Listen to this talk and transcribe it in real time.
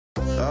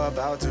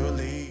about to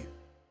leave.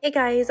 Hey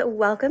guys,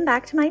 welcome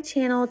back to my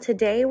channel.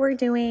 Today we're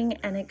doing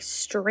an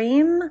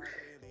extreme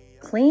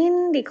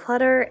clean,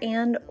 declutter,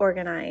 and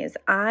organize.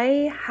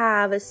 I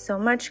have so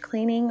much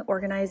cleaning,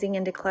 organizing,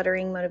 and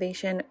decluttering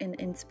motivation and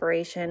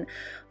inspiration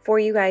for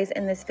you guys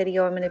in this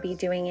video. I'm going to be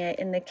doing it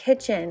in the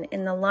kitchen,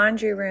 in the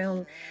laundry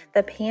room,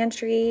 the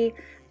pantry,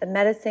 the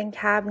medicine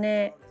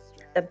cabinet,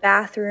 the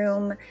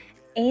bathroom,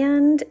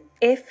 and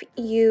if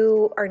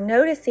you are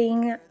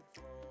noticing,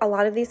 a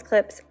lot of these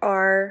clips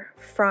are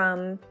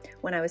from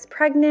when I was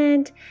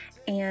pregnant,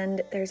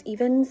 and there's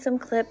even some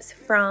clips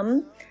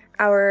from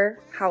our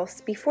house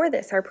before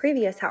this, our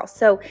previous house.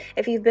 So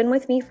if you've been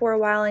with me for a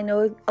while, I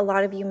know a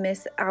lot of you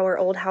miss our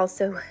old house,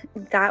 so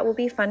that will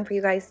be fun for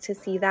you guys to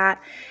see that.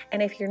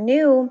 And if you're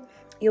new,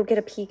 you'll get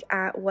a peek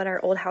at what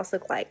our old house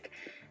looked like.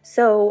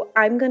 So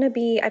I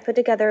put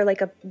together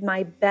like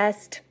my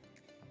best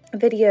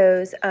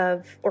videos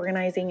of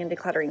organizing and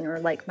decluttering, or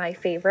like my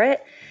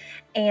favorite.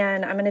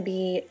 And I'm going to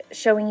be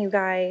showing you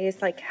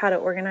guys like how to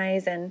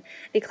organize and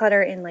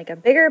declutter in like a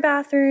bigger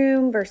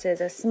bathroom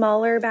versus a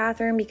smaller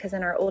bathroom, because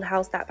in our old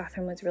house that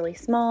bathroom was really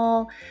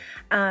small.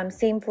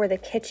 Same for the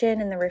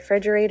kitchen, and the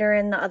refrigerator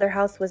in the other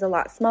house was a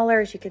lot smaller.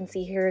 As you can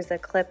see, here's a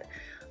clip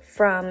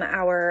from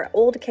our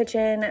old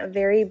kitchen. A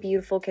very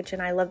beautiful kitchen.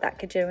 I love that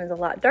kitchen. It was a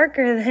lot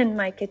darker than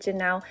my kitchen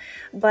now,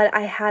 but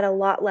I had a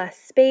lot less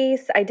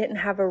space. I didn't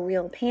have a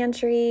real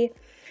pantry.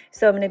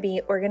 So I'm going to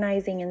be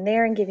organizing in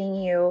there and giving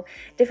you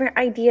different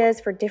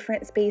ideas for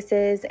different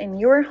spaces in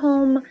your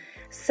home.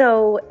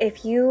 So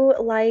if you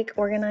like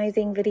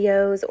organizing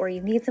videos, or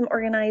you need some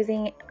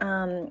organizing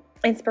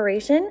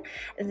inspiration,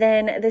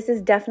 then this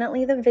is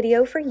definitely the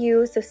video for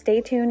you. So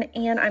stay tuned,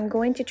 and I'm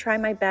going to try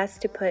my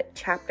best to put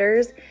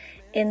chapters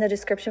in the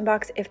description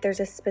box. If there's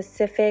a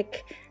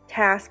specific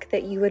task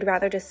that you would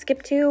rather just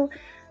skip to,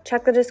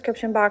 check the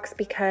description box,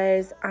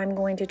 because I'm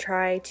going to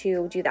try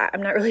to do that.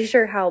 I'm not really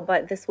sure how,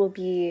 but this will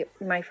be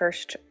my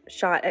first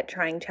shot at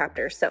trying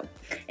chapters. So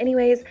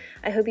anyways,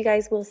 I hope you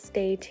guys will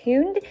stay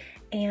tuned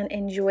and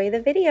enjoy the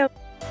video.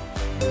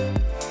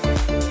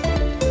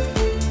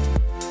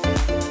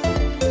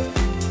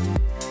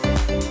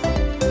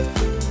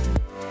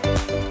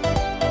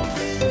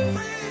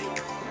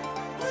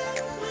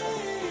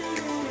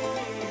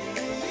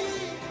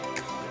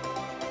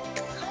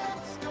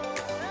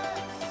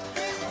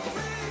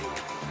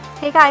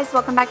 Hey guys,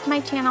 welcome back to my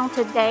channel.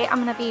 Today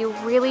I'm going to be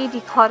really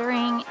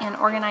decluttering and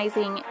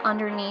organizing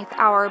underneath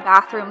our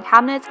bathroom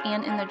cabinets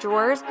and in the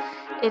drawers.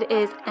 It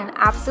is an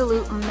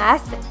absolute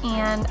mess,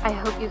 and I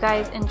hope you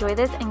guys enjoy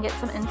this and get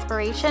some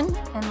inspiration,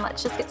 and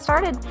let's just get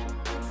started.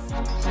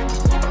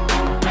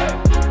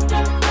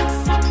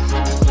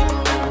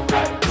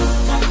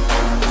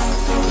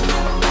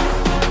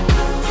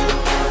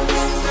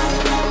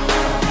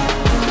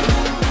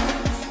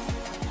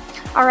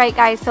 Alright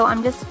guys, so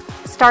I'm just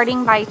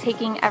starting by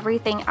taking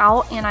everything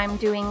out, and I'm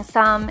doing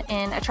some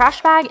in a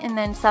trash bag and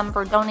then some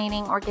for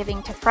donating or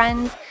giving to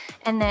friends.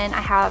 And then I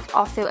have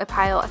also a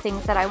pile of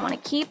things that I want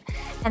to keep.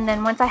 And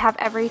then once I have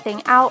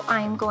everything out,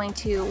 I'm going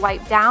to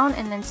wipe down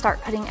and then start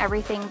putting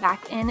everything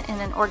back in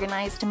an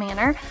organized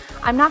manner.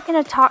 I'm not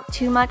going to talk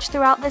too much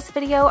throughout this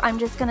video. I'm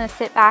just going to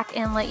sit back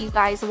and let you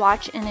guys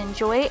watch and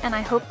enjoy. And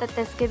I hope that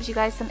this gives you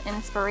guys some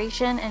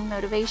inspiration and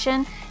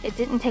motivation. It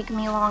didn't take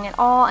me long at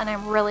all, and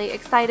I'm really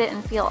excited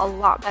and feel a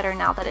lot better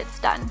now that it's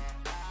done.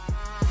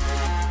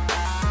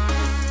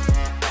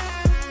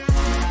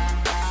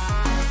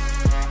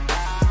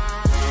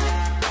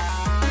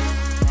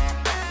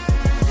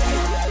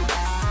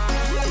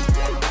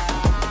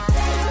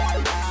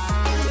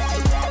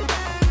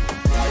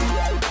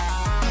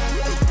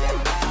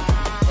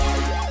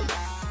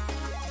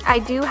 I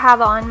do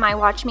have on my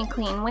Watch Me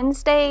Clean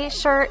Wednesday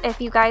shirt.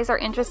 If you guys are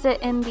interested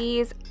in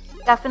these,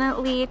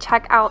 definitely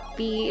check out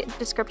the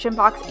description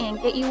box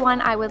and get you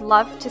one. I would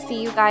love to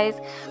see you guys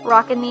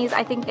rocking these.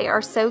 I think they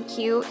are so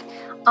cute.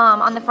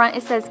 On the front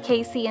it says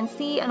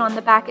KCNC, and on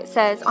the back it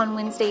says, "On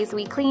Wednesdays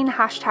we clean,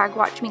 hashtag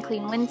Watch Me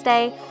Clean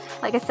Wednesday."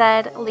 Like I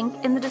said,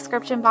 link in the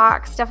description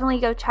box. Definitely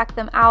go check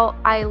them out.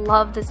 I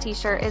love this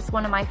t-shirt. It's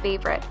one of my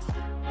favorites.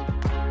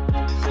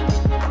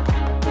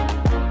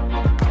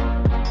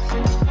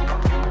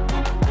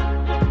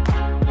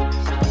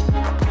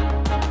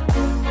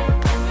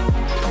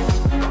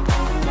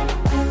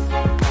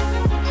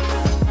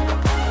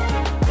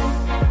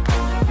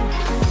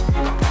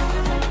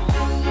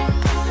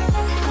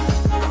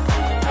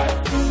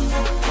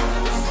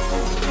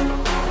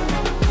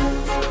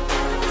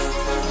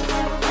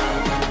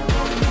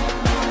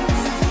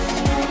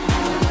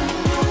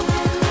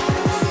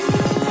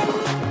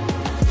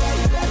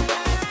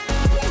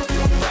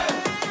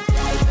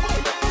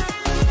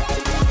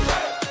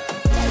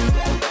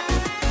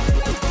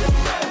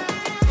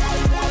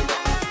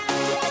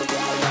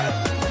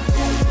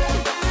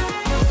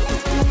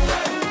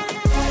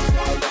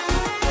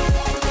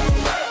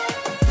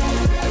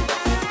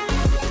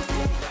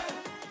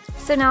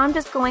 So now I'm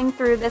just going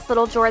through this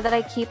little drawer that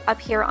I keep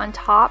up here on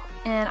top,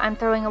 and I'm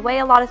throwing away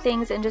a lot of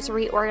things and just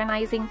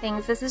reorganizing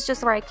things. This is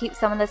just where I keep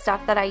some of the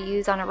stuff that I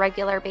use on a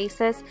regular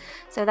basis.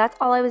 So that's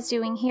all I was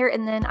doing here,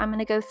 and then I'm going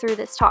to go through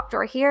this top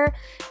drawer here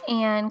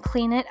and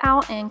clean it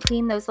out and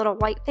clean those little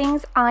white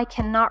things. I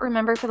cannot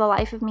remember for the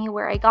life of me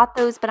where I got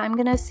those, but I'm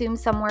going to assume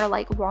somewhere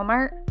like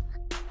Walmart.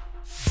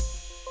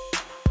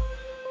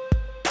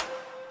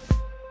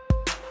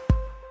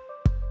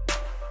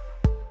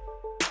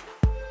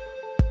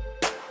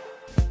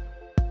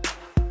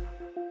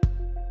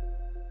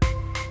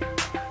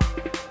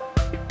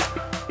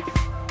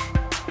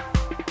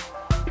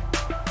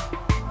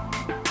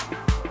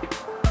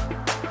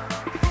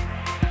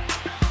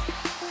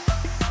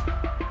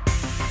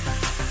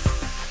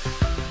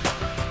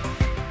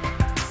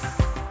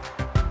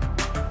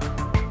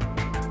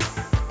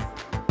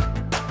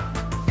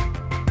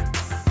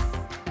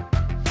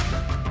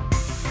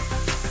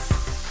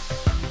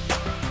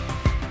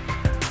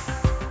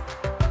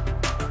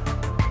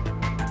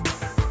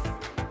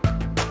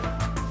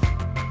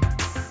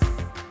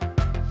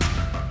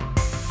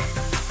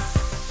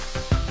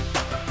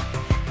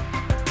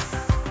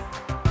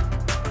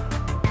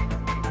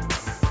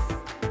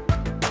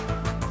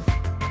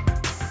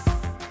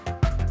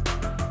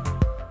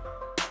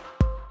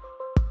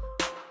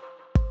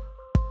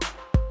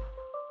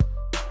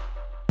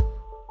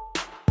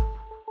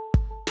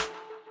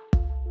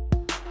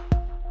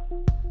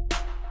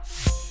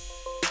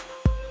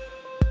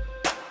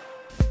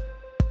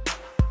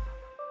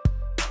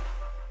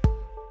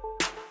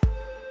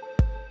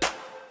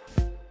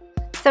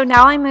 So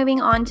now I'm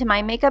moving on to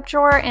my makeup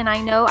drawer, and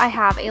I know I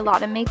have a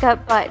lot of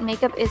makeup, but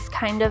makeup is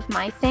kind of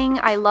my thing.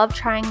 I love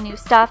trying new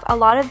stuff. A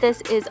lot of this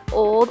is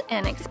old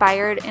and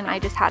expired, and I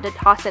just had to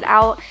toss it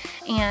out,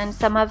 and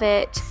some of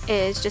it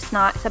is just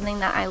not something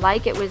that I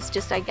like. It was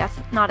just, I guess,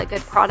 not a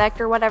good product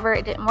or whatever.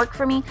 It didn't work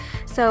for me.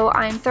 So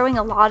I'm throwing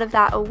a lot of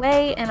that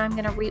away, and I'm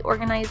going to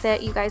reorganize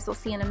it. You guys will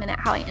see in a minute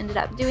how I ended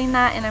up doing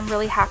that, and I'm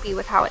really happy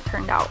with how it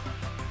turned out.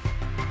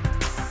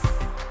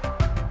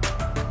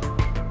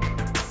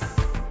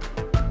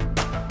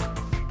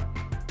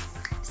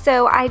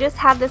 So I just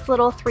have this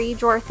little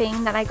 3-drawer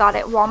thing that I got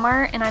at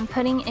Walmart, and I'm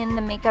putting in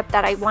the makeup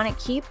that I want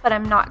to keep but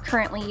I'm not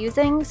currently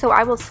using. So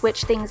I will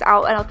switch things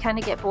out, and I'll kind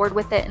of get bored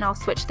with it and I'll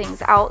switch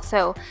things out.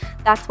 So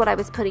that's what I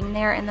was putting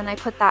there, and then I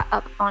put that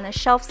up on a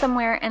shelf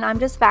somewhere, and I'm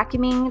just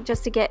vacuuming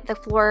just to get the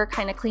floor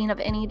kind of clean of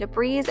any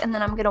debris, and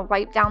then I'm going to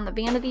wipe down the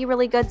vanity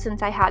really good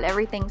since I had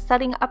everything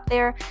setting up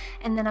there,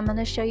 and then I'm going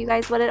to show you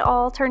guys what it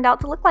all turned out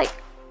to look like.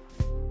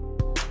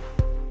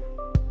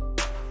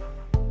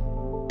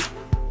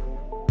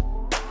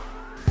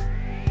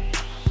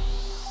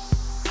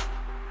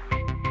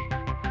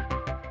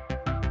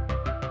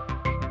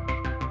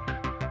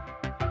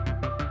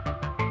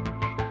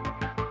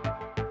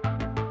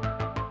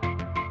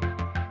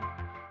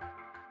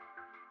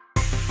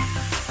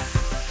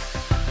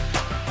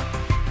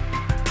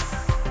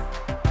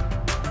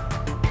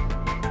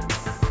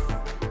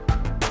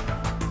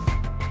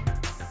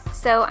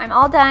 So I'm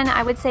all done.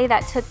 I would say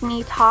that took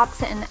me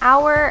tops an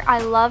hour. I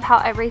love how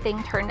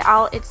everything turned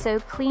out. It's so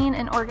clean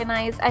and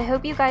organized. I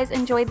hope you guys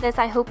enjoyed this.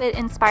 I hope it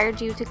inspired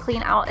you to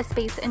clean out a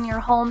space in your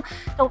home.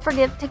 Don't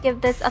forget to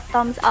give this a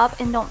thumbs up,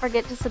 and don't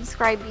forget to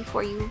subscribe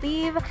before you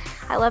leave.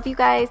 I love you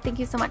guys. Thank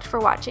you so much for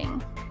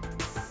watching.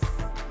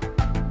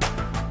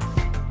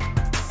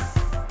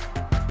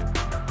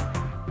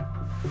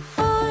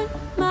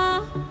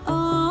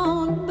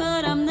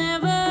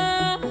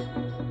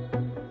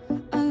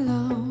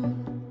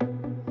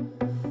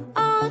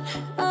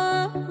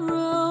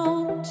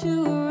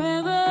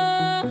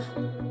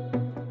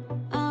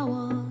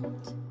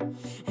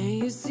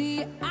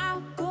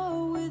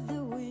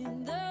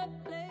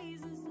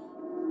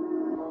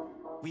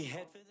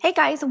 Hey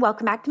guys,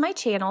 welcome back to my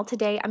channel.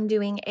 Today I'm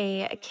doing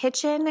a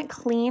kitchen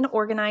clean,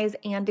 organize,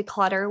 and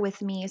declutter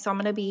with me. So I'm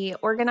going to be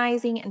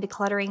organizing and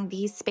decluttering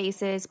these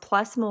spaces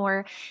plus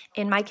more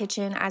in my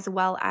kitchen, as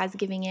well as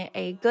giving it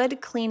a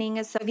good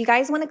cleaning. So if you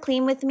guys want to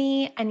clean with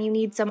me and you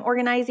need some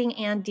organizing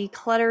and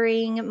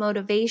decluttering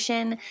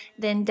motivation,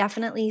 then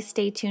definitely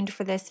stay tuned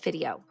for this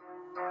video.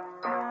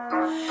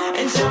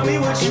 And tell me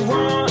what you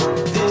want.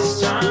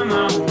 This time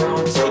I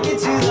won't take it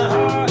to the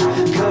heart,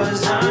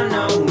 'cause I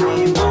know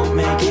we won't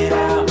make it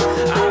out.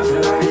 I've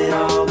heard it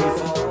all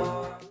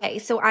before. Okay,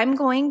 so I'm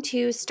going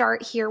to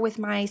start here with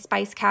my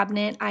spice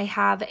cabinet. I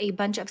have a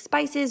bunch of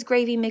spices,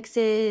 gravy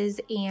mixes,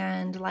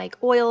 and like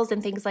oils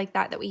and things like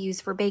that we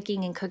use for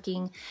baking and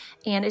cooking.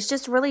 And it's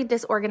just really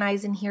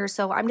disorganized in here.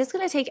 So I'm just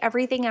going to take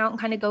everything out and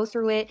kind of go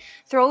through it,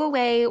 throw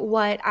away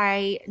what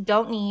I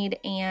don't need,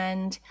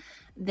 and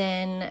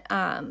then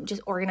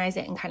just organize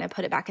it and kind of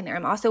put it back in there.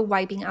 I'm also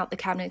wiping out the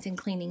cabinets and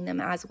cleaning them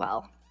as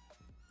well.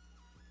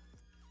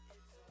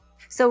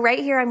 So right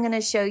here, I'm going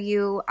to show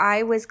you,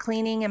 I was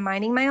cleaning and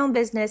minding my own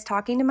business,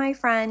 talking to my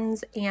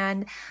friends,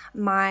 and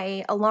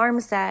my alarm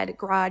said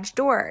garage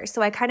door.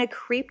 So I kind of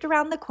creeped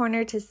around the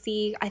corner to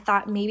see. I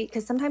thought maybe,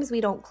 because sometimes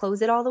we don't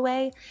close it all the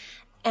way,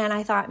 and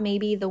I thought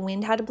maybe the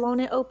wind had blown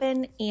it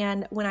open.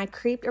 And when I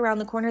creeped around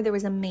the corner, there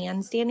was a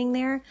man standing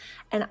there,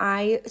 and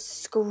I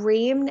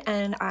screamed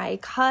and I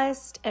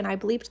cussed and I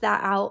bleeped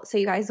that out so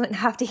you guys wouldn't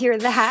have to hear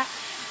that.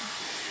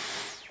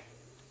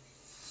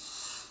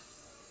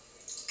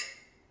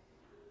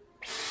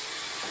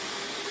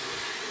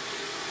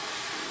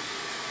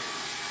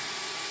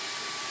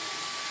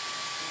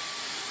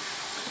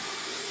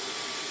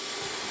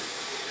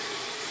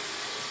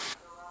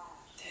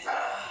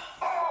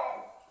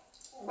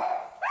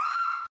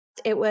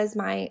 It was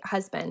my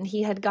husband.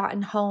 He had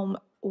gotten home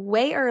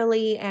way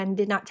early and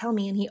did not tell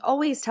me, and he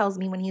always tells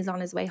me when he's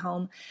on his way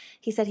home.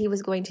 He said he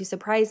was going to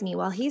surprise me.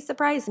 Well, he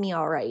surprised me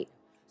all right.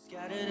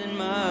 Scattered in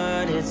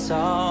mud, it's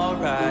all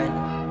right.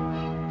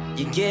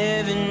 You're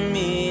giving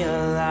me a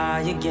lie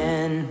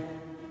again.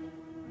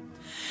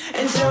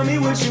 And tell me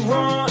what you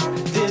want.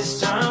 This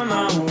time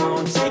I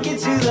won't take it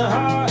to the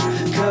heart,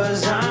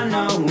 'cause I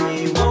know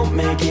we won't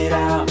make it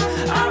out.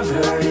 I've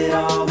heard it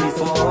all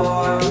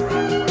before.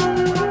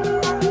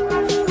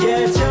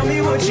 Tell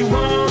me what you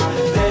want,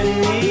 let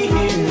me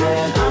hear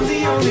that I'm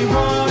the only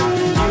one.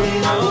 You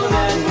know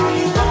that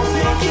we won't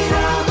make it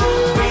out.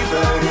 We've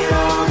heard it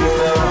all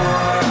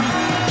before.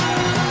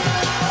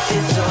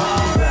 It's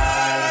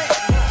alright.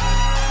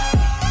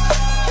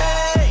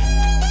 Hey,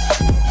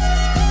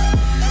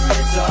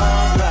 it's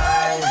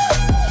alright.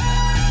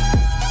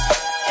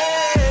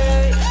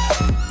 Hey.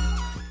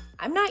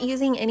 I'm not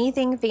using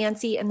anything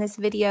fancy in this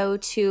video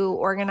to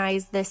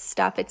organize this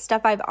stuff. It's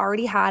stuff I've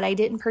already had. I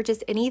didn't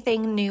purchase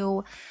anything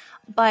new,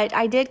 but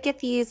I did get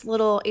these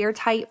little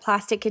airtight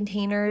plastic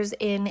containers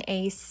in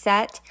a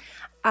set.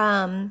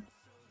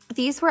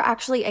 These were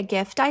actually a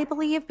gift, I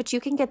believe, but you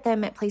can get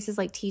them at places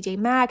like TJ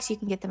Maxx. You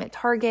can get them at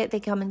Target.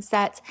 They come in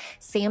sets.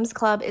 Sam's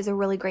Club is a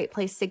really great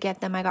place to get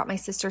them. I got my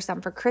sister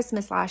some for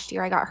Christmas last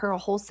year. I got her a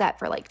whole set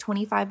for like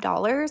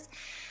 $25.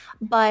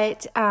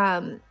 But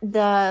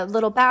the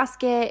little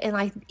basket, and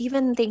I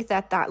even think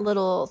that that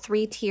little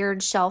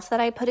 3-tiered shelf that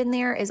I put in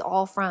there is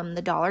all from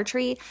the Dollar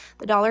Tree.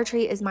 The Dollar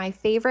Tree is my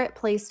favorite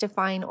place to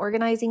find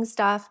organizing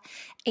stuff.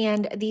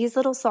 And these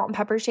little salt and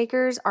pepper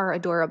shakers are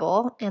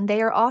adorable, and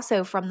they are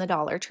also from the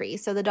Dollar Tree.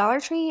 So the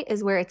Dollar Tree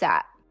is where it's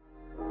at.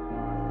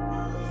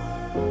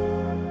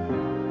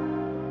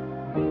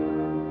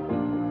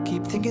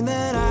 Keep thinking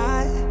that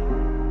I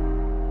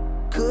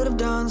could have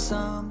done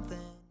something.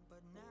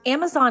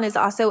 Amazon is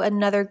also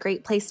another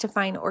great place to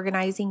find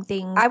organizing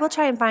things. I will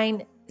try and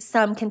find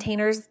some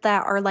containers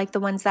that are like the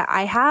ones that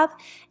I have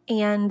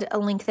and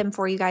link them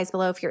for you guys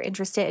below if you're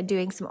interested in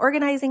doing some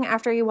organizing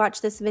after you watch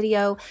this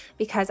video,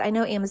 because I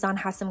know Amazon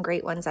has some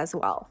great ones as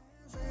well.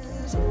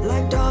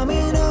 Like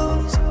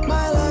dominoes,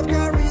 my life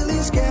got really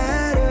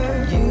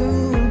scattered.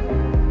 You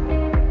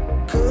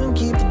couldn't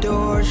keep the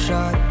door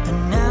shut,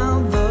 and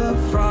now the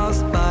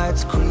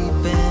frostbite's creeping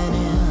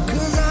in.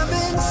 'Cause I've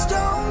been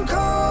stone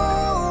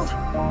cold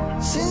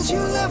since you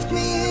left me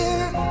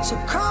here, so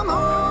come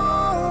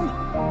home.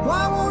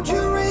 Why won't you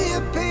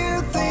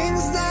reappear?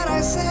 Things that I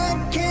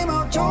said came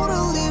out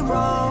totally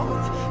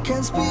wrong.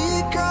 Can't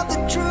speak of the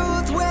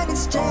truth when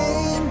it's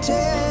tainted.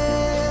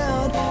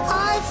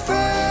 I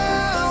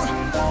fell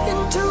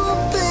into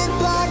a big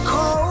black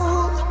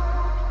hole.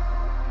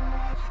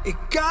 It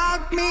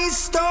got me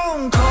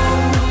stone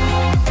cold.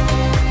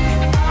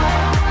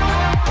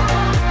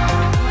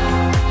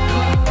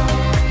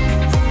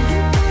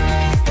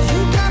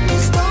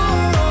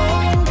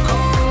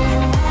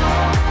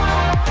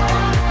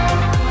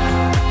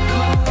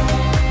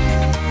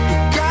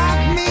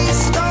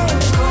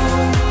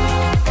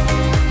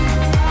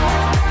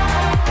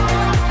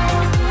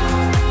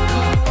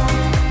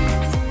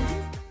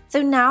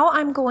 So now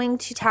I'm going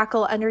to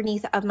tackle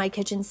underneath of my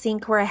kitchen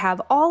sink where I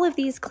have all of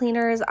these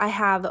cleaners. I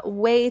have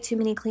way too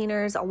many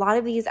cleaners. A lot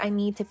of these I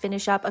need to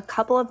finish up. A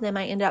couple of them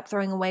I ended up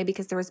throwing away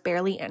because there was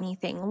barely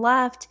anything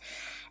left.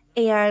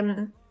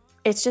 And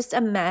it's just a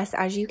mess,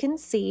 as you can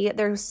see.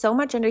 There's so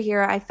much under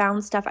here. I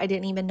found stuff I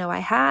didn't even know I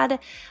had,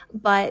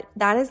 but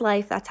that is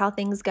life. That's how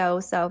things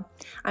go. So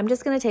I'm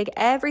just going to take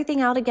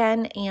everything out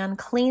again and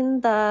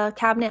clean the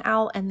cabinet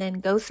out and then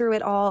go through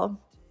it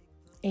all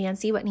and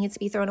see what needs to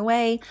be thrown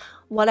away,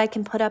 what I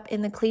can put up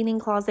in the cleaning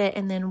closet,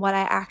 and then what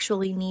I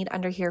actually need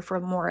under here for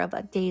more of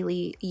a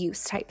daily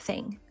use type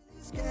thing.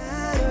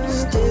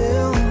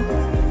 Still,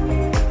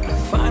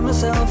 I find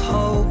myself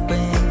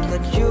hoping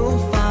that you'll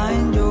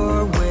find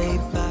your way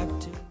back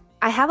to me.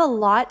 I have a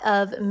lot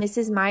of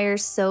Mrs.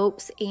 Meyer's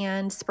soaps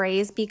and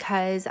sprays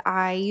because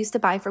I used to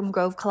buy from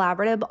Grove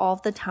Collaborative all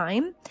the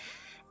time.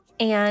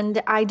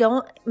 And I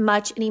don't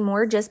much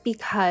anymore just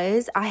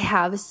because I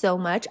have so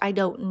much I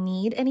don't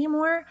need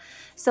anymore.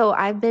 So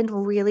I've been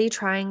really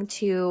trying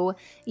to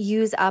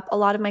use up a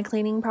lot of my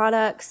cleaning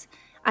products.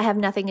 I have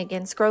nothing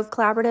against Grove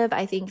Collaborative.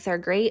 I think they're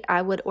great.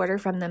 I would order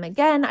from them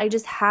again. I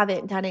just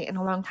haven't done it in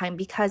a long time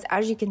because,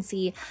 as you can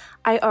see,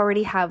 I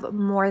already have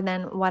more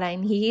than what I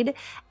need.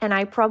 And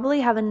I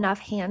probably have enough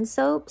hand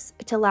soaps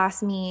to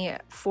last me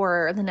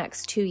for the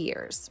next 2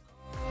 years.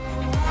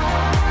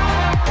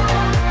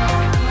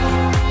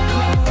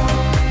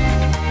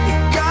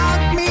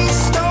 Got me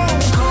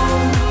stone cold.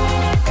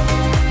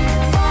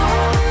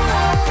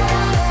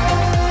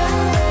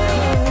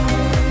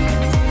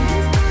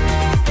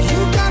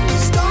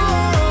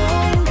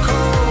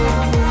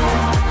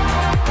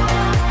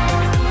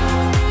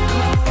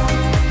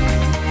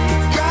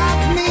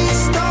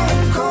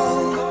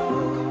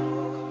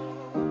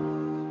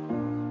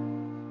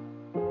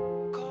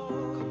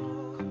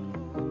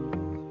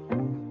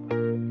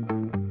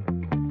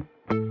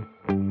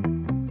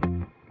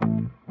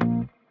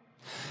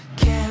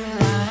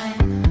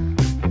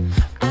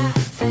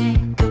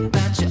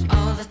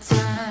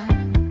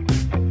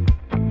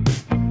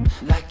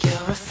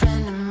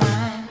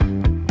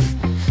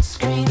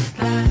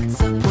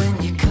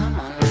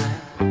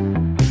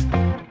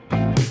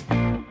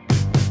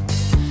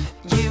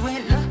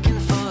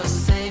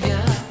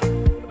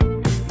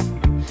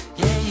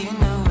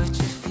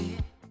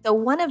 So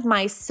one of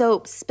my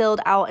soaps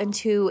spilled out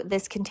into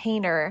this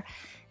container,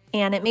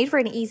 and it made for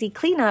an easy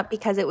cleanup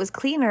because it was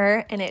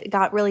cleaner and it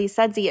got really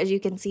sudsy, as you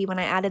can see when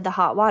I added the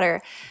hot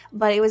water.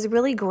 But it was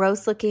really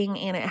gross looking,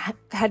 and it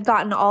had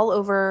gotten all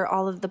over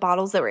all of the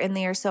bottles that were in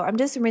there. So I'm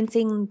just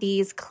rinsing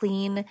these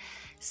clean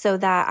so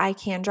that I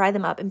can dry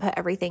them up and put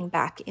everything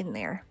back in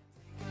there.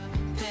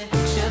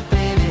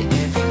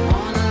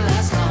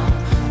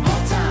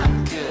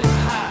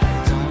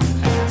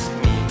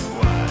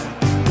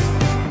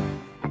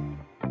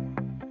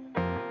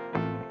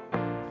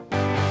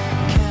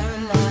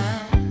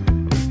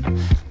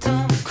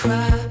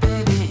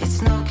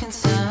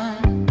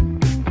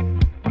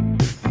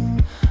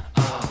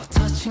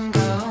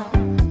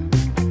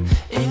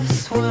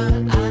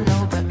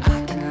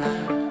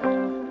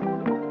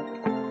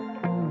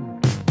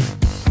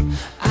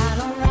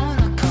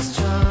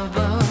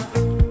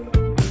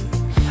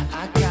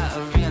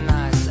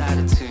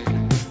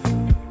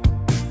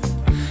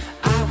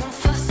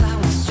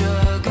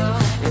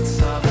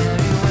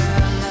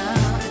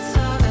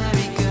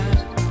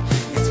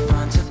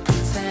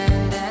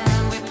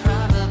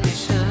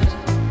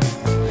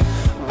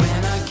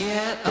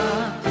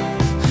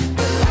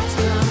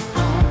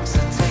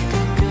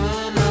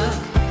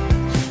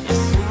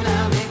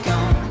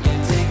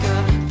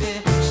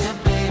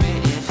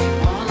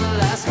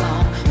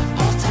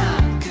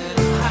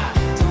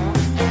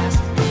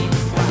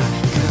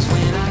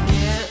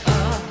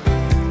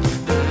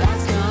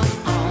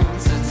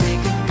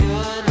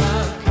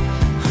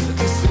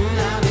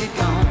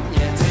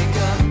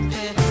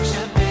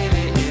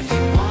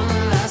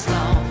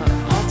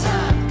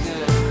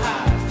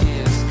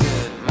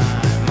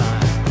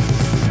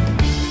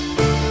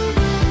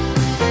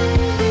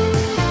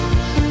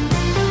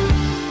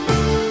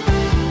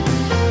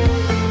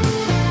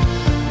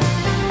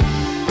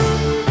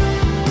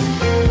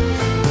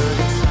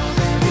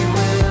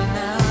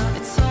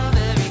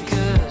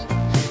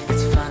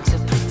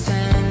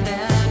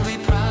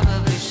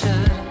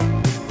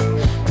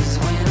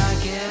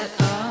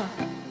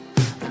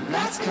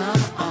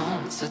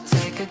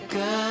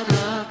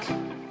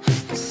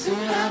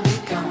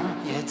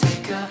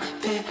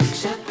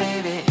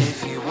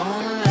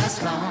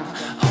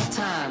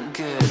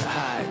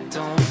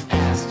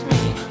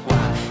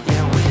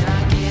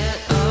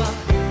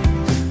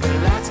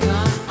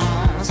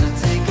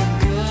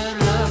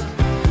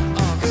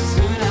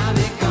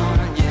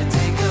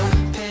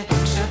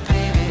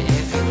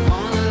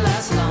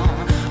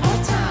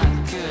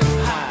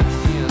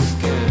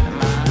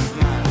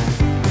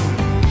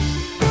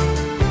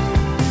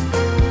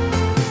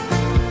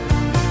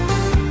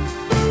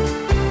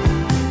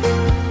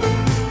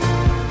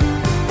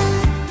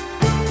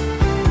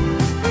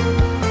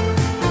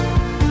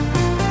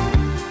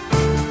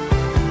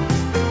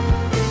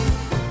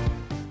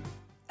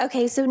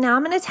 Okay, so now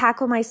I'm going to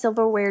tackle my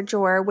silverware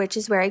drawer, which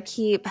is where I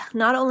keep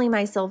not only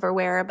my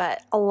silverware,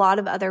 but a lot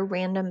of other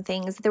random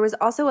things. There was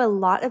also a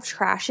lot of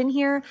trash in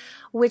here,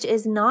 which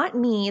is not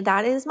me.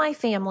 That is my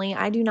family.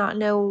 I do not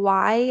know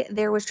why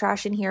there was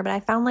trash in here, but I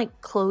found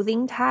like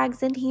clothing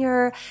tags in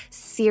here,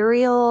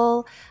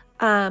 cereal,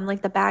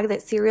 like the bag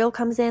that cereal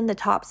comes in, the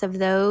tops of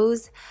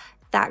those.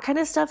 That kind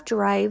of stuff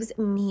drives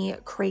me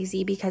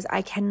crazy because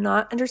I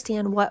cannot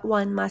understand what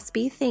one must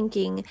be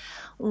thinking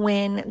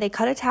when they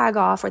cut a tag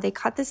off or they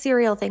cut the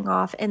cereal thing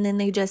off and then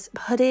they just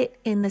put it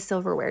in the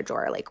silverware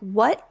drawer. Like,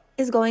 what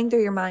is going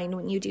through your mind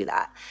when you do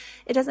that?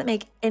 It doesn't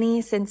make any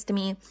sense to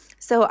me.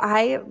 So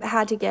I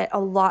had to get a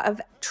lot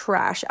of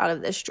trash out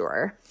of this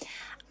drawer.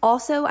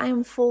 Also, I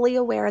am fully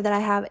aware that I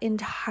have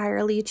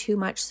entirely too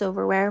much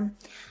silverware.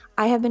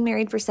 I have been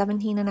married for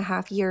 17 and a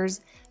half years,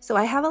 so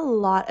I have a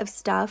lot of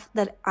stuff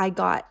that I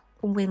got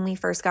when we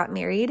first got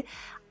married.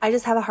 I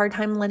just have a hard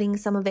time letting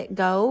some of it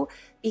go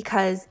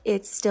because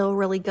it's still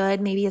really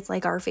good. Maybe it's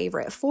like our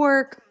favorite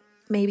fork,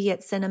 maybe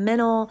it's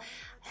sentimental.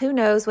 Who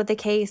knows what the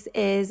case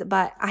is,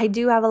 but I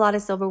do have a lot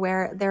of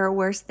silverware. There are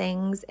worse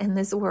things in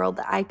this world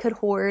that I could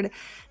hoard,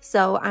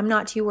 so I'm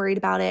not too worried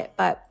about it.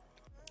 But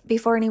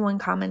before anyone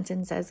comments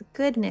and says,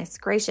 goodness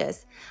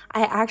gracious,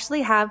 I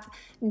actually have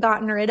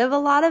gotten rid of a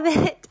lot of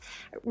it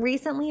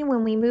recently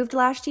when we moved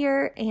last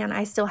year, and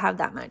I still have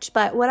that much.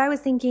 But what I was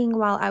thinking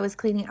while I was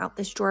cleaning out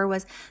this drawer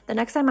was the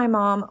next time my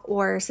mom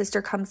or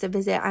sister comes to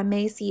visit, I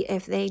may see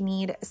if they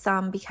need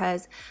some,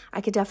 because I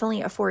could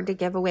definitely afford to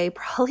give away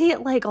probably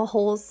like a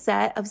whole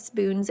set of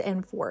spoons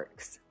and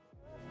forks.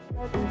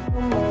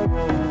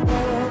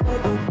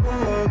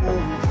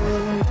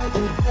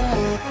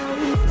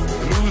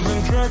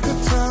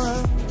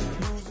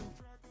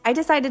 I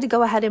decided to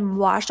go ahead and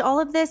wash all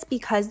of this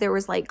because there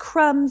was like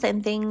crumbs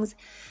and things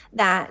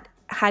that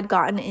had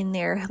gotten in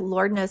there.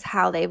 Lord knows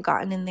how they've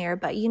gotten in there,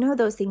 but you know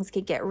those things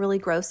could get really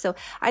gross. So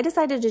I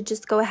decided to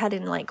just go ahead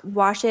and like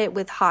wash it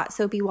with hot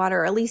soapy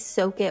water, or at least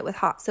soak it with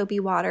hot soapy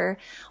water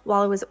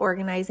while I was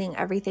organizing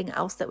everything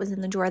else that was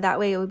in the drawer. That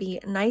way it would be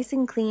nice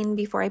and clean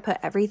before I put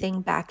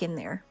everything back in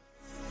there.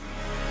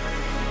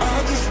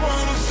 I just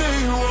wanna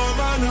see you on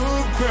my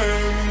new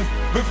grave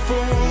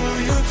before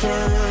you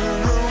turn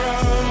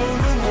around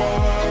and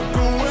walk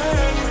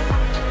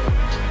away.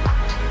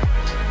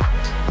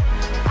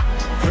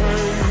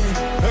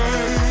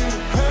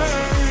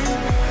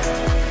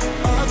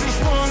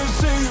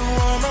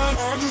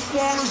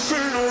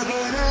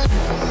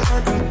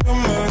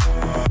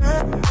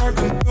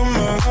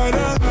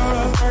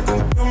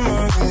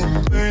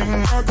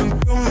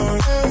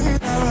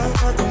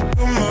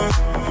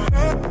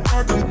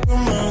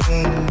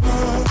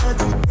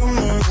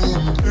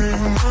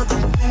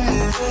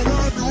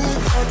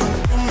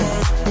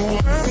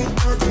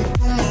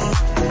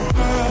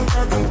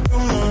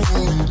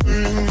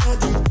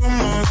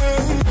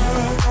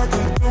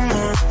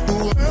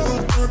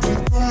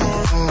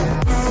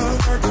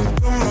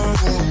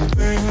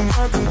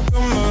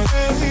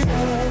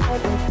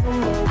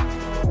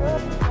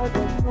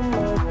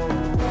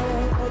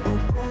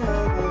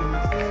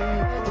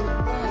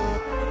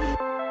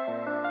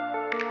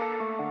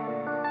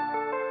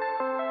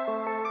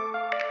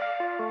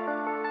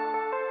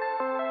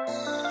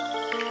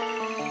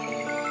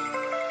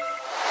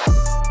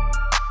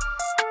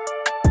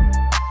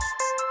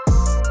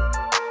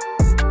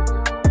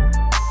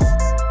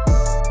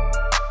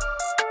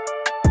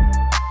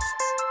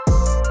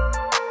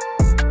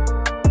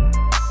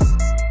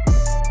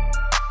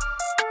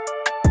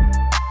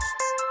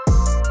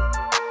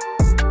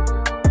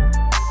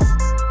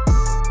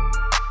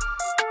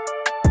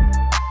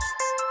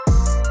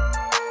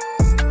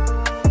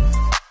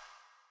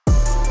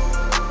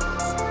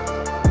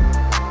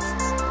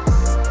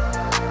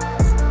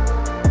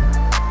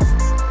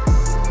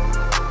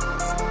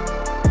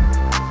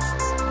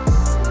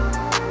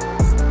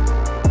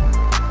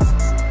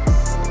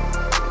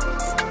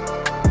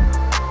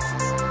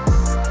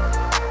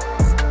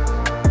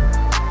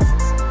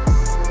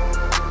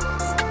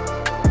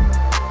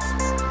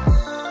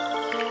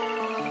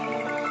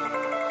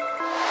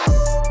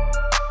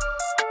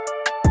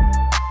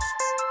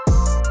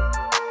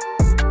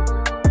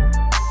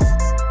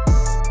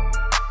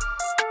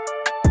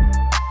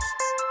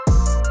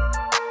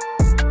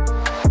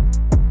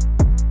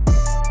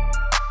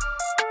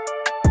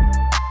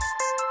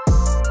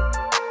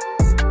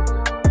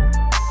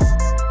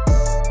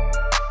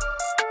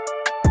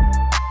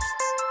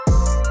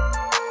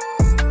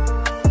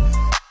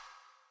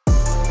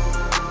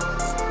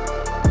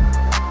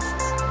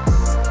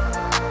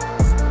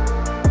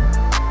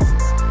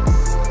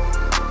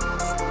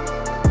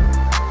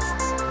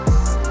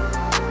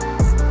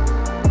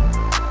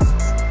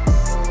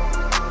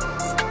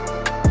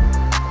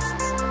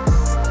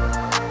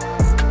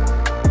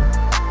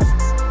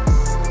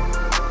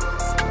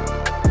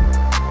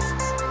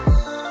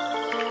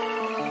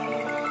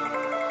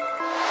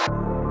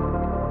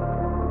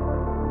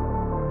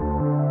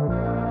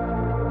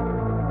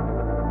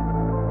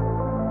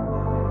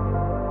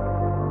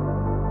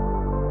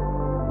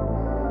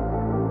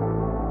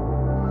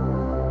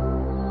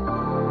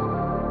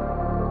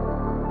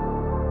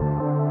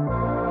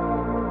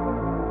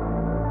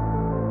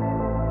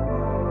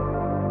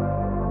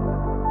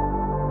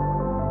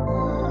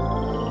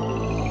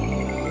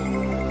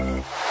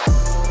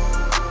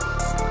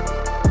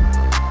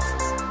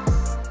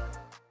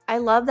 I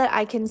love that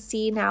I can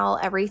see now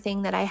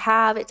everything that I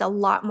have. It's a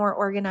lot more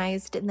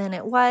organized than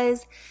it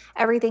was.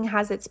 Everything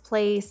has its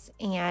place,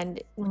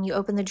 and when you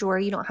open the drawer,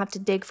 you don't have to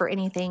dig for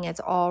anything. It's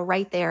all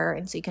right there,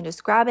 and so you can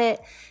just grab it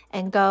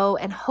and go,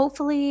 and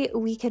hopefully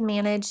we can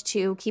manage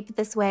to keep it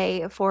this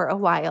way for a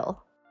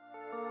while.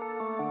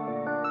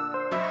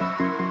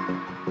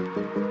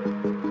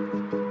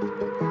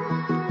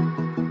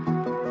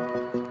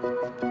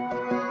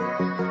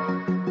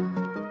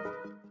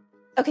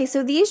 Okay,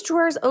 so these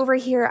drawers over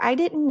here, I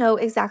didn't know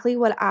exactly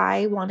what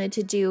I wanted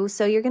to do.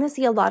 So you're going to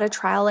see a lot of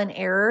trial and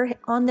error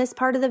on this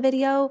part of the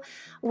video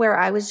where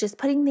I was just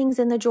putting things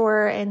in the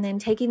drawer and then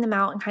taking them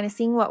out and kind of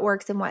seeing what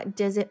works and what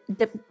doesn't,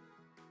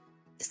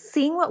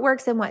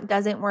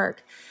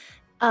 work.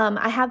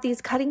 I have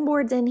these cutting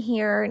boards in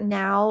here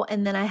now,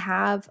 and then I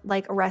have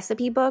like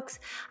recipe books.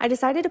 I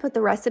decided to put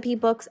the recipe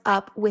books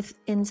up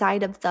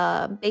inside of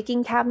the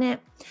baking cabinet,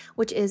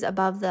 which is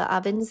above the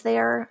ovens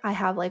there. I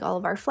have like all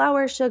of our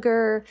flour,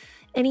 sugar,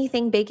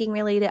 anything baking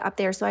related up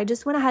there. So I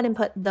just went ahead and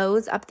put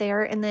those up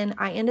there, and then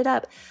I ended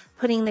up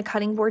putting the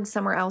cutting board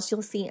somewhere else.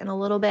 You'll see in a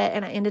little bit,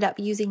 and I ended up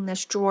using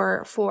this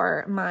drawer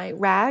for my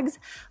rags.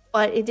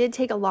 But it did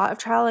take a lot of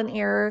trial and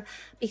error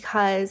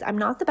because I'm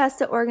not the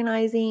best at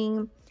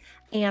organizing.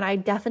 And I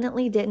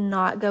definitely did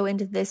not go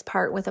into this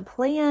part with a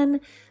plan,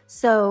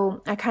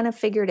 so I kind of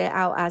figured it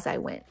out as I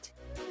went.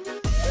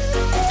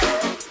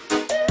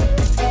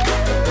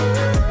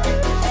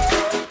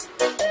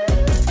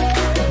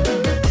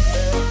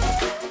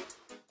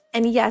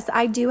 And yes,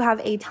 I do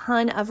have a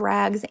ton of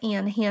rags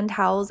and hand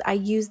towels. I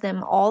use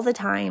them all the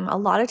time. A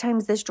lot of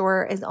times this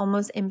drawer is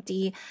almost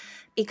empty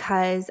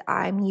because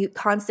I'm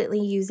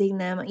constantly using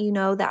them. You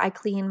know that I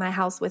clean my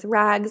house with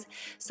rags,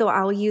 so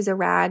I'll use a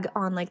rag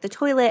on like the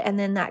toilet and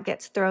then that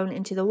gets thrown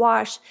into the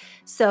wash.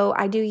 So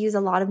I do use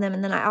a lot of them.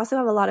 And then I also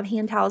have a lot of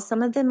hand towels.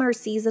 Some of them are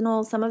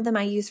seasonal. Some of them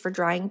I use for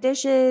drying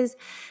dishes.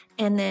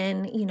 And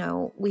then, you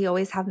know, we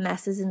always have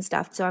messes and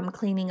stuff. So I'm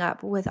cleaning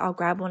up I'll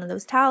grab one of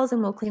those towels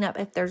and we'll clean up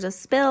if there's a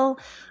spill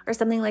or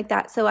something like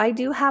that. So I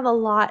do have a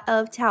lot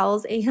of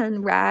towels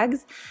and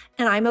rags,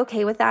 and I'm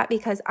okay with that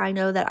because I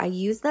know that I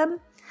use them.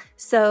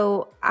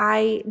 So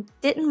I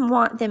didn't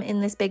want them in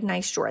this big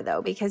nice drawer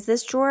though, because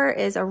this drawer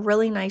is a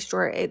really nice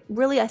drawer. It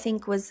really, I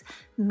think, was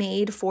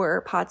made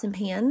for pots and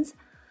pans.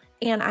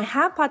 And I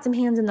have pots and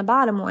pans in the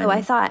bottom one. So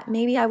I thought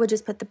maybe I would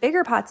just put the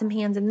bigger pots and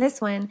pans in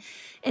this one,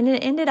 and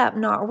it ended up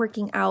not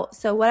working out.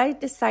 So what I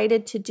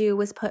decided to do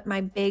was put my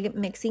big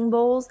mixing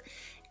bowls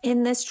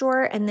in this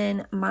drawer and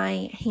then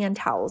my hand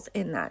towels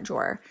in that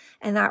drawer.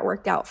 And that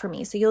worked out for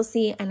me. So you'll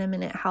see in a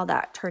minute how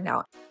that turned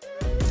out.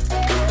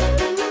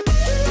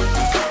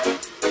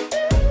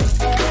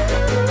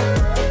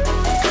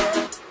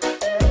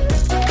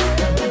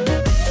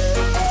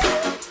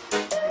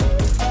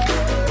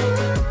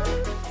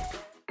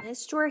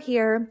 This drawer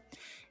here,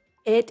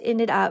 it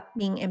ended up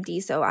being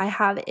empty. So I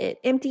have it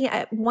empty.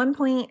 At one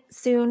point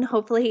soon,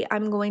 hopefully,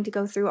 I'm going to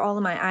go through all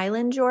of my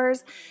island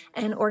drawers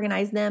and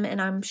organize them,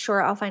 and I'm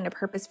sure I'll find a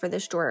purpose for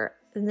this drawer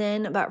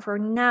then, but for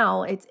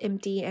now it's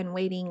empty and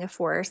waiting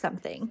for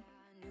something.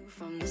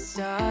 From the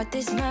start,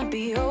 this might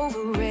be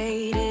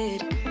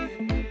overrated.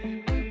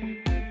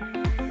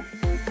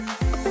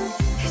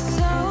 It's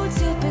so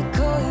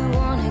typical, you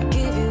wanna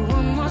give it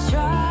one more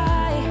try.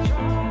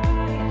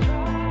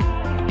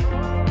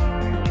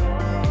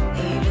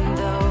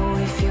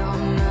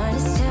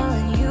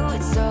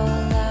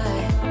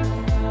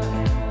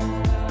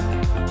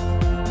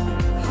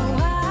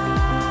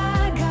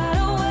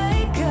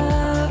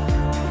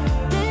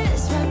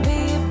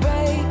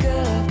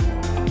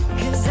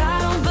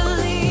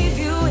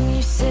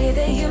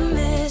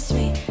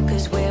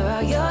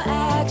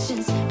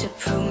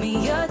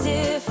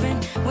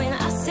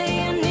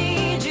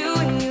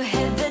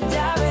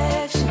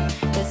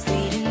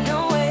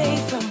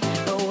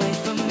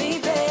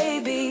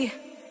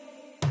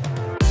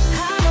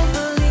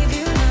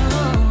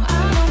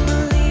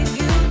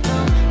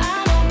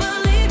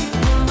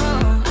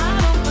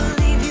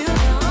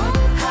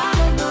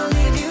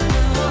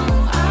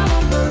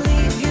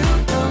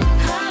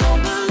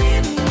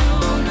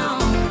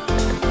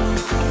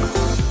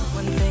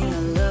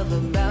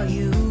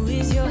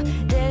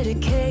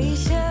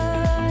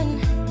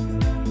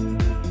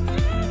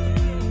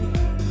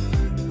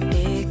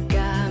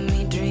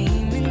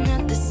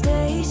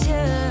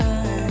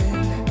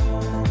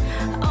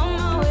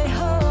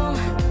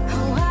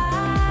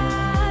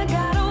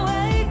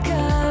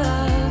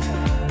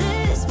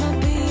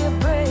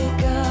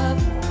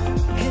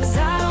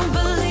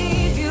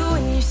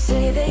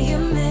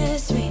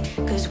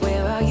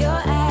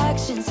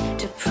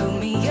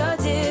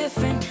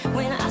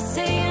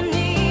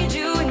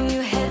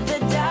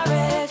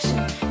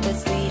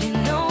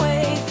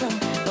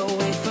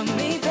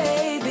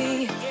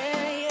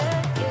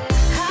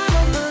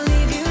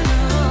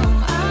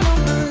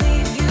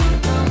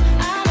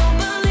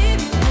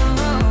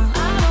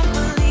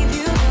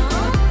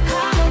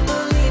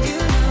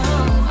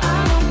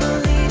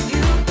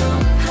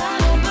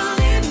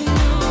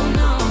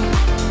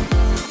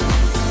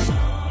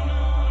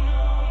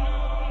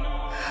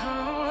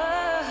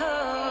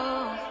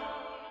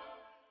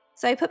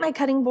 So I put my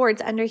cutting boards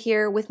under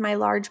here with my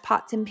large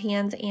pots and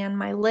pans and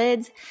my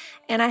lids,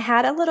 and I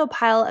had a little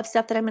pile of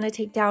stuff that I'm going to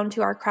take down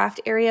to our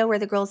craft area where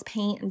the girls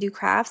paint and do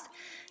crafts.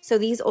 So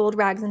these old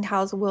rags and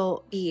towels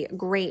will be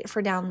great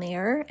for down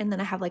there, and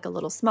then I have like a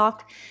little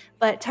smock.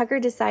 But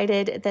Tucker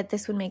decided that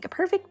this would make a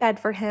perfect bed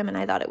for him, and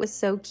I thought it was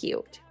so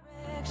cute.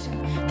 That's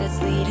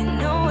leading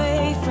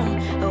away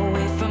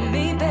from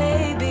me,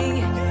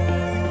 baby.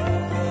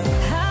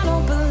 I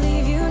don't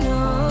believe you,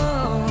 no.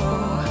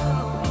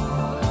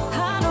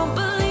 I don't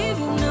believe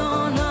you,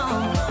 no,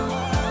 no.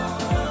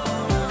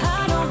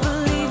 I don't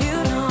believe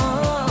you, no.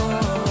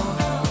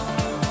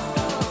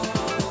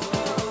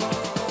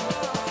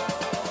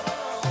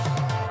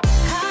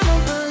 I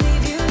don't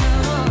believe you,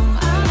 no.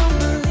 I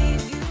don't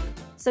believe you.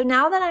 So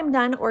now that I'm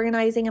done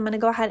organizing, I'm going to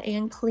go ahead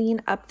and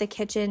clean up the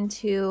kitchen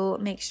to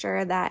make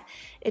sure that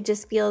it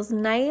just feels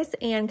nice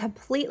and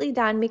completely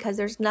done, because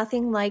there's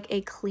nothing like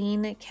a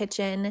clean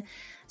kitchen.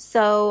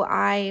 So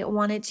I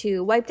wanted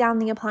to wipe down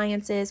the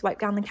appliances, wipe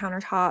down the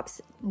countertops,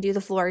 do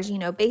the floors, you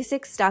know,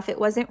 basic stuff. It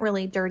wasn't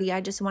really dirty.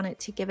 I just wanted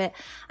to give it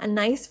a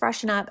nice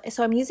freshen up.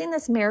 So I'm using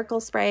this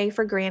Miracle Spray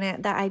for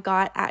granite that I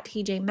got at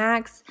TJ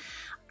Maxx.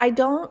 I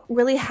don't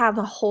really have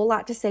a whole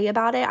lot to say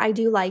about it. I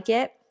do like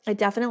it. It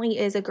definitely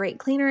is a great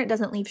cleaner. It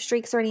doesn't leave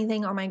streaks or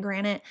anything on my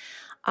granite,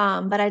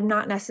 but I'm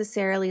not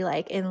necessarily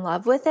like in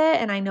love with it.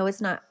 And I know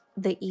it's not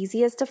the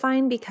easiest to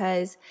find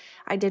because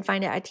I did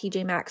find it at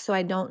TJ Maxx, so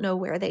I don't know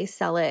where they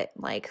sell it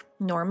like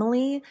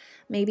normally.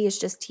 Maybe it's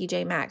just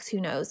TJ Maxx, who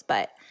knows,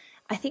 but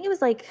I think it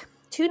was like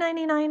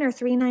 $2.99 or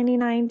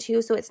 $3.99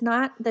 too, so it's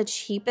not the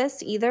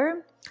cheapest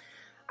either.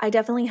 I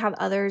definitely have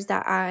others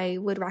that I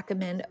would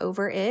recommend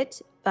over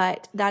it,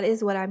 but that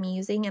is what I'm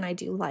using and I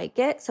do like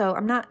it, so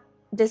I'm not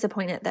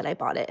disappointed that I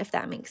bought it, if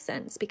that makes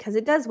sense, because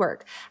it does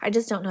work. I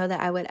just don't know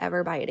that I would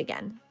ever buy it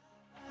again.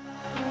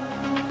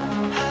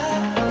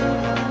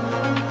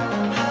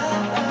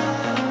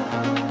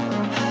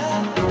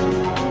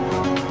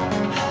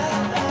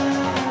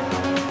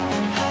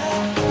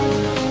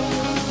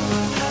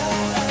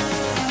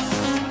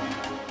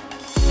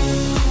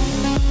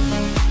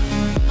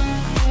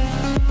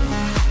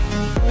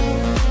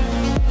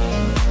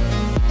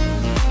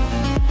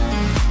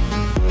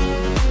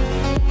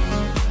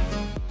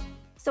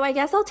 I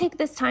guess I'll take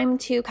this time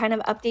to kind of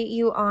update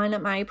you on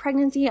my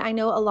pregnancy. I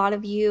know a lot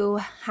of you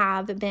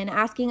have been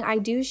asking. I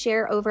do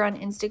share over on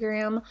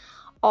Instagram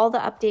all the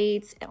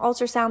updates,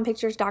 ultrasound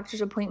pictures,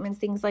 doctor's appointments,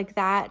 things like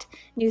that,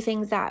 new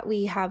things that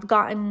we have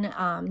gotten,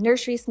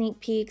 nursery sneak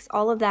peeks,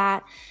 all of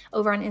that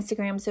over on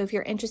Instagram. So if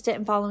you're interested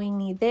in following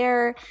me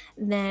there,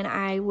 then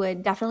I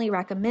would definitely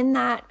recommend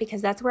that,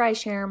 because that's where I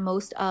share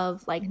most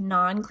of like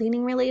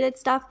non-cleaning related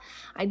stuff.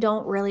 I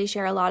don't really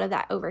share a lot of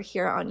that over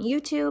here on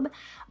YouTube,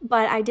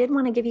 but I did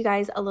want to give you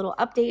guys a little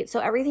update. So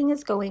everything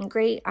is going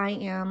great. I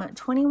am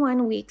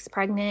 21 weeks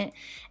pregnant.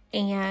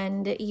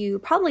 And you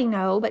probably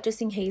know, but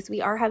just in case, we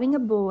are having a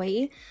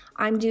boy.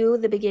 I'm due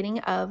the beginning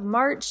of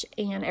March,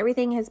 and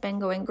everything has been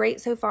going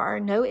great so far.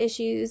 No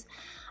issues.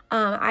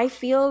 I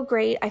feel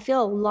great. I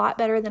feel a lot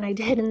better than I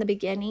did in the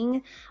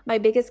beginning. My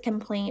biggest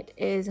complaint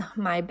is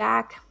my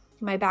back.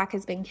 My back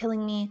has been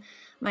killing me.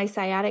 My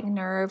sciatic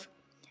nerve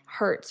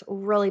hurts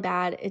really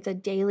bad. It's a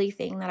daily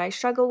thing that I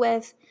struggle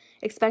with,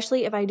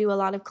 especially if I do a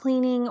lot of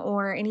cleaning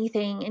or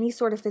anything, any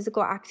sort of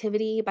physical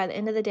activity. By the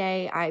end of the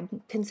day, I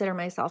consider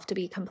myself to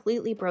be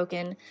completely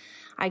broken.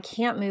 I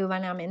can't move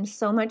and I'm in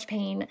so much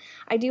pain.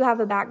 I do have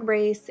a back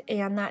brace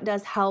and that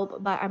does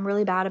help, but I'm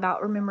really bad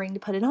about remembering to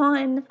put it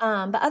on.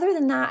 But other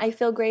than that, I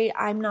feel great.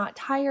 I'm not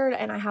tired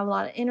and I have a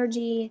lot of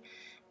energy,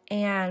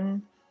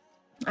 and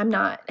I'm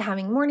not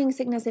having morning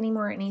sickness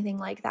anymore or anything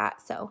like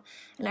that. So,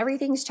 and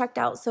everything's checked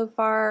out so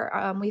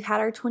far. We've had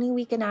our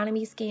 20-week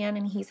anatomy scan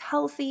and he's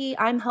healthy.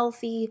 I'm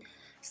healthy.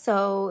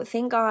 So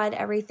thank God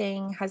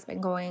everything has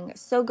been going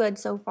so good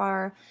so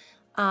far.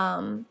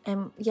 And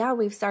yeah,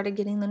 we've started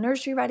getting the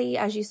nursery ready.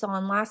 As you saw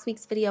in last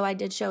week's video, I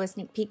did show a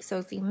sneak peek. So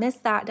if you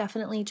missed that,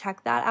 definitely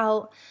check that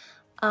out.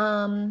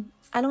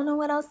 I don't know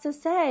what else to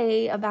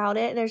say about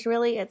it. There's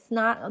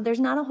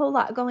not a whole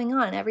lot going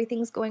on.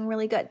 Everything's going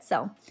really good.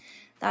 So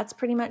that's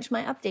pretty much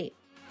my update.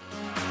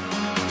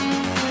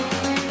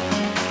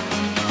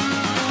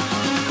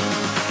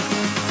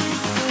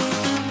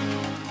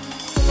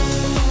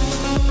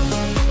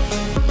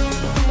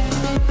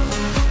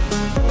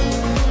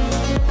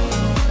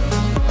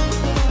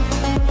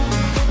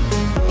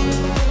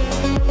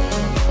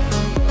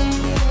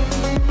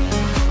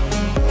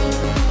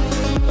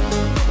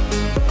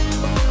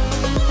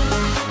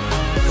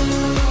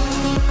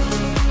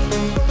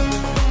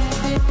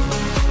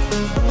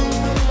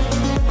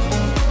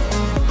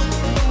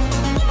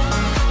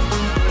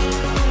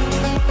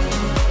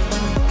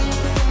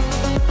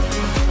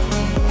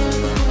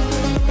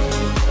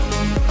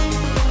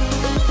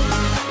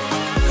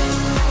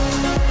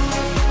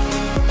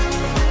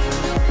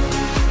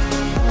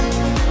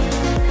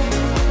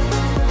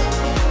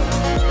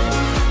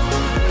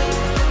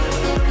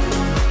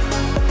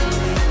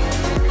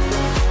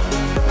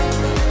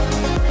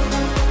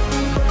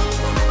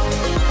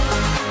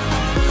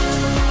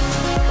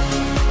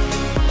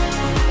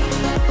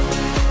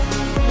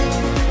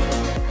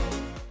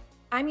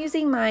 I'm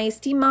using my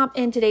steam mop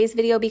in today's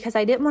video because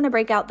I didn't want to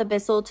break out the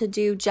Bissell to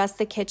do just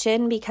the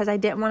kitchen, because I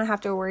didn't want to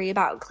have to worry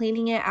about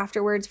cleaning it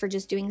afterwards for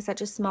just doing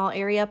such a small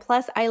area.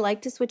 Plus, I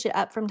like to switch it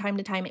up from time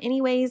to time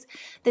anyways.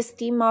 The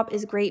steam mop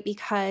is great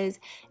because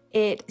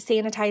it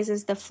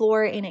sanitizes the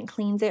floor and it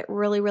cleans it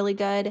really, really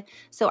good.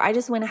 So I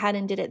just went ahead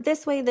and did it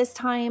this way this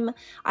time.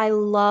 I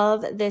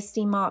love this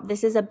steam mop.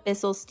 This is a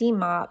Bissell steam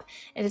mop.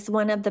 It is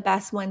one of the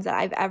best ones that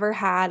I've ever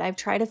had. I've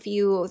tried a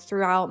few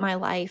throughout my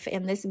life,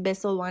 and this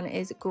Bissell one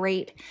is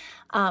great.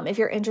 If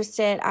you're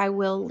interested, I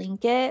will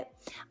link it.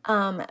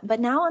 But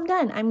now I'm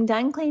done. I'm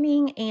done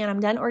cleaning and I'm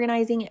done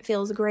organizing. It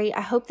feels great.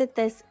 I hope that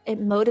it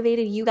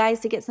motivated you guys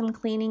to get some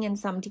cleaning and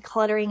some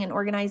decluttering and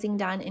organizing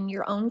done in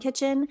your own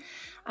kitchen.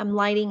 I'm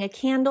lighting a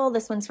candle.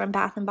 This one's from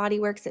Bath and Body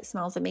Works. It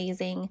smells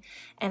amazing,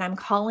 and I'm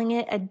calling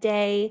it a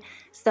day.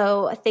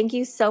 So thank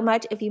you so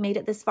much if you made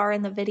it this far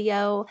in the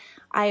video.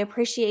 I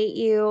appreciate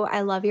you.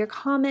 I love your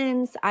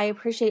comments. I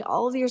appreciate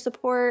all of your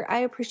support. I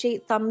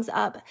appreciate thumbs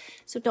up.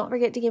 So don't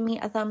forget to give me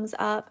a thumbs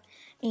up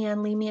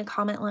and leave me a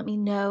comment. Let me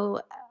know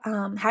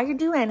how you're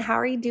doing. How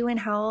are you doing?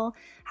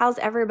 How's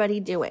everybody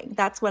doing?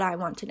 That's what I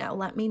want to know.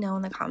 Let me know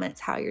in the comments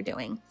how you're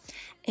doing.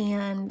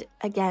 And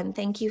again,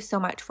 thank you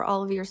so much for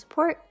all of your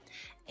support.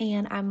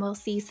 And I will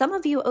see some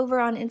of you over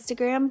on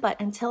Instagram.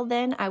 But until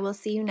then, I will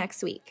see you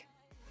next week.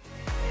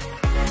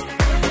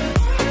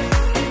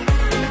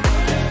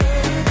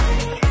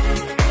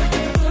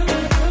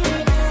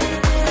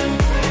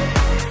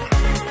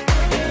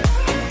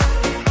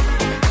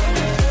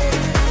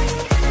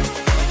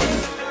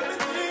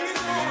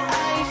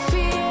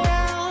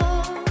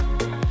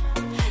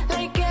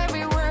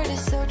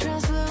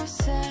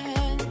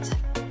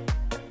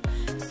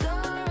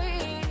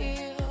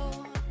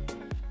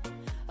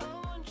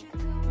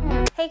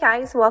 Hey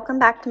guys, welcome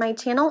back to my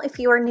channel. If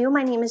you are new,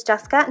 my name is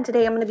Jessica and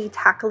today I'm going to be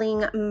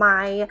tackling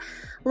my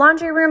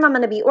laundry room. I'm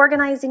going to be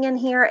organizing in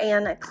here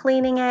and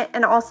cleaning it,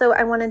 and also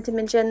I wanted to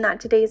mention that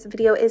today's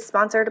video is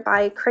sponsored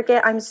by Cricut.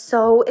 I'm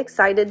so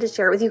excited to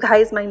share with you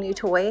guys my new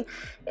toy.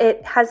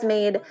 It has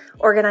made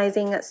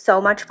organizing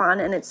so much fun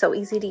and it's so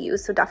easy to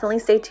use, so definitely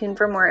stay tuned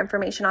for more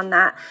information on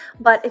that.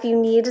 But if you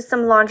need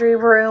some laundry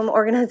room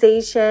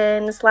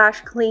organization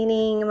 /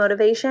 cleaning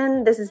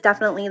motivation, this is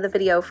definitely the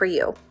video for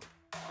you.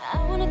 I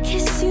wanna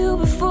kiss you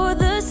before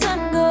the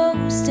sun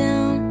goes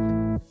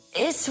down.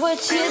 It's what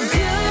you're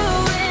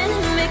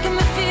doing, making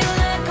me feel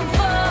like I'm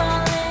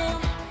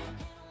falling.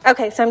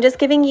 Okay, so I'm just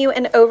giving you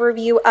an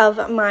overview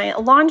of my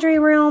laundry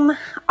room.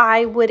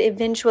 I would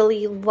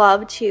eventually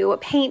love to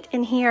paint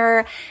in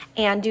here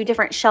and do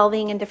different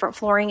shelving and different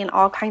flooring and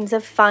all kinds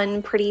of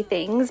fun, pretty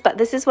things, but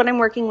this is what I'm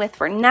working with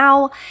for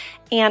now.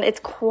 And it's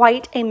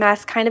quite a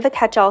mess, kind of a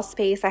catch-all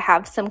space. I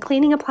have some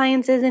cleaning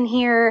appliances in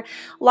here,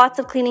 lots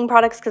of cleaning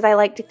products because I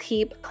like to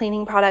keep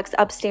cleaning products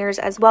upstairs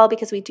as well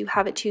because we do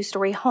have a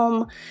 2-story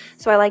home.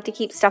 So I like to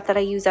keep stuff that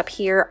I use up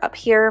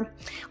here.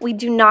 We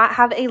do not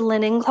have a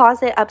linen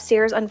closet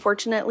upstairs,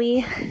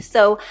 unfortunately.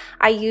 So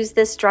I use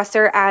this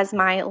dresser as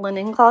my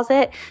linen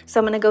closet. So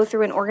I'm going to go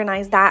through and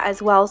organize that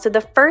as well. So the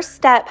first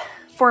step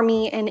for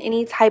me in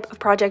any type of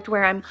project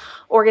where I'm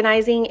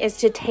organizing is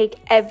to take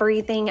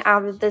everything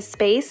out of this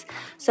space.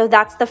 So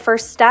that's the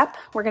first step.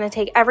 We're going to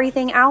take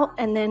everything out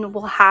and then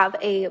we'll have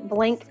a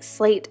blank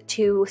slate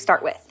to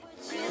start with.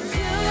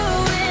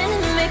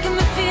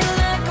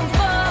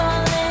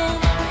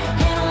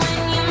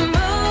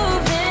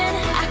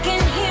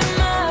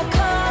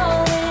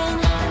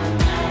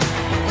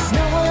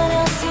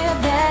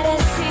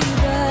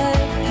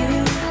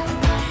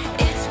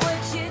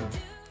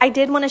 I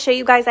did want to show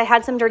you guys, I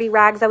had some dirty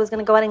rags. I was going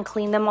to go ahead and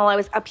clean them while I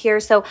was up here.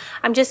 So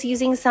I'm just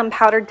using some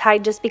powdered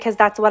Tide just because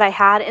that's what I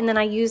had. And then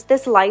I used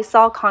this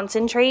Lysol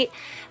concentrate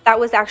that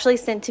was actually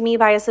sent to me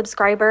by a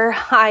subscriber.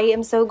 I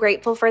am so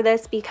grateful for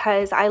this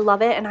because I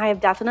love it and I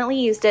have definitely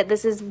used it.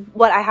 This is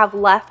what I have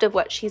left of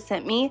what she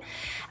sent me.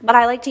 But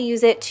I like to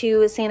use it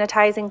to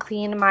sanitize and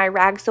clean my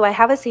rags. So I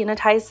have a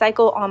sanitize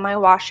cycle on my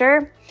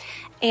washer.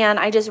 And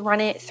I just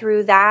run it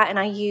through that. And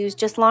I use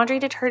just laundry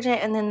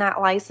detergent and then that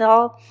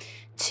Lysol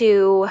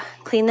to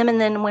clean them, and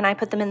then when I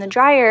put them in the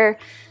dryer,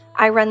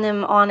 I run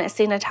them on a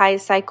sanitized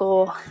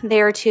cycle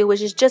there too,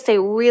 which is just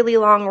a really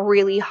long,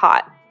 really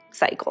hot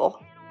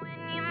cycle.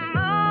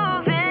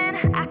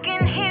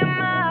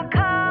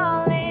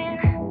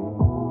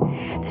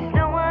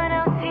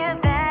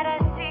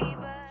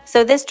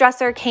 So this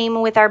dresser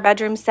came with our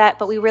bedroom set,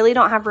 but we really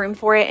don't have room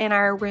for it in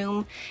our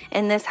room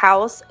in this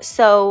house.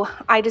 So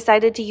I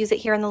decided to use it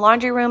here in the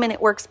laundry room and it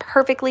works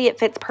perfectly. It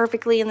fits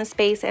perfectly in the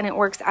space and it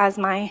works as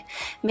my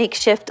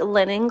makeshift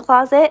linen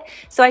closet.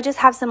 So I just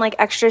have some like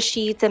extra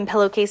sheets and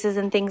pillowcases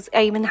and things.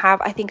 I even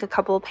have, I think, a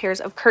couple of pairs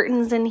of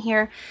curtains in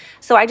here.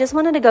 So I just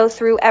wanted to go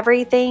through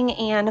everything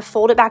and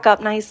fold it back up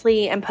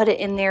nicely and put it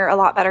in there a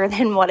lot better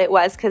than what it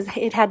was because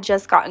it had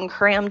just gotten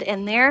crammed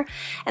in there.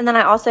 And then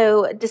I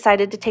also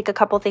decided to take a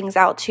couple things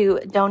out to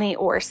donate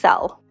or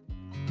sell.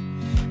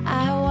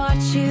 I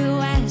watch you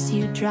as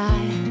you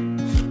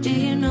drive. Do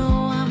you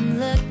know I'm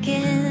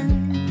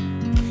looking?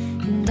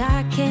 And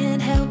I can't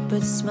help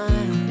but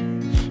smile.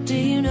 Do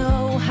you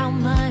know how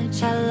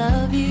much I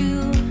love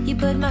you? You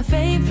put my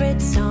favorite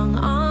song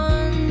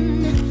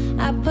on.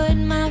 I put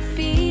my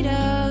feet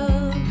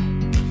up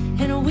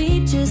and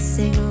we just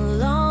sing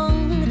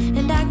along.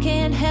 And I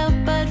can't help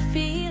but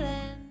feel.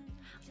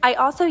 I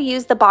also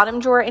use the bottom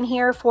drawer in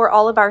here for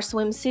all of our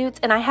swimsuits,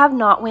 and I have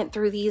not went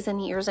through these in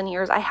years and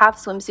years. I have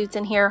swimsuits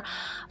in here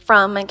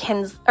from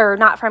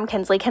not from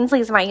Kinsley.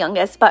 Kinsley's my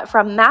youngest, but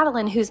from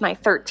Madeline, who's my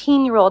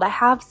 13-year-old. I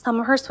have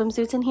some of her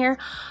swimsuits in here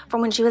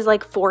from when she was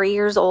like 4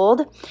 years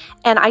old,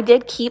 and I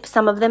did keep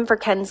some of them for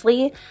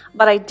Kinsley,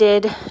 but I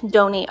did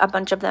donate a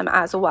bunch of them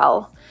as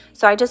well.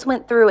 So I just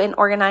went through and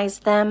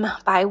organized them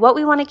by what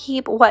we want to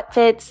keep, what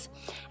fits,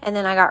 and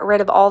then I got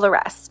rid of all the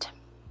rest.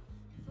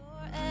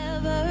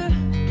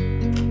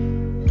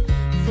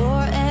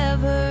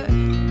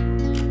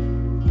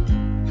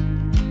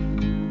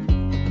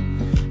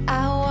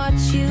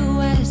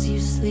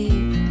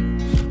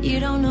 You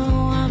don't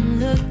know I'm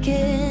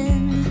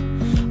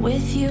looking.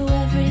 With you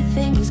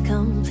everything's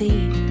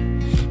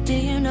complete. Do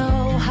you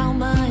know how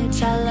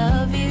much I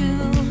love you?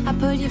 I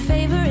put your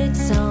favorite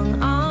song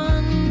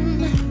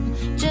on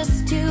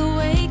just to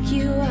wake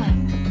you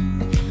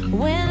up.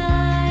 When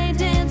I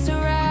dance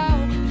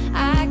around,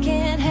 I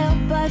can't help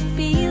but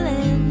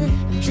feeling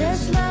I'm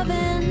just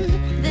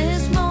loving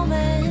this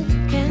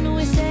moment. Can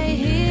we stay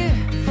here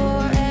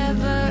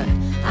forever?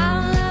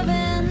 I'm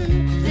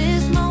loving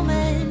this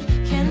moment.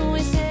 Can we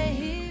stay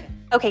here?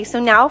 Okay, so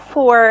now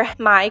for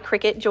my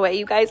Cricut Joy.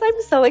 You guys,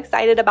 I'm so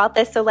excited about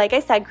this. So like I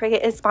said,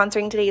 Cricut is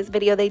sponsoring today's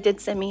video. They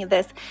did send me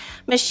this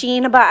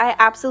machine, but I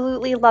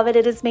absolutely love it.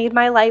 It has made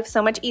my life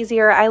so much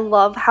easier. I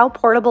love how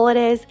portable it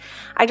is.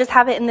 I just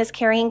have it in this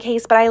carrying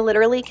case, but I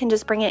literally can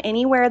just bring it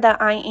anywhere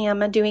that I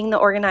am doing the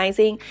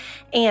organizing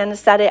and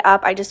set it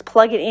up. I just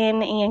plug it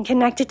in and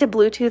connect it to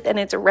Bluetooth and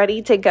it's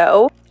ready to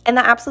go. And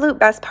the absolute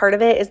best part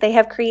of it is they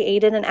have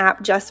created an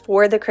app just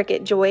for the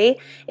Cricut Joy.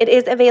 It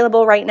is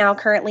available right now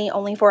currently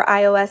only for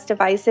iOS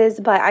devices,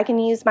 but I can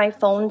use my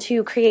phone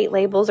to create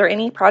labels or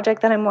any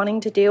project that I'm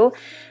wanting to do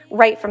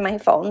right from my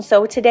phone.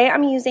 So today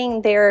I'm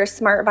using their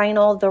smart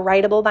vinyl, the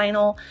writable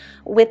vinyl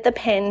with the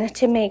pen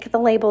to make the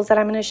labels that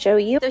I'm going to show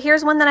you. So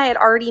here's one that I had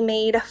already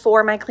made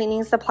for my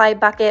cleaning supply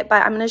bucket,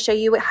 but I'm going to show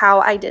you how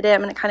I did it.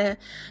 I'm going to kind of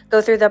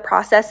go through the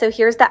process. So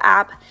here's the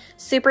app,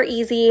 super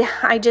easy.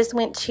 I just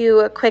went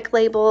to Quick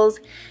Labels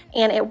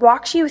and it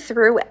walks you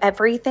through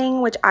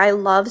everything, which I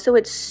love. So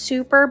it's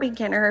super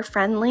beginner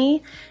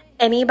friendly.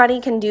 Anybody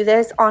can do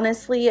this.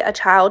 Honestly, a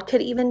child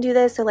could even do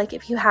this. So like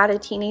if you had a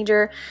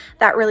teenager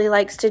that really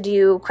likes to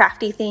do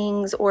crafty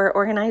things or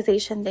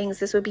organization things,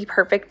 this would be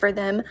perfect for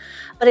them.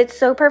 But it's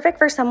so perfect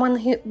for someone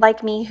who,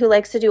 like me, who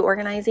likes to do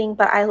organizing,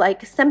 but I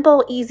like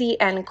simple, easy,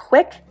 and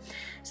quick.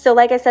 So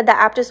like I said, the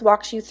app just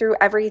walks you through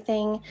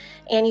everything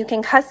and you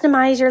can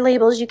customize your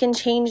labels. You can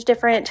change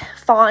different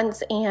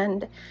fonts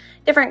and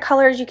different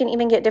colors. You can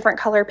even get different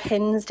color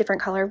pins,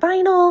 different color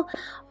vinyl,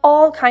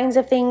 all kinds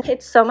of things.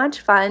 It's so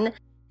much fun.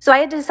 So I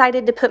had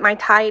decided to put my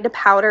Tide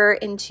powder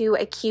into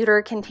a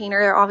cuter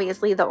container.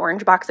 Obviously, the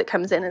orange box it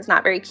comes in is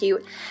not very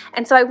cute.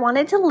 And so I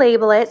wanted to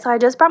label it. So I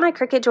just brought my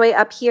Cricut Joy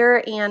up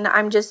here and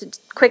I'm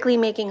just quickly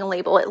making a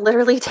label. It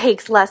literally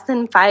takes less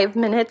than 5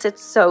 minutes.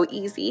 It's so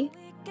easy.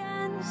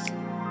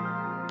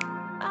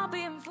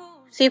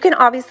 So you can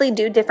obviously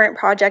do different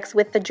projects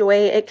with the Joy.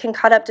 It can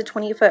cut up to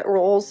 20-foot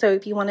rolls. So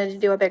if you wanted to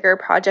do a bigger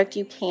project,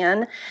 you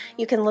can.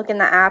 You can look in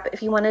the app.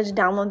 If you wanted to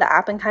download the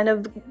app and kind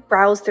of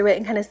browse through it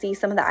and kind of see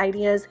some of the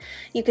ideas,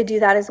 you could do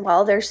that as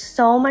well. There's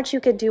so much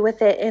you could do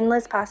with it,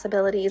 endless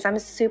possibilities. I'm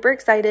super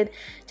excited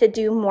to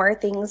do more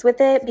things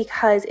with it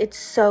because it's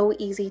so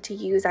easy to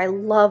use. I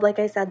love, like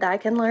I said, that I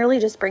can literally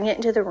just bring it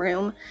into the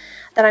room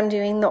that I'm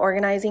doing the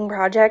organizing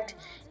project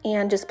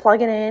and just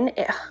plug it in.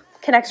 It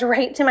connects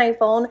right to my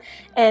phone,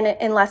 and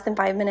in less than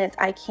 5 minutes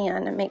I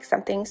can make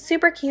something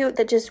super cute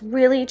that just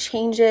really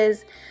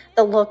changes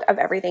the look of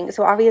everything.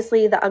 So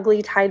obviously the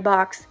ugly Tide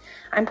box,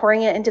 I'm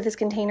pouring it into this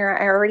container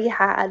I already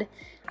had.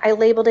 I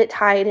labeled it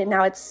Tide and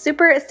now it's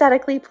super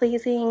aesthetically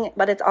pleasing,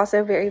 but it's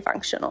also very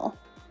functional.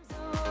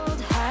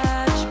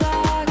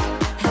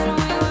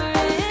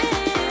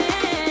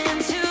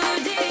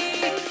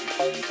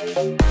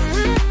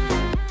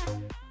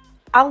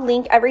 I'll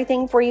link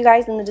everything for you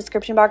guys in the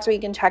description box where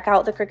you can check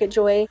out the Cricut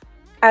Joy,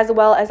 as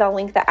well as I'll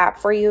link the app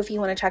for you if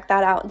you want to check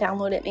that out and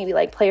download it, maybe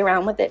like play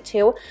around with it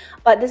too.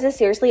 But this is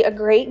seriously a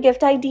great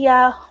gift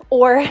idea,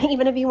 or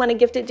even if you want to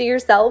gift it to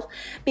yourself,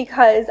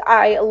 because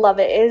I love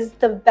it. It is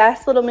the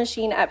best little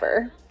machine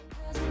ever.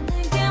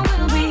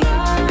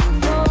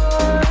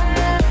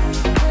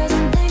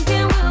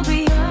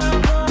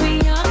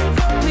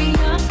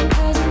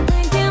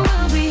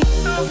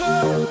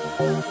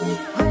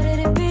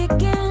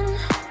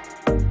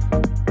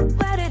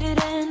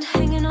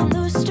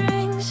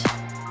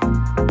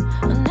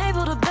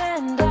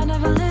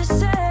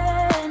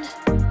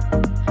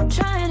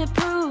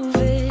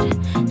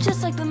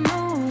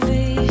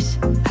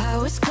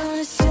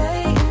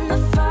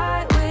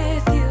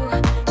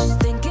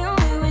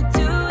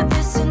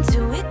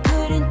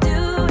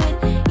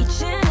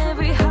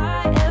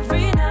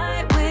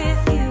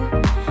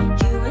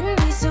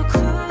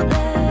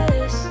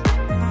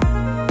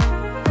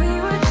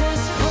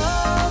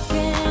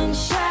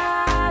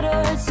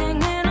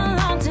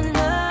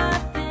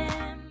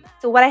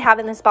 What I have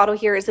in this bottle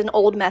here is an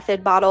old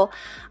method bottle,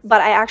 but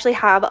I actually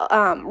have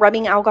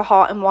rubbing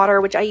alcohol and water,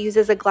 which I use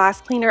as a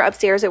glass cleaner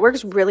upstairs. It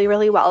works really,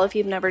 really well. If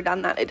you've never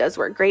done that, it does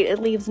work great. It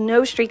leaves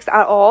no streaks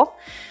at all,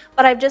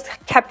 but I've just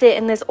kept it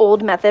in this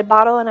old method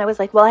bottle, and I was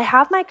like, well, I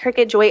have my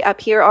Cricut Joy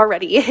up here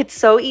already. It's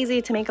so easy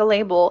to make a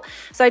label.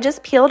 So I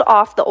just peeled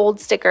off the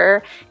old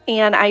sticker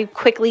and I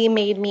quickly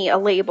made me a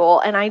label,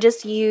 and I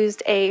just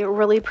used a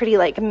really pretty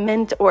like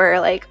mint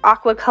or like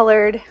aqua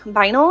colored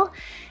vinyl.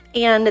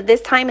 And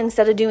this time,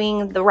 instead of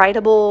doing the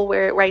writable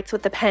where it writes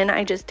with the pen,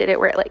 I just did it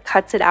where it like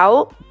cuts it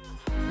out.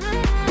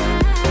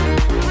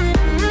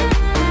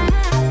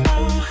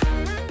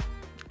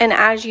 And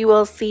as you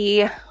will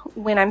see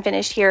when I'm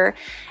finished here,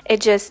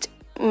 it just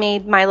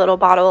made my little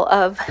bottle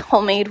of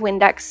homemade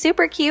Windex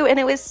super cute, and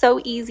it was so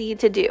easy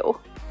to do.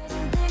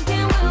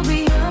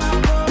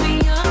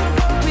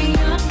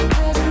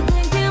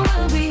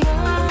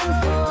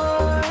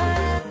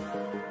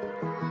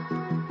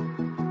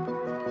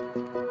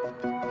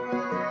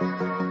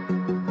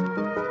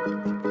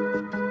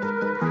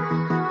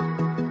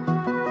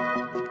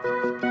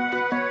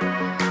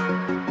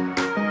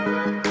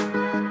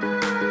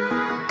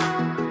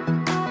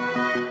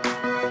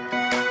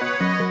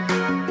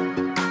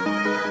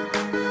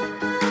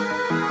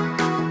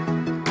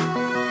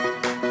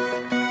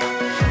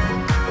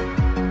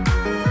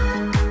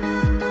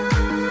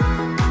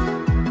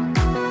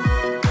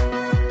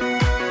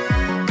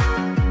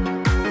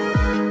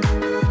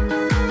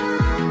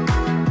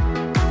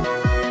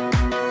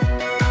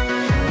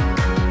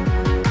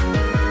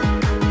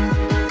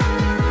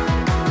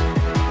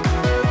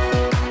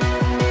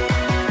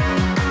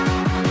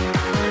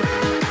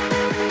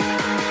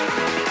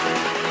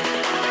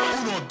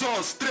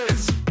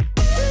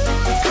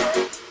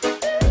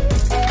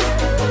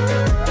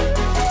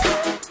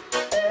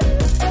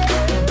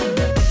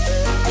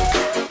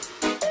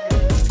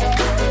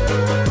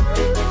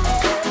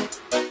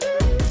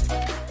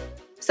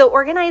 So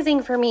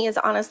organizing for me is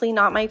honestly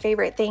not my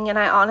favorite thing, and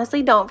I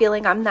honestly don't feel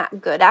like I'm that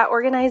good at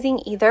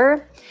organizing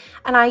either.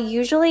 And I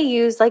usually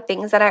use like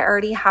things that I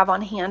already have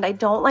on hand. I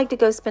don't like to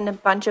go spend a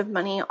bunch of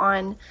money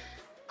on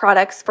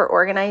products for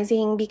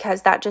organizing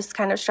because that just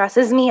kind of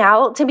stresses me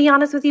out, to be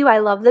honest with you. I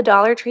love the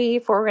Dollar Tree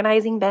for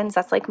organizing bins.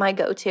 That's like my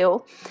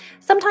go-to.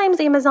 Sometimes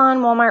Amazon,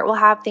 Walmart will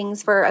have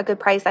things for a good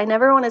price. I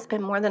never want to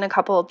spend more than a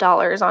couple of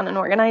dollars on an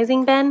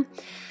organizing bin,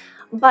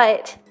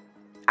 but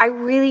I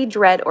really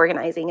dread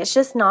organizing. It's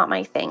just not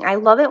my thing. I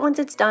love it once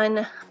it's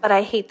done, but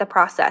I hate the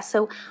process.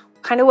 So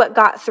kind of what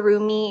got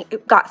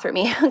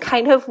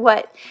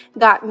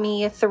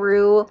me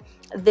through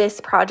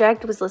this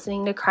project was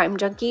listening to Crime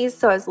Junkies.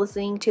 So I was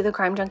listening to the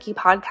Crime Junkie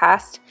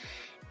podcast,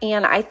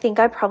 and I think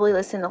I probably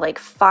listened to like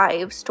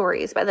 5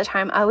 stories by the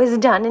time I was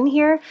done in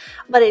here,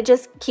 but it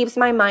just keeps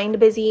my mind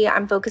busy.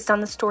 I'm focused on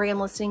the story, I'm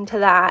listening to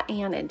that,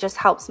 and it just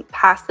helps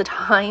pass the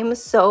time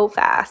so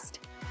fast.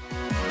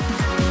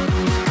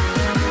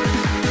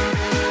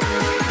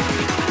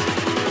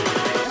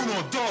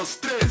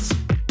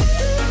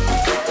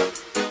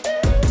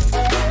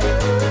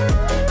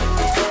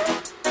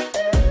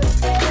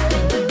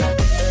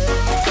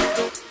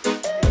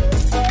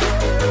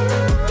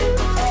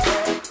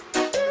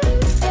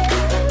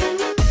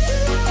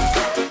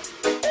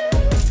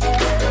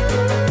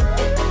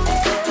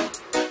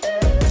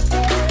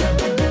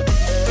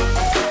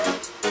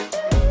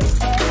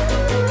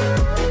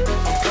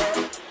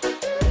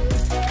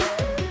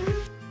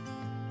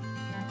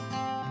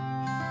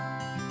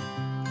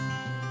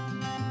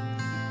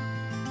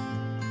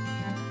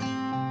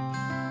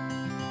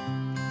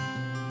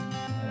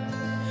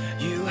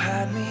 You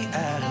had me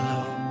at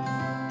hello,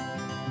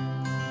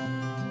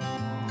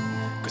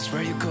 'cause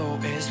where you go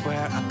is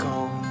where I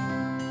go.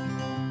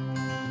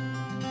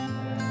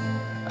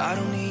 I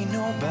don't need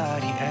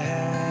nobody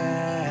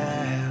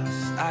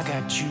else. I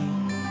got you,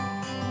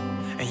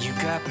 and you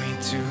got me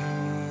too.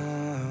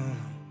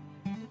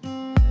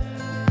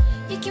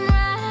 You can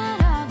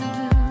ride out the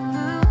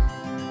blue.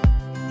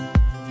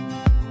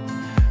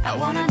 I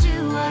wanna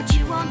do what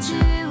you want to.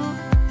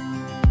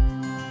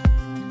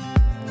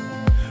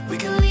 We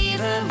can leave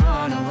and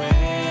run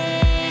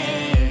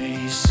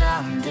away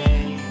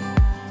someday,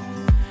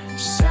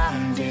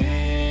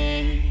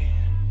 someday.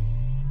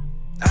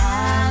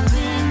 I've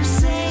been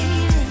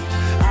saving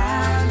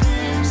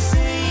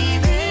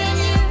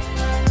you,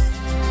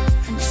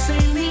 and you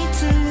save me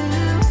too.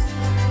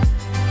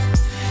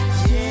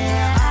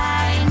 Yeah,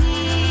 I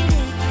need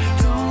it,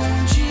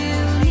 don't you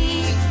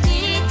need me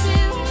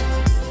too?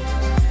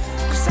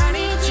 'Cause I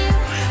need you.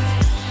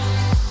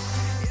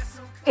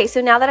 Okay,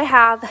 so now that I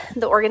have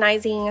the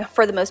organizing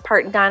for the most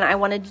part done, I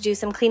wanted to do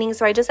some cleaning.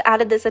 So I just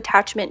added this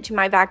attachment to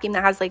my vacuum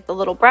that has like the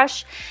little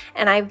brush,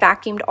 and I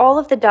vacuumed all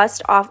of the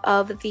dust off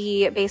of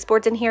the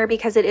baseboards in here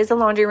because it is a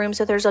laundry room.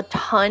 So there's a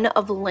ton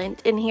of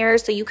lint in here.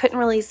 So you couldn't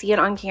really see it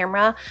on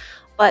camera,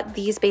 but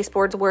these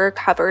baseboards were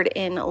covered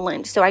in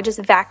lint. So I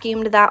just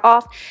vacuumed that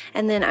off,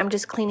 and then I'm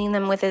just cleaning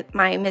them with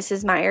my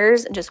Mrs.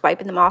 Meyer's and just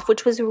wiping them off,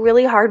 which was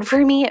really hard for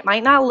me. It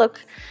might not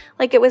look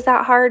like it was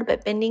that hard,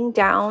 but bending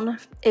down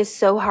is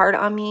so hard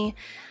on me.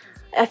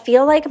 I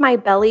feel like my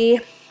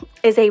belly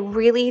is a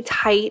really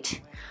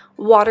tight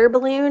water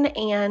balloon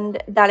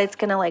and that it's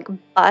gonna like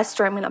bust,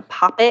 or I'm gonna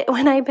pop it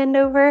when I bend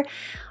over.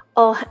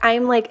 Oh,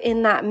 I'm like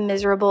in that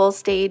miserable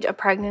stage of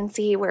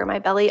pregnancy where my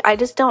belly, I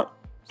just don't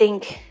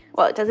think,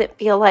 well, it doesn't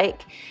feel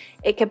like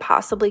it could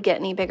possibly get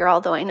any bigger,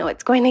 although I know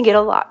it's going to get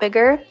a lot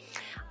bigger.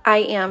 I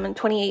am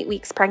 28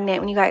 weeks pregnant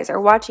when you guys are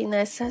watching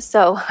this,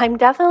 so I'm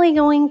definitely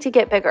going to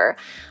get bigger,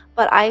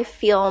 but I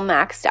feel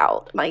maxed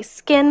out. My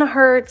skin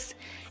hurts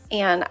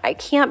and I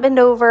can't bend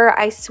over.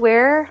 I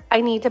swear I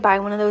need to buy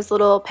one of those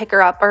little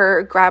picker up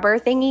or grabber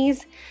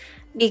thingies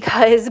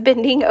because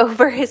bending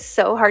over is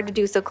so hard to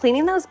do. So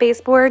cleaning those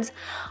baseboards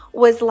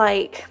was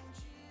like,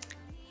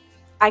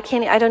 I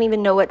don't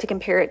even know what to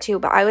compare it to,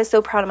 but I was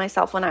so proud of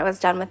myself when I was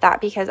done with that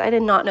because I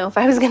did not know if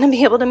I was going to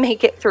be able to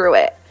make it through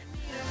it.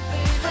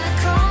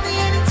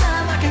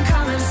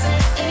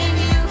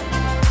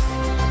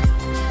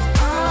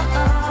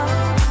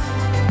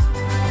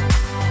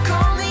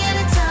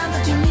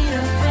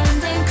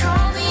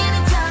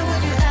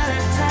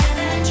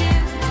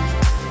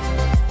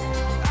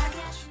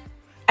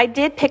 I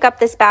did pick up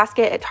this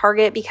basket at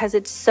Target because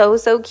it's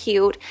so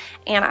cute,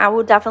 and I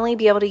will definitely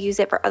be able to use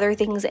it for other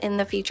things in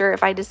the future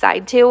if I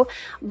decide to,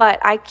 but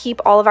I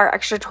keep all of our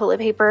extra toilet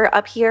paper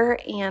up here,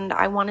 and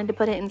I wanted to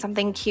put it in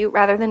something cute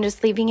rather than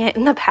just leaving it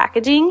in the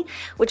packaging,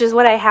 which is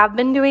what I have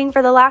been doing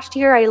for the last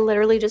year. I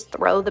literally just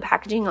throw the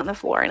packaging on the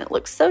floor and it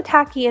looks so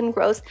tacky and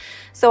gross,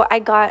 so I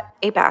got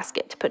a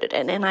basket to put it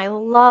in, and I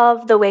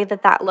love the way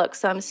that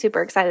looks, so I'm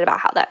super excited about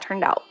how that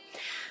turned out.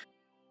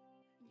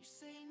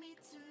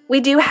 We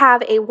do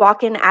have a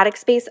walk-in attic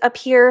space up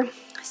here,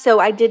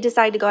 so I did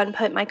decide to go ahead and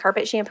put my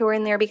carpet shampooer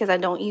in there because I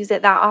don't use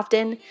it that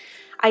often.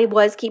 I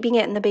was keeping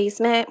it in the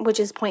basement,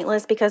 which is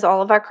pointless because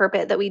all of our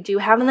carpet that we do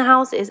have in the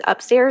house is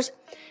upstairs.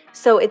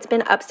 So it's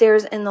been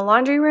upstairs in the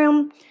laundry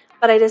room,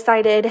 but I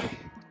decided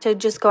to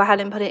just go ahead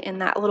and put it in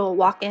that little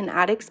walk-in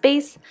attic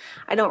space.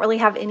 I don't really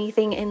have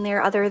anything in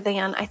there other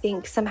than I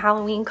think some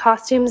Halloween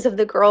costumes of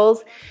the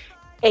girls,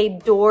 a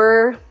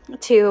door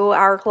to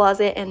our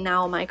closet, and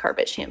now my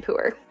carpet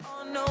shampooer.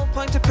 No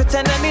point to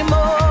pretend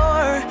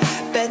anymore.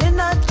 Better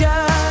not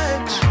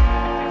judge.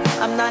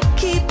 I'm not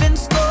keeping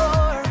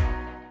score.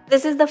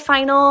 This is the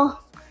final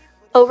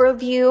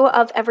overview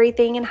of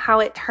everything and how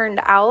it turned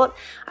out.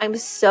 I'm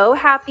so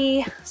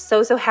happy,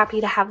 so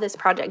happy to have this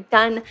project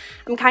done.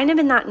 I'm kind of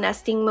in that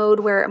nesting mode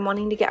where I'm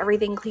wanting to get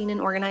everything clean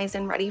and organized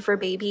and ready for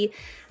baby.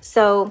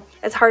 So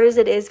as hard as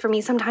it is for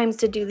me sometimes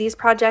to do these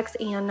projects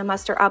and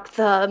muster up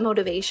the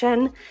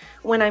motivation,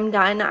 when I'm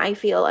done, I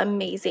feel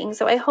amazing.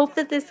 So I hope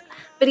that this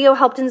video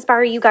helped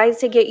inspire you guys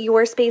to get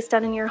your space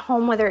done in your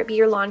home, whether it be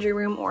your laundry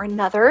room or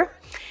another.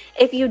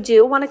 If you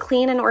do want to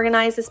clean and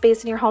organize the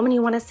space in your home and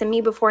you want to send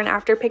me before and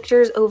after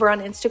pictures over on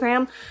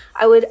Instagram,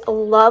 I would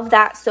love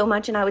that so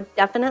much, and I would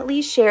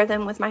definitely share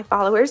them with my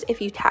followers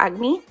if you tag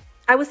me.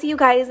 I will see you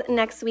guys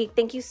next week.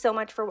 Thank you so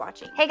much for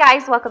watching. Hey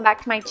guys, welcome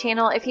back to my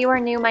channel. If you are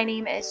new, my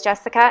name is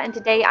Jessica, and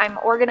today I'm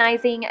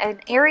organizing an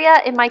area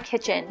in my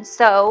kitchen.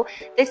 So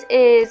this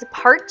is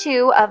part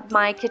 2 of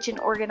my kitchen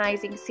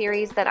organizing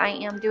series that I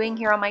am doing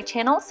here on my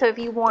channel. So if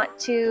you want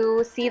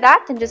to see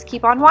that, then just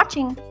keep on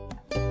watching.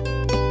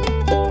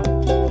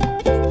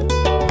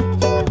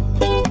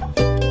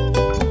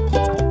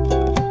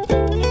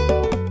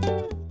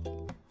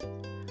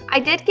 I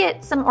did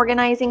get some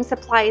organizing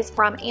supplies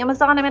from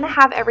Amazon. I'm going to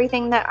have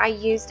everything that I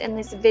used in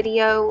this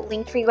video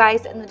linked for you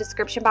guys in the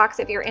description box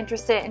if you're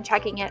interested in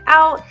checking it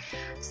out.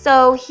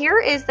 So here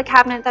is the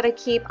cabinet that I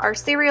keep our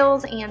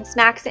cereals and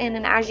snacks in,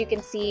 and as you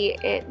can see,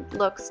 it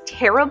looks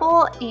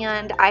terrible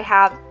and I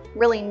have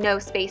really no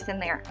space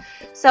in there.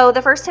 So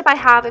the first tip I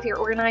have if you're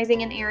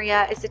organizing an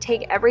area is to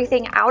take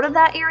everything out of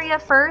that area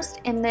first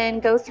and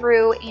then go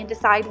through and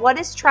decide what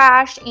is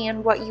trash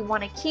and what you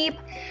want to keep.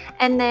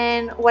 And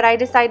then what I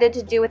decided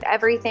to do with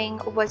everything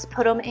was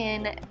put them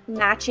in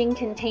matching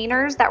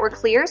containers that were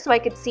clear so I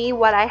could see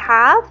what I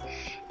have,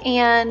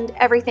 and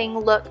everything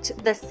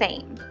looked the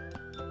same.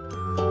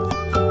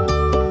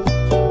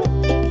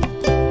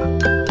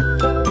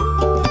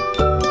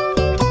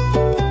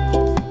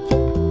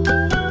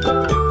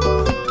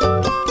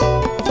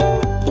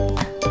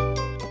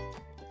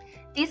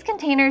 These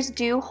containers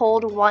do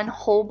hold one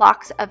whole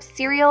box of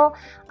cereal.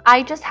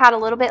 I just had a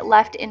little bit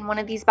left in one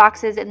of these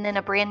boxes and then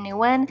a brand new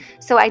one.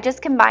 So I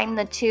just combined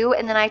the two,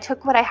 and then I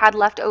took what I had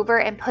left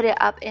over and put it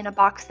up in a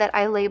box that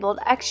I labeled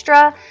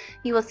extra.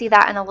 You will see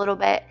that in a little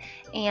bit.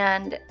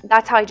 And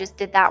that's how I just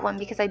did that one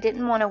because I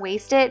didn't want to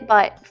waste it.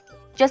 But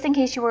just in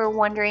case you were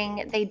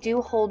wondering, they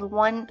do hold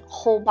one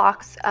whole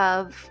box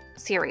of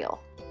cereal.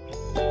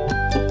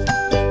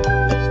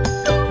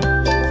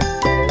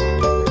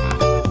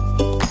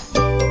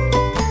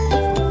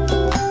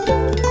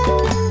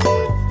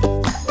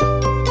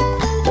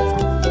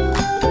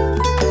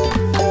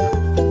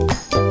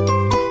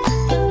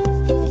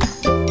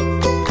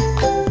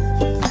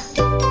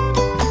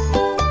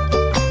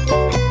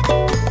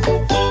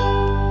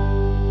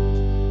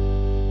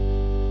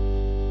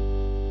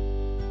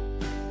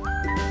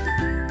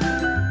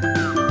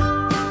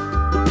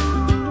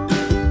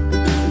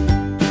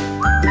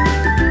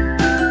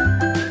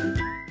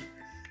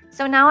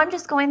 So now I'm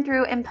just going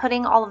through and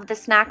putting all of the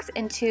snacks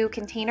into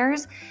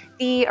containers.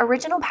 The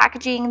original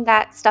packaging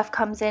that stuff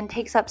comes in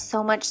takes up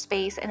so much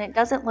space and it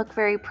doesn't look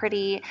very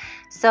pretty.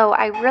 So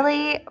I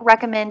really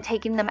recommend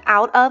taking them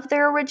out of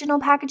their original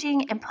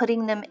packaging and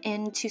putting them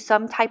into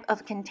some type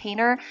of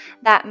container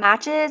that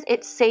matches.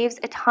 It saves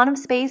a ton of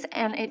space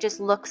and it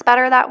just looks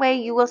better that way.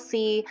 You will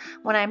see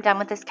when I'm done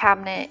with this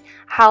cabinet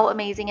how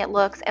amazing it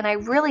looks. And I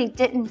really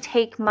didn't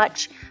take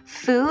much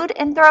food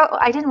and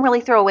I didn't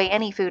really throw away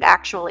any food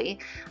actually.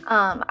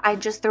 I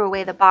just threw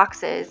away the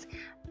boxes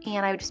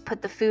and I just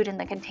put the food in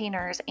the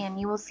containers, and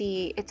you will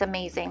see it's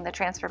amazing, the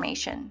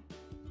transformation.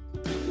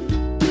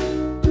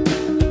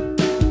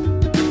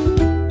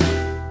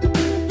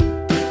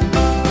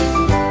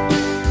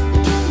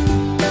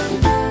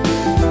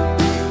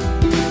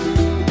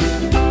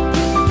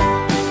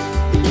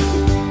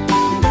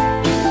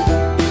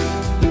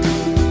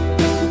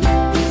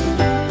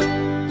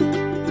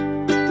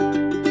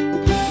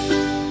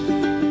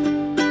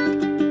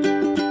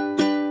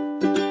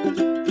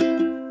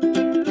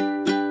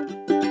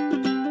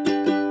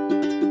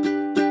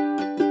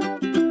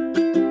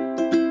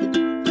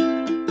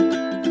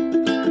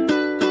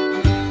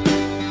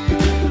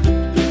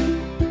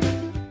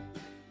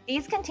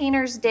 These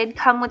containers did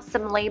come with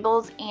some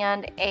labels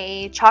and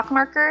a chalk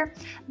marker.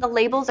 The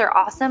labels are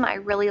awesome. I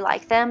really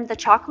like them. The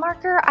chalk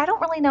marker, I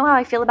don't really know how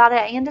I feel about it.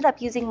 I ended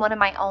up using one of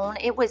my own.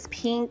 It was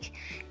pink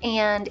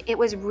and it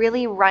was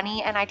really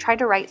runny, and I tried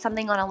to write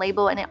something on a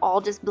label and it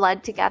all just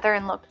bled together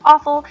and looked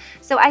awful.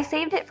 So I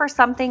saved it for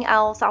something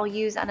else I'll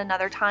use at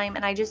another time,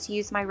 and I just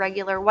used my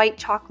regular white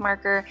chalk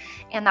marker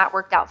and that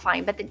worked out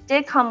fine. But it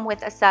did come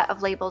with a set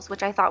of labels,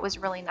 which I thought was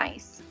really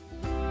nice.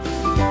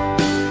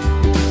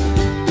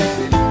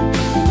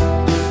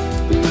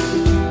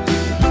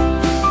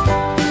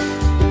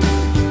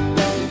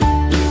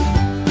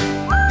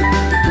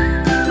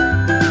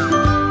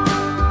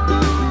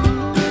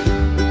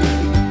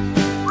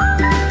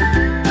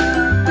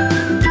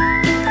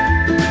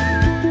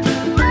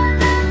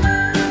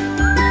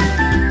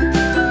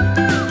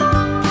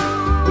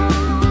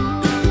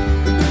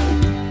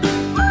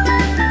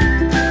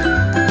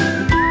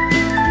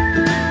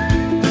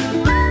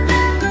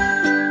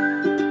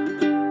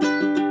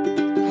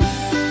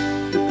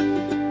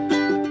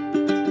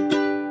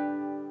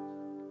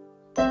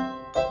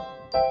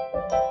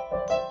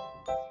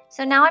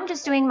 So now I'm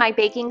just doing my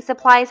baking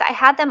supplies. I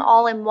had them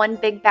all in one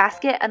big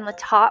basket on the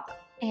top,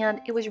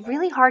 and it was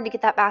really hard to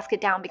get that basket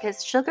down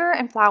because sugar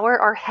and flour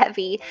are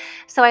heavy.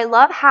 So I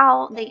love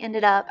how they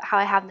ended up, how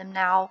I have them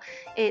now.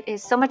 It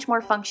is so much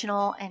more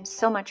functional and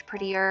so much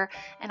prettier,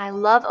 and I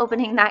love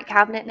opening that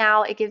cabinet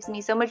now. It gives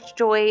me so much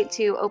joy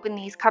to open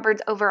these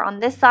cupboards over on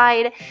this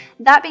side.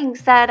 That being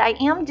said, I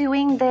am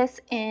doing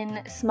this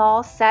in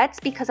small sets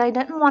because I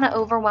didn't want to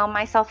overwhelm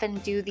myself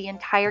and do the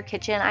entire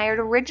kitchen. I had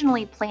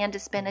originally planned to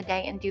spend a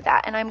day and do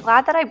that, and I'm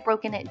glad that I've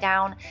broken it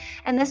down.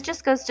 And this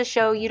just goes to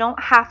show you don't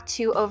have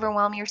to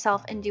overwhelm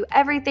yourself and do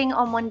everything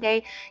on one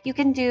day. You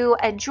can do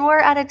a drawer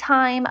at a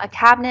time, a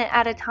cabinet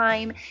at a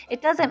time.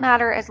 It doesn't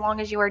matter as long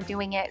as you are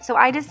doing it. So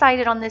I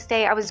decided on this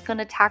day I was going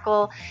to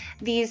tackle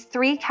these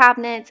 3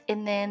 cabinets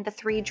and then the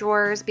 3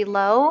 drawers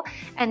below.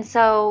 And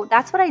so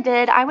that's what I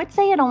did. I would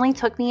say it only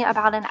took me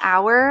about an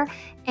hour,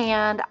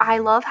 and I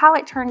love how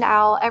it turned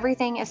out.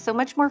 Everything is so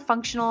much more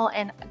functional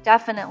and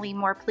definitely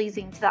more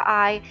pleasing to the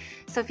eye.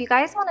 So if you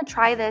guys want to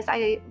try this,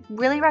 I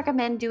really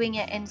recommend doing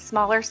it in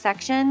smaller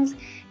sections,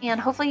 and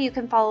hopefully you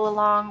can follow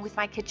along with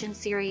my kitchen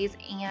series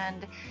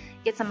and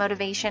get some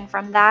motivation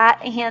from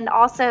that. And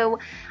also,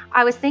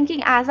 I was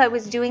thinking as I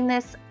was doing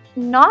this,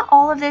 not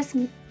all of this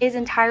is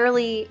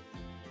entirely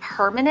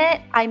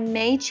permanent. I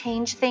may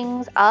change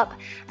things up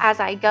as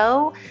I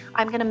go.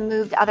 I'm going to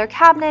move to other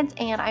cabinets,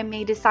 and I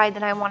may decide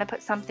that I want to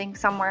put something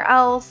somewhere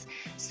else.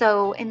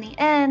 So in the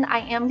end,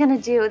 I am going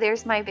to do,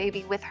 there's my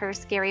baby with her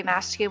scary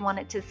mask. She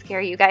wanted to scare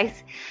you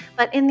guys.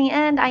 But in the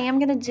end, I am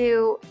going to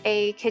do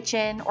a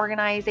kitchen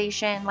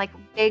organization, like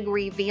big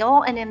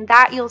reveal. And in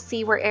that, you'll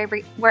see where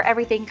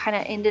everything kind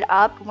of ended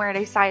up, where I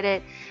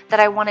decided that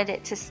I wanted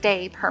it to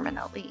stay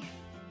permanently.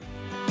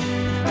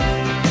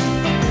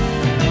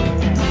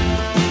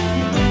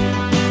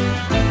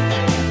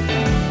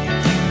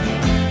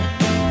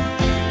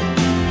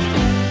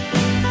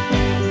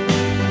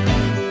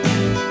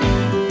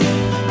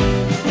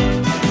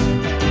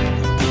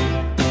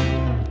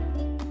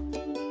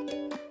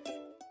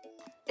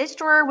 This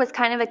drawer was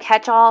kind of a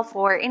catch-all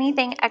for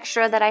anything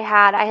extra that I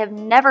had. I have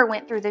never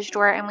went through this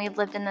drawer, and we've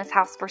lived in this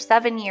house for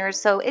 7 years,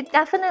 so it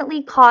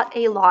definitely caught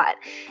a lot.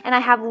 And I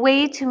have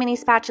way too many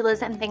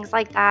spatulas and things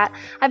like that.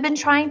 I've been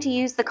trying to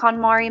use the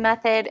KonMari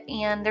method,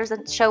 and there's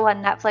a show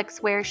on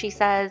Netflix where she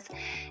says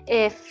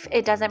if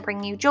it doesn't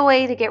bring you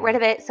joy, to get rid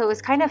of it. So it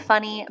was kind of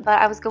funny,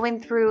 but I was going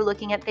through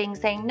looking at things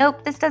saying,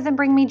 nope, this doesn't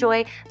bring me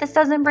joy, this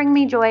doesn't bring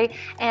me joy,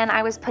 and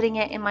I was putting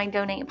it in my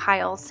donate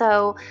pile.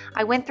 So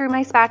I went through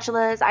my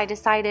spatulas, I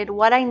decided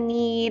what I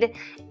need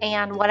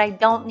and what I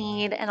don't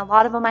need, and a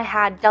lot of them I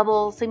had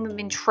double, some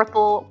even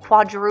triple,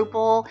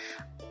 quadruple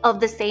of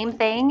the same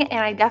thing, and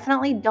I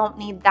definitely don't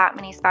need that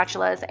many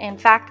spatulas. In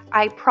fact,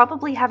 I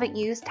probably haven't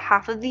used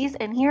half of these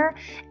in here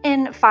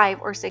in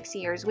 5 or 6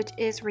 years, which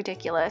is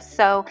ridiculous.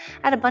 So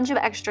I had a bunch of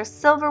extra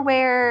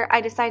silverware. I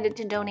decided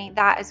to donate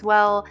that as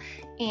well,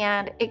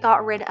 and it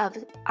got rid of,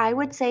 I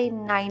would say,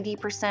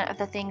 90% of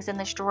the things in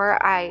this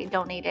drawer I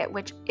donated,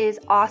 which is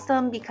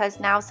awesome because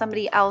now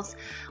somebody else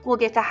will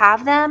get to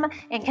have them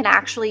and can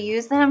actually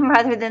use them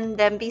rather than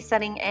them be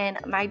sitting in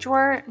my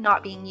drawer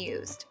not being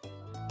used.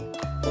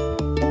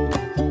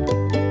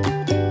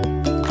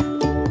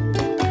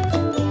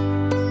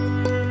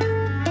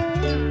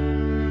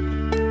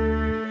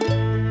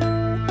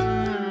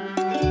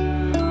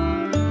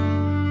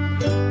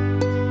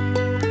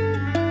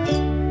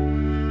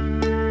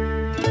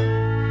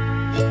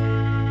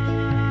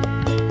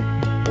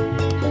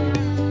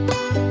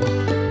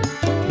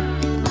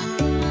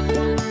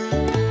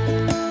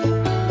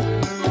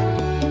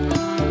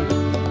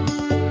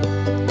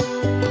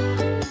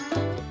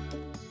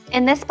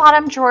 In this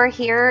bottom drawer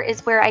here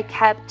is where I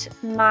kept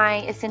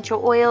my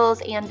essential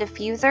oils and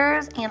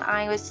diffusers, and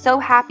I was so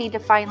happy to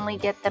finally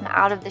get them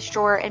out of this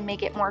drawer and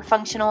make it more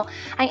functional.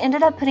 I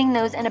ended up putting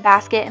those in a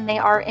basket, and they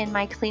are in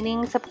my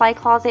cleaning supply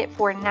closet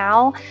for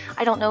now.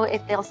 I don't know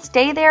if they'll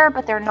stay there,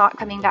 but they're not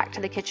coming back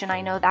to the kitchen,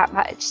 I know that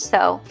much.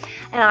 So,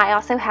 and I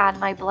also had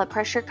my blood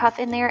pressure cuff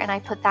in there, and I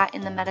put that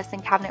in the medicine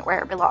cabinet where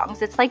it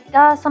belongs. It's like,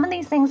 duh, some of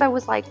these things I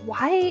was like,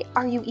 why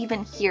are you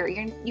even here?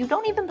 You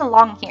don't even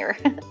belong here.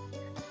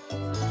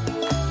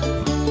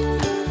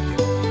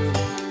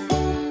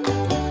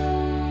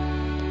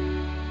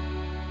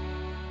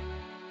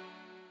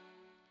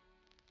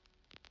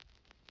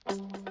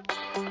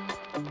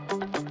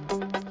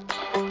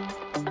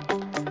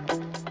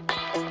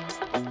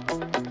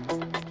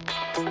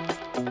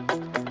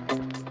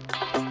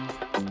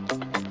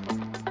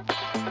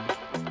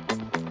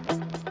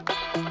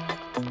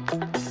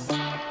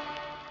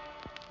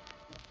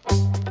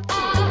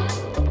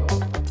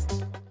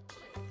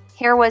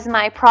 Here was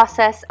my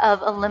process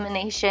of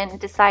elimination,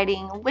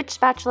 deciding which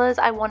spatulas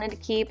I wanted to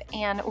keep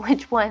and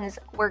which ones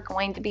were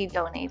going to be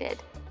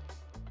donated.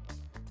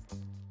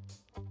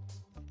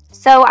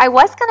 So I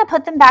was going to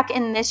put them back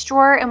in this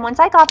drawer, and once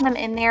I got them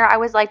in there, I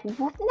was like,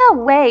 no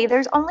way,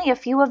 there's only a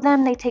few of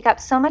them. They take up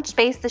so much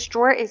space. This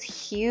drawer is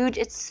huge.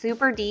 It's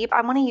super deep.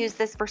 I want to use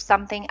this for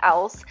something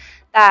else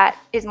that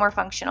is more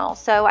functional.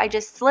 So I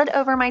just slid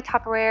over my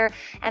Tupperware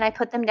and I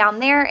put them down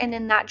there, and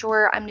in that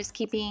drawer, I'm just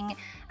keeping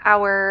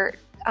our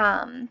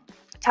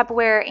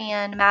Tupperware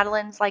and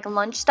Madeline's like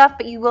lunch stuff,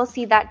 but you will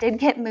see that did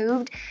get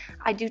moved.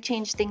 I do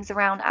change things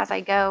around as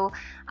I go,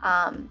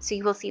 so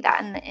you will see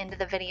that in the end of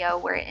the video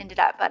where it ended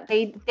up, but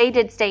they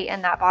did stay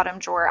in that bottom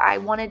drawer. I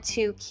wanted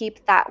to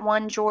keep that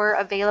one drawer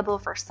available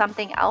for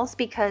something else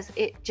because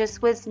it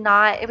just was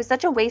not, it was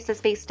such a waste of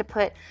space to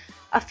put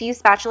a few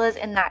spatulas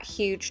in that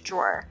huge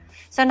drawer.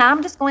 So now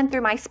I'm just going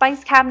through my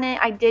spice cabinet.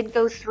 I did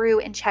go through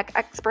and check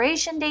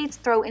expiration dates,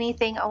 throw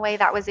anything away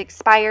that was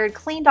expired,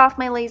 cleaned off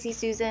my Lazy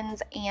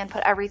Susans, and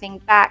put everything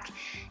back.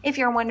 If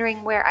you're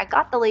wondering where I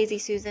got the Lazy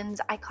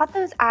Susans, I got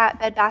those at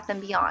Bed Bath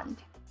 & Beyond.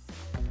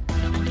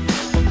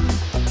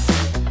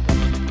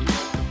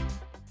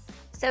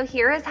 So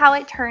here is how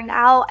it turned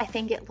out. I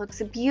think it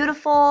looks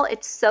beautiful.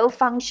 It's so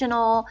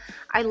functional.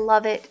 I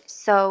love it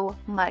so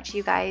much,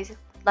 you guys.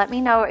 Let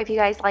me know if you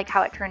guys like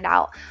how it turned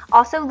out.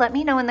 Also, let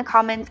me know in the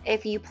comments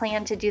if you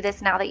plan to do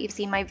this now that you've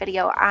seen my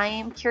video. I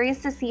am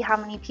curious to see how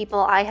many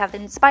people I have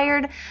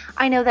inspired.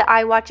 I know that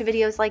I watch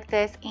videos like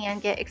this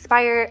and get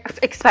expired,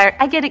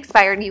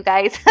 you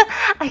guys.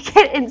 I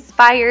get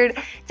inspired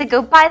to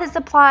go buy the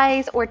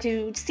supplies or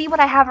to see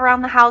what I have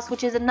around the house,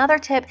 which is another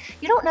tip.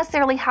 You don't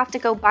necessarily have to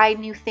go buy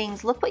new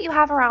things. Look what you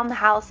have around the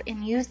house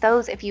and use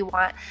those if you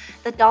want.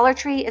 The Dollar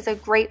Tree is a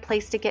great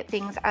place to get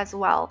things as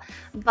well.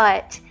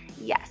 But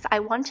yes, I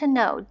want to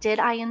know, did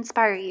I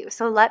inspire you?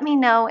 So let me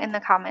know in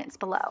the comments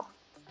below.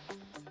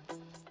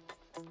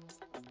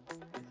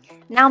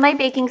 Now my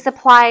baking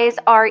supplies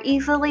are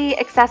easily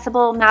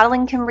accessible.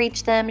 Madeline can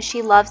reach them.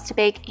 She loves to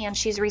bake and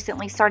she's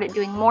recently started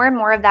doing more and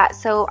more of that.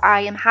 So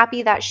I am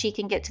happy that she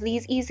can get to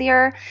these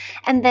easier.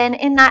 And then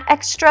in that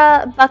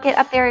extra bucket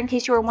up there, in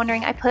case you were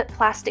wondering, I put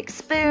plastic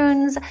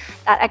spoons,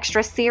 that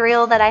extra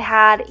cereal that I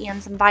had,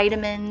 and some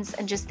vitamins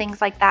and just things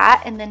like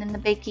that. And then in the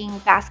baking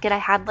basket, I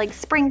had like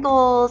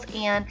sprinkles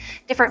and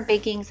different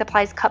baking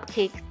supplies,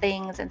 cupcake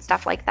things and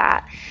stuff like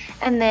that.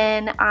 And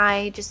then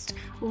I just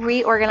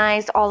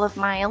reorganized all of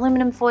my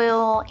aluminum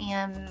foil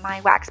and my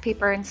wax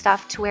paper and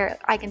stuff to where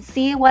I can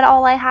see what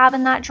all I have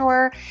in that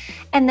drawer.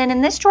 And then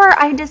in this drawer,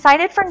 I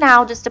decided for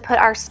now just to put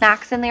our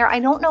snacks in there. I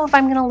don't know if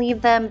I'm gonna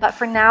leave them, but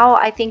for now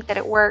I think that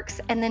it works.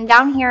 And then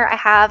down here I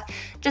have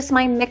just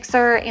my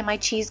mixer and my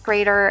cheese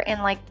grater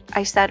and, like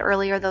I said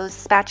earlier, those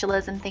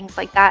spatulas and things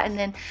like that. And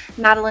then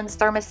Madeline's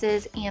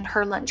thermoses and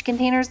her lunch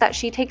containers that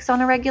she takes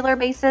on a regular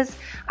basis.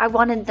 I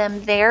wanted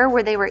them there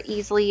where they were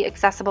easily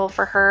accessible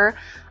for her.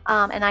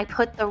 And I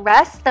put the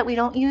rest that we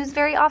don't use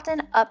very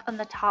often up on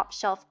the top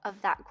shelf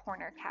of that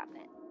corner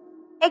cabinet.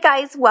 Hey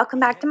guys, welcome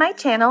back to my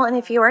channel, and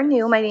if you are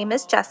new, my name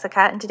is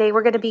Jessica, and today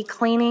we're going to be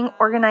cleaning,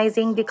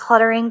 organizing,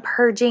 decluttering,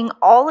 purging,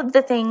 all of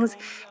the things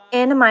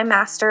in my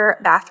master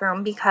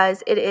bathroom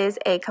because it is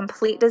a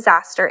complete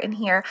disaster in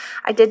here.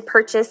 I did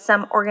purchase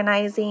some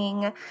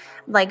organizing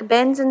like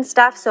bins and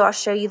stuff, so I'll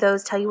show you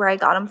those, tell you where I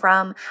got them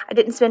from. I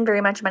didn't spend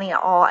very much money at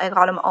all. I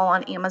got them all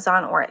on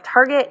Amazon or at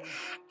Target,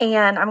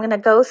 and I'm going to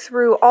go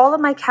through all of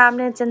my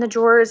cabinets and the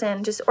drawers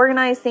and just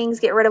organize things,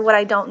 get rid of what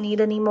I don't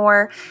need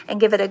anymore, and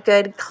give it a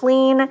good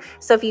clean.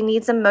 So if you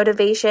need some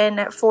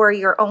motivation for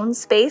your own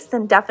space,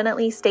 then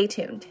definitely stay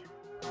tuned.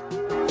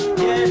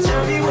 Yeah,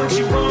 tell me what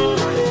you want,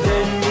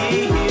 then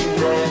me,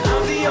 then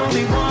I'm the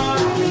only one.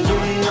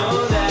 You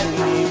know that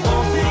we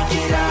won't make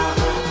it out.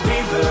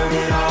 We've heard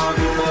it all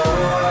before.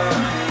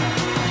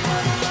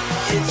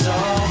 It's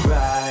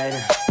alright.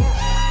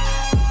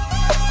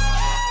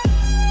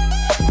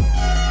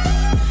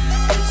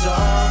 It's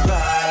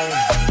alright.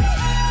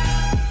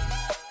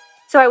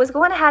 So I was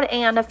going ahead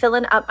and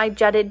filling up my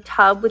jetted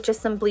tub with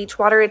just some bleach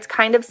water. It's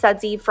kind of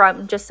sudsy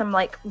from just some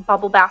like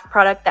bubble bath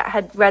product that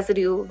had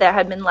residue that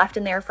had been left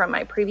in there from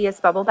my previous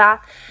bubble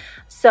bath.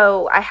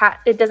 So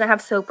it doesn't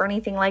have soap or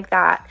anything like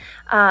that.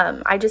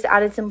 I just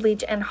added some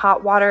bleach and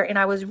hot water, and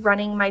I was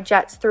running my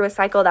jets through a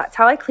cycle. That's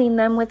how I clean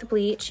them, with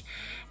bleach.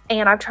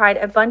 And I've tried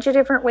a bunch of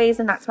different ways,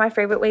 and that's my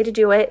favorite way to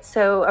do it.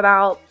 So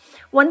about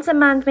once a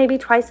month, maybe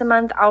twice a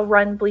month, I'll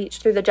run bleach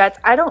through the jets.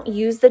 I don't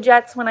use the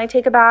jets when I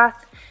take a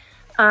bath.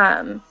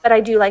 But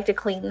I do like to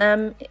clean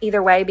them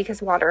either way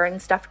because water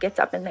and stuff gets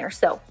up in there.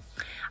 So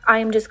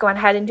I'm just going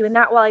ahead and doing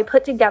that while I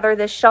put together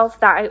this shelf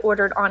that I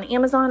ordered on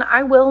Amazon.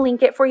 I will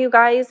link it for you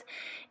guys.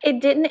 It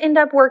didn't end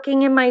up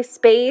working in my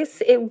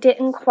space. It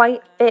didn't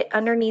quite fit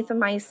underneath of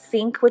my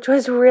sink, which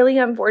was really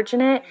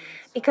unfortunate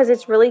because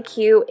it's really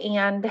cute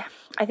and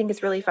I think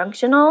it's really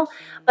functional,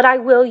 but I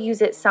will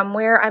use it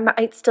somewhere. I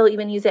might still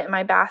even use it in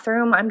my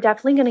bathroom. I'm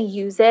definitely going to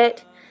use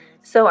it,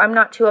 so I'm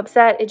not too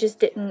upset. It just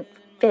didn't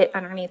fit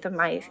underneath of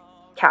my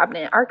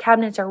cabinet. Our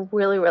cabinets are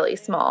really, really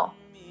small.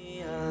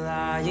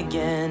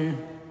 Again.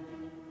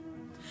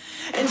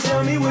 And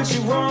tell me what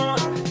you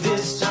want.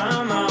 This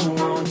time I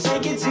won't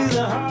take it to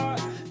the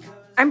heart.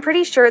 I'm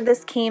pretty sure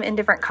this came in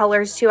different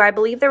colors too. I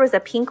believe there was a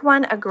pink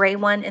one, a gray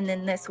one, and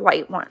then this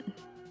white one.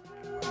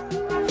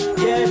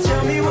 Yeah,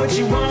 tell me what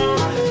you want,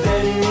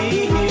 let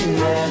me in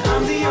that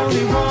I'm the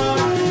only one.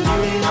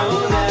 You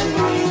know that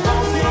we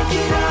won't make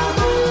it out.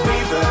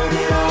 We've heard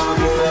it all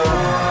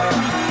before.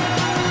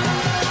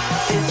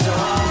 It's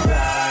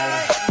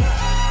alright.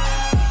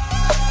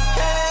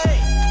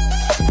 Hey,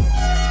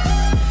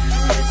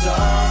 it's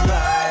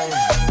alright.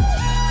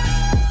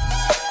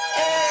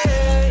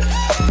 Hey,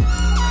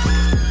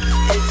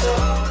 it's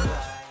alright.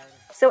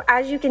 So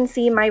as you can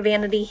see, my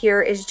vanity here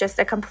is just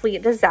a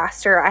complete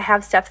disaster. I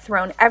have stuff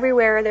thrown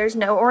everywhere. There's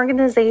no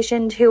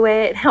organization to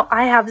it.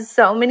 I have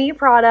so many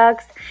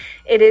products.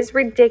 It is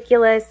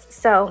ridiculous.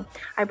 So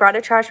I brought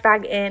a trash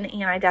bag in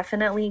and I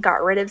definitely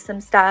got rid of some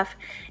stuff.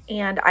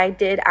 And I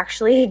did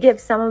actually give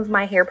some of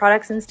my hair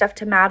products and stuff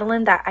to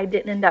Madeline that I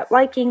didn't end up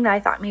liking, that I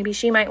thought maybe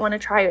she might want to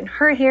try in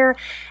her hair.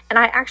 And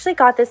I actually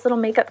got this little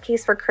makeup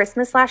case for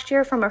Christmas last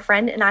year from a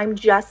friend, and I'm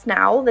just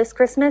now this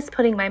Christmas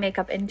putting my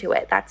makeup into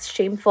it. That's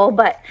shameful,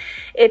 but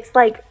it's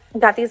like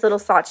got these little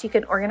slots you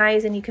can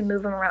organize and you can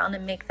move them around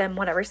and make them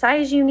whatever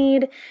size you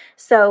need.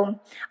 So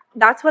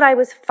that's what I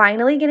was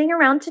finally getting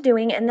around to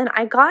doing. And then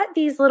I got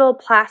these little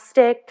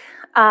plastic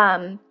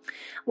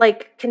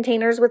like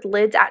containers with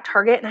lids at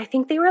Target, and I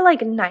think they were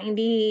like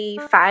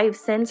 95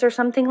 cents or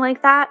something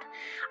like that.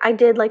 I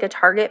did like a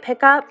Target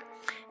pickup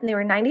and they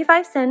were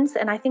 95 cents,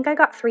 and I think I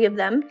got 3 of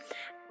them.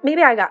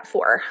 Maybe I got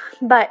 4.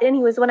 But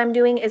anyways, what I'm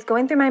doing is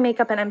going through my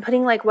makeup and I'm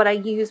putting like what I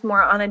use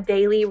more on a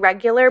daily,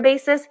 regular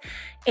basis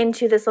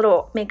into this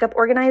little makeup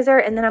organizer.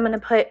 And then I'm going to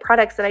put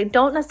products that I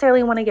don't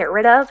necessarily want to get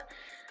rid of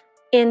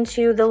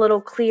into the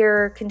little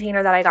clear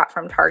container that I got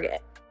from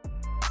Target.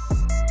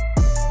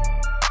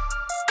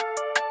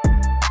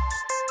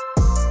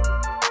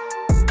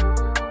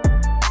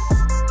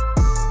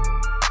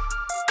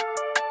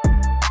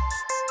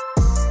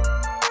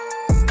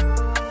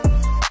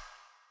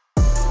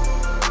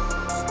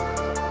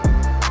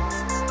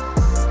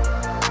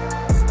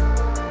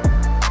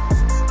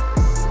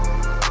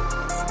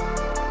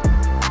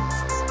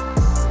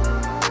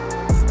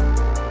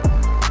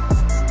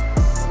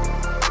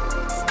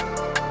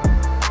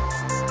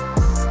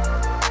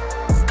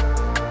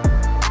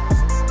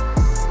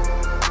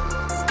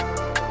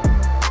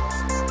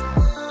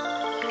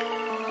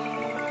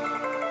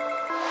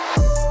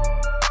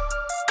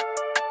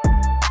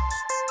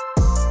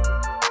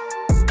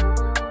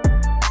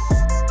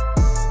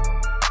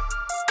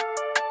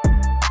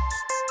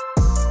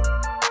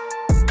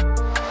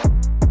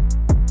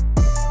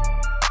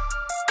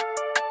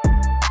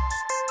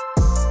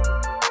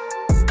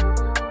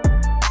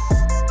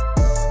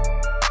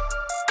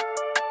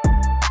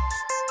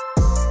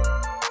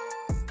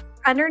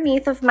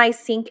 Underneath of my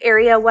sink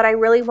area, what I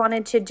really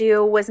wanted to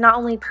do was not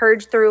only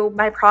purge through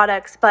my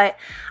products, but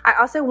I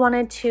also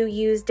wanted to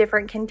use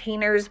different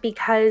containers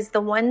because the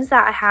ones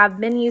that I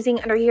have been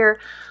using under here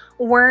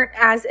weren't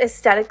as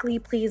aesthetically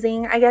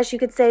pleasing, I guess you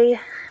could say,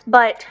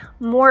 but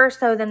more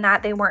so than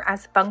that, they weren't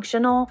as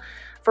functional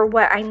for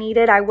what I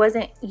needed. I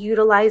wasn't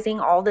utilizing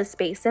all the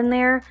space in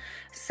there.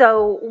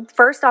 So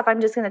first off, I'm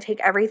just going to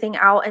take everything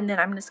out and then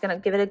I'm just going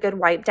to give it a good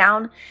wipe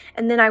down.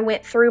 And then I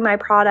went through my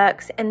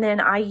products and then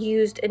I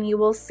used, and you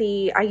will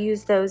see, I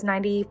used those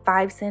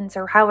 95 cents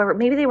or however,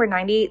 maybe they were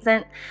 98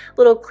 cent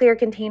little clear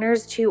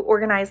containers to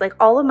organize like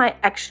all of my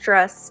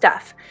extra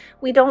stuff.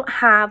 We don't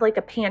have like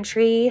a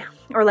pantry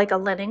or like a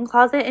linen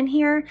closet in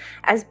here.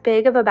 As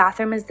big of a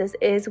bathroom as this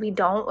is, we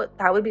don't.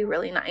 That would be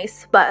really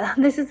nice. But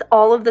this is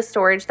all of the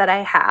storage that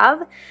I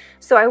have.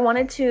 So I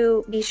wanted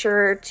to be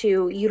sure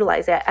to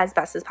utilize it as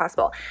best as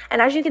possible.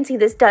 And as you can see,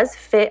 this does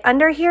fit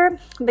under here,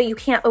 but you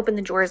can't open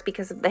the drawers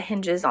because of the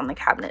hinges on the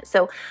cabinet.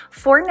 So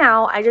for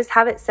now, I just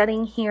have it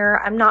sitting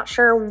here. I'm not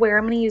sure where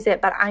I'm going to use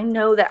it, but I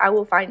know that I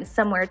will find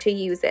somewhere to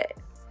use it.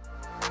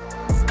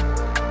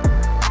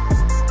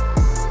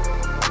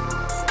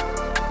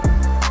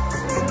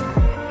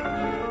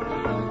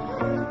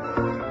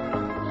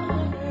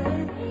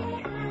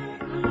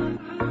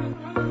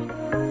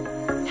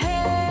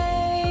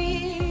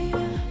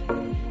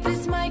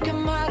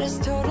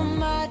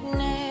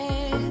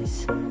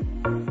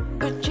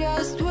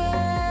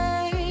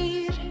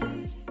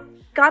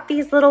 Got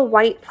these little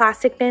white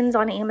plastic bins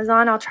on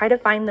Amazon. I'll try to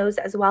find those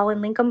as well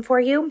and link them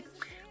for you.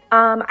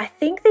 I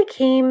think they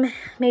came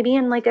maybe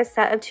in like a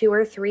set of 2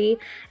 or 3,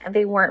 and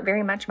they weren't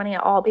very much money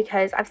at all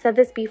because I've said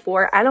this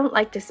before, I don't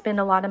like to spend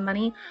a lot of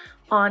money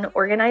on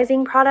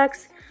organizing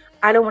products.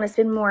 I don't want to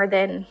spend more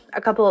than a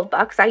couple of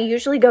bucks. I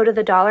usually go to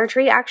the Dollar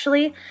Tree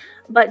actually,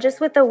 but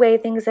just with the way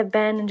things have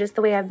been and just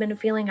the way I've been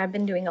feeling, I've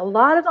been doing a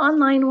lot of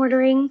online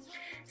ordering.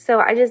 So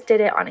I just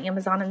did it on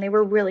Amazon and they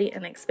were really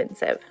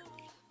inexpensive.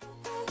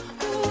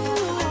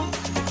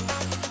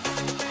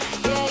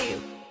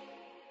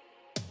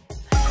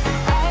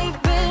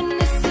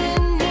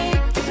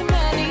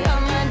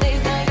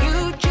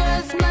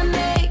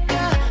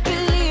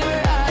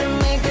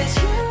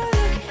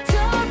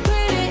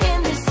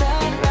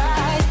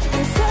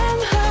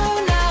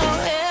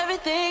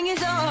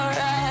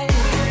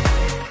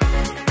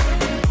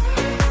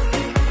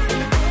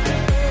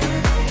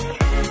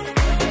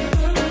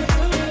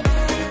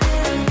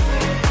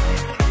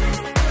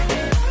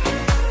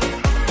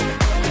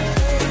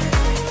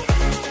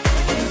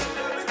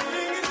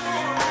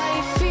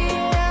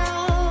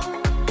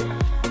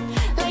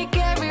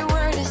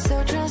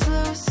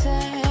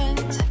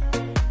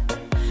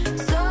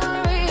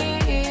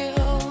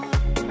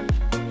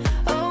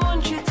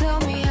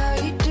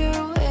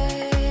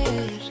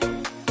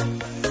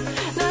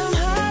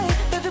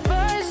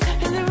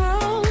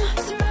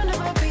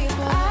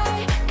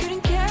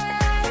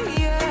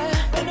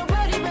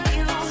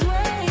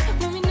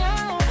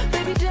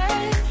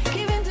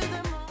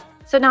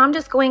 So now I'm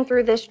just going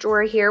through this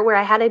drawer here where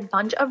I had a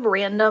bunch of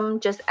random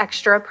just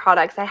extra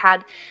products. I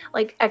had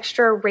like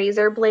extra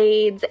razor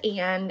blades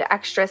and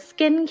extra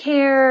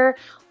skincare,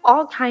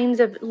 all kinds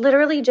of,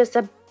 literally just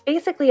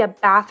basically a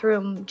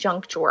bathroom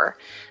junk drawer.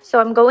 So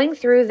I'm going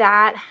through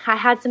that. I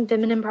had some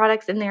feminine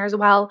products in there as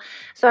well.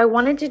 So I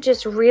wanted to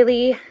just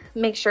really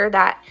make sure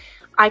that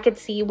I could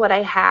see what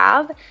I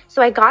have.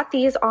 So I got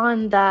these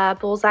on the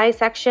bullseye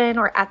section,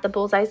 or at the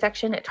bullseye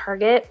section at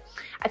Target.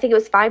 I think it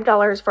was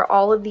 $5 for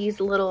all of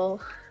these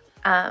little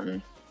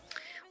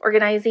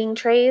organizing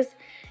trays.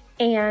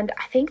 And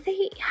I think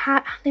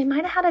they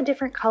might have had a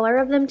different color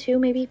of them too.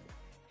 Maybe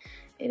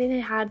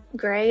they had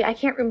gray. I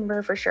can't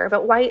remember for sure,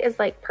 but white is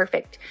like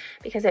perfect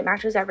because it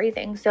matches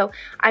everything. So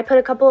I put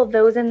a couple of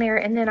those in there,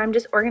 and then I'm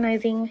just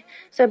organizing.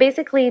 So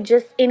basically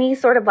just any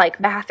sort of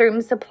like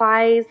bathroom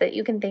supplies that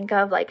you can think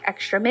of, like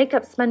extra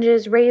makeup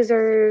sponges,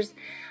 razors.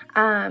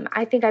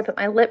 I think I put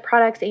my lip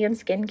products and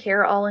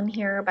skincare all in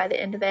here by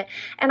the end of it.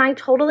 And I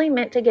totally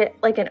meant to get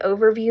like an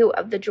overview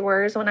of the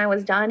drawers when I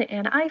was done,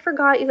 and I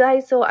forgot, you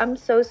guys, so I'm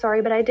so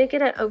sorry, but I did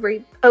get an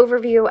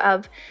overview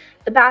of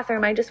the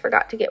bathroom. I just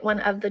forgot to get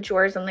one of the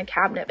drawers in the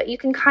cabinet, but you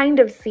can kind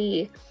of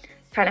see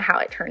kind of how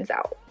it turns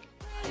out.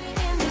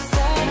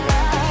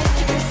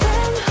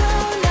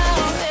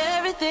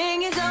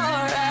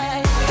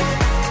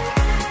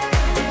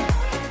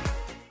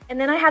 And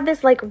then I have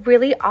this like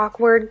really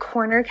awkward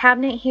corner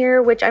cabinet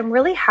here, which I'm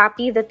really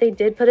happy that they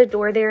did put a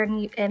door there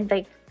and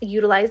they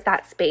utilized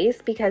that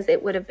space, because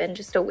it would have been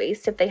just a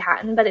waste if they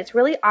hadn't. But it's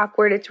really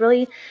awkward. It's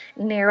really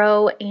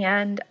narrow,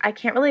 and I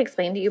can't really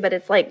explain to you, but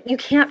it's like you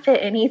can't fit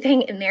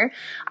anything in there.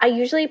 I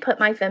usually put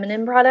my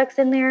feminine products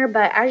in there,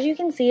 but as you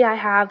can see, I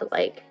have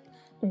like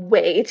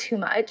way too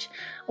much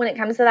when it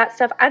comes to that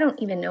stuff. I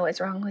don't even know what's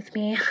wrong with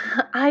me.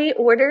 I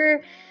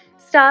order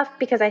stuff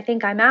because I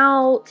think I'm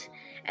out,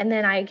 and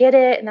then I get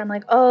it and I'm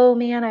like, oh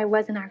man, I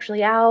wasn't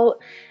actually out.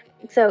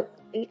 So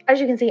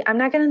as you can see, I'm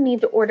not going to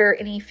need to order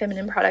any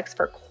feminine products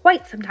for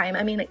quite some time.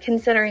 I mean,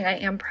 considering I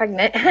am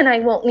pregnant and I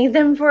won't need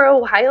them for a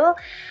while,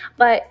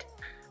 but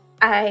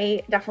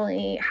I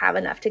definitely have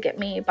enough to get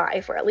me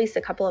by for at least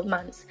a couple of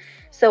months.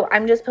 So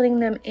I'm just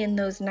putting them in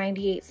those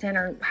 98-cent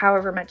or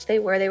however much they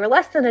were. They were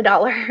less than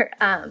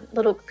 $1,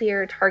 little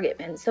clear Target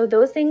bins. So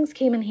those things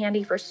came in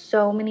handy for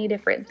so many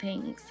different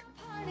things.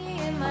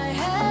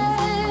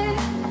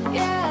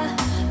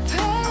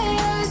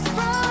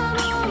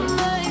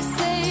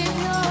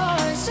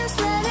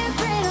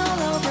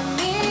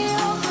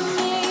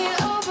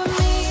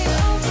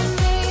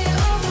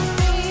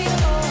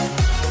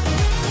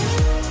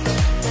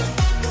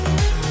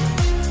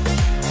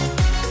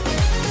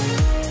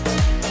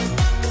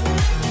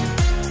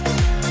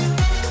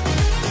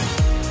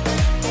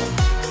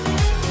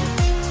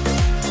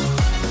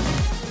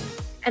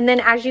 And then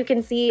as you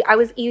can see, I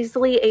was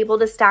easily able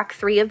to stack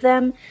 3 of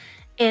them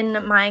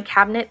in my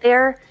cabinet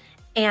there.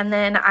 And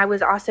then I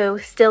was also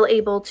still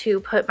able to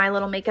put my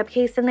little makeup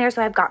case in there.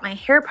 So I've got my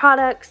hair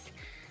products,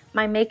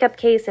 my makeup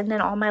case, and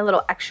then all my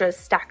little extras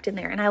stacked in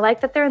there. And I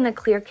like that they're in the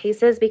clear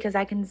cases because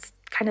I can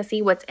kind of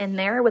see what's in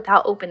there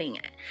without opening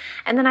it.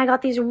 And then I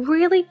got these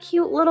really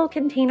cute little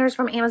containers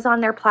from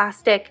Amazon. They're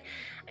plastic.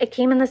 It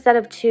came in the set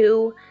of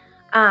 2.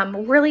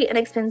 Really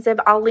inexpensive.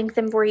 I'll link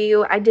them for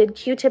you. I did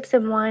Q-tips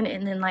in one,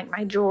 and then like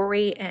my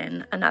jewelry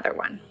in another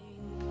one.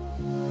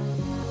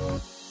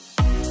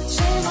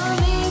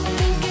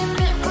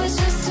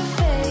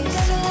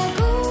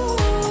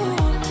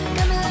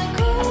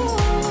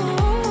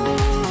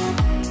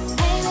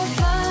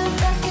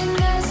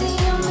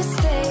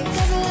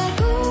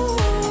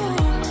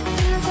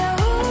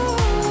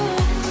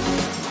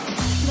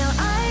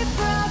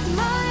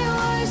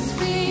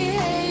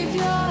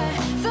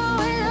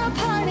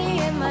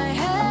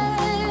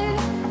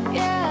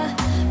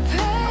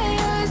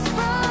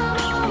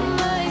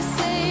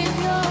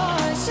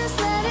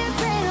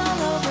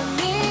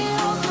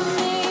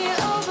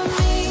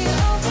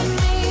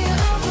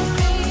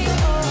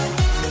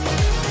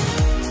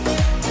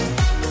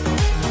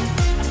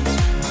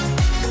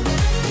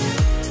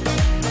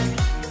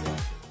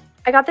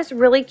 I got this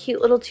really cute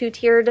little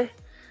 2-tiered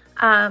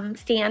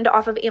stand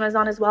off of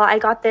Amazon as well. I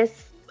got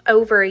this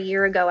over a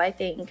year ago, I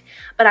think,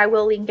 but I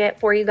will link it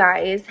for you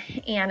guys.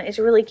 And it's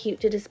really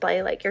cute to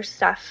display like your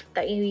stuff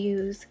that you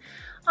use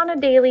on a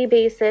daily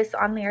basis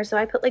on there. So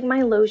I put like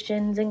my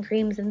lotions and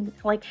creams and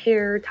like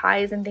hair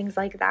ties and things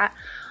like that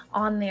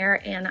on there,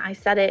 and I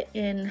set it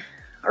in,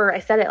 or I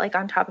set it like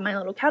on top of my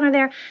little counter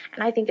there,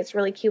 and I think it's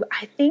really cute.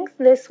 I think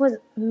this was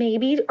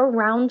maybe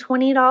around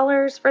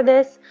 $20 for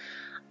this.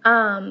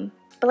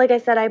 But like I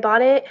said, I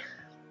bought it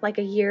like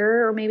a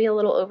year or maybe a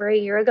little over a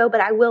year ago,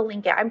 but I will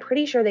link it. I'm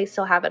pretty sure they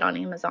still have it on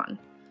Amazon.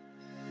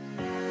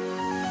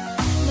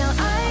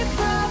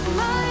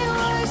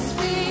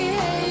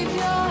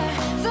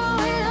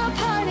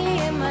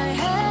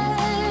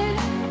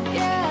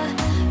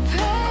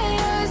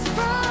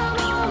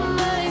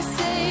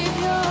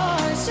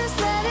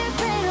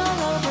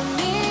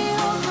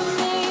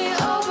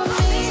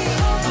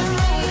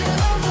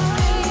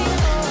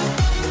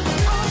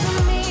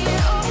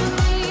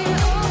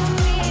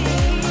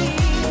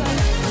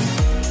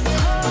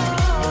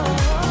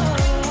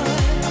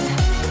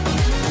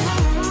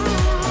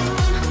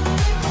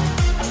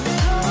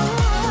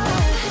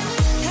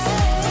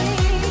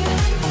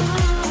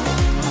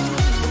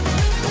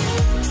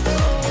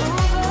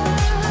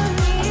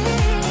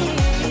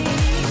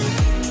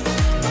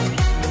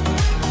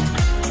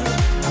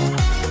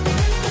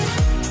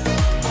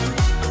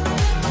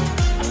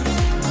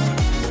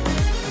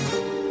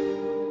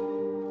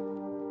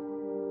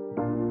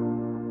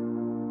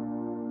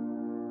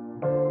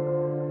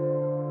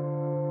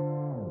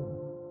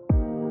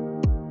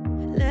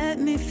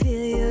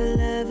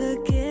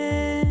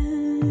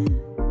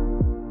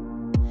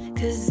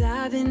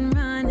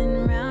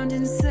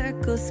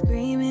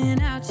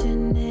 screaming out your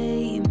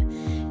name.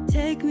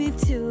 Take me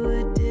to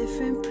a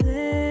different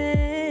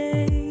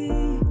place.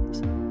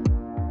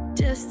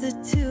 Just the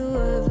two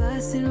of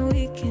us, and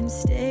we can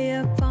stay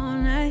up all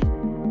night,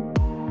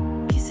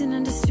 kissing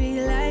under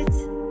streetlights,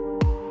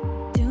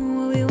 doing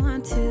what we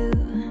want to,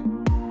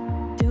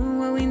 doing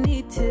what we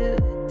need to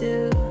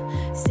do,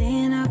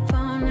 staying up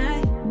all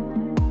night.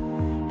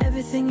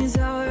 Everything is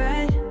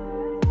alright.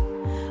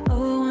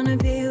 Oh, I wanna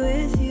be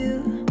with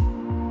you.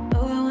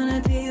 Oh, I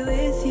wanna be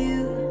with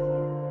you.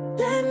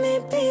 Let me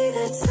be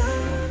that someone.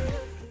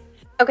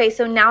 Okay,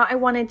 so now I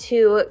wanted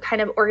to kind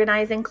of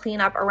organize and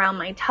clean up around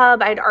my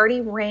tub. I'd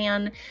already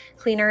ran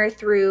cleaner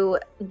through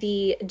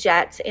the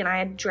jets and I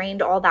had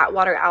drained all that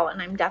water out,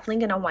 and I'm definitely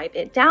going to wipe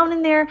it down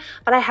in there.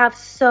 But I have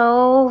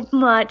so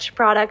much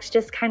products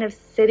just kind of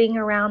sitting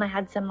around. I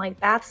had some like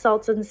bath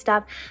salts and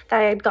stuff that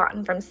I had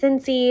gotten from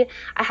Scentsy.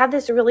 I have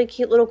this really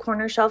cute little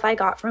corner shelf I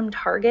got from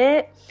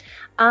Target.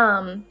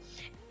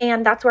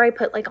 And that's where I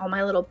put like all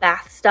my little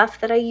bath stuff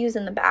that I use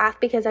in the bath,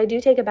 because I do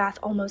take a bath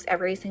almost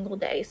every single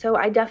day. So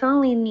I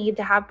definitely need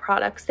to have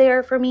products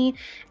there for me.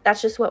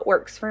 That's just what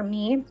works for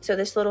me. So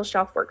this little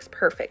shelf works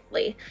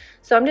perfectly.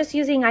 So I'm just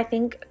using, I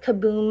think,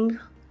 Kaboom,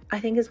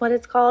 I think is what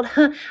it's called.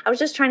 I was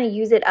just trying to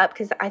use it up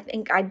because I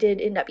think I did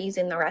end up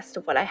using the rest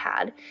of what I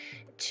had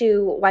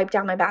to wipe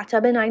down my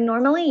bathtub. And I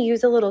normally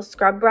use a little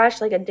scrub brush,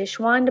 like a dish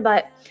wand,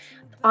 but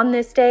on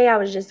this day, I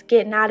was just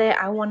getting at it.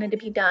 I wanted to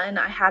be done.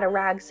 I had a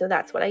rag, so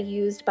that's what I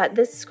used. But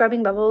this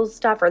scrubbing bubbles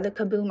stuff, or the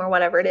Kaboom or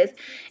whatever it is,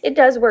 it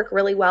does work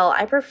really well.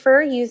 I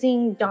prefer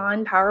using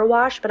Dawn Power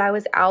Wash, but I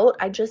was out.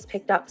 I just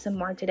picked up some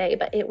more today,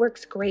 but it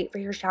works great for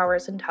your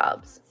showers and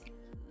tubs.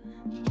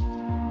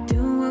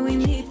 Do what we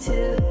need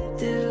to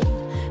do.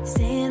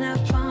 Staying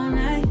up all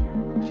night.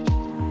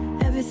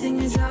 Everything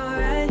is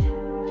alright.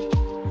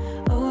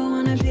 Oh, I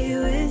wanna be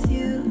with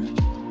you.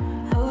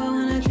 Oh, I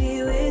wanna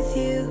be with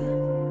you.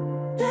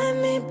 Let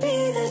me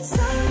be that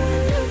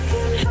someone who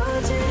can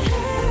hold your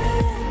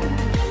hand.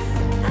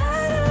 I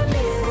don't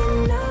even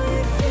know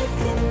if you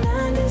can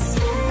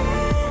understand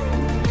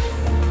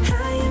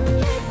how you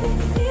make me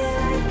feel.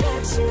 I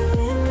got you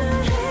in my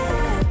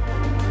head.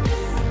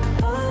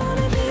 Oh, I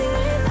wanna be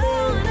with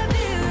you. I wanna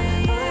be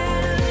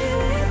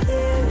with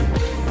you.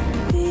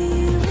 Be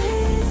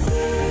with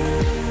you. Be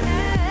with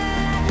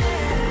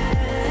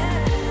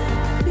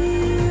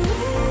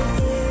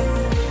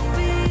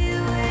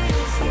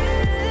you.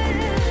 Be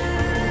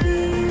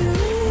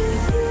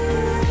with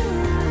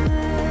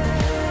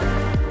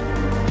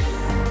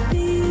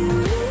you.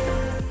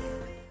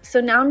 So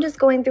now I'm just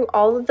going through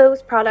all of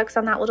those products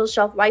on that little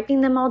shelf,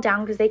 wiping them all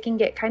down because they can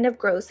get kind of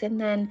gross,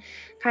 and then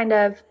kind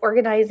of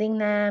organizing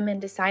them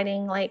and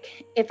deciding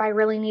like if I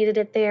really needed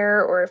it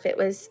there or if it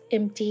was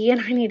empty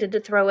and I needed to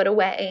throw it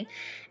away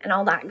and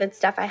all that good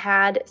stuff. I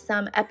had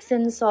some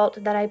Epsom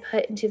salt that I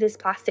put into this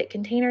plastic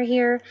container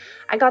here.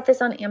 I got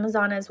this on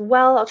Amazon as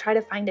well. I'll try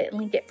to find it and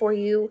link it for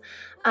you.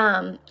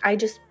 I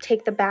just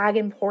take the bag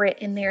and pour it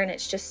in there, and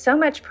it's just so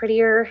much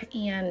prettier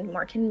and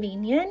more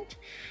convenient.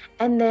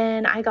 And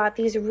then I got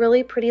these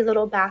really pretty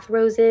little bath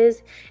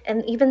roses,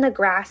 and even the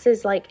grass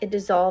is like, it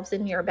dissolves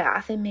in your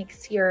bath and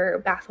makes your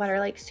bath water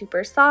like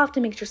super soft. It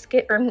makes your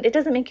skin, or it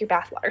doesn't make your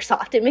bath water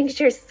soft, it makes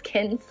your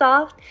skin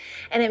soft,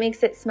 and it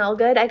makes it smell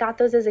good. I got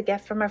those as a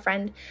gift from a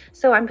friend.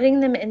 So I'm putting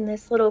them in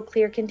this little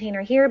clear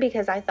container here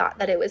because I thought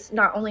that it was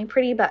not only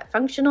pretty but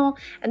functional.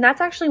 And that's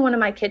actually one of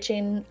my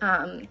kitchen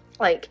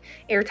like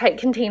airtight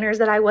containers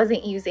that I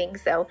wasn't using.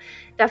 So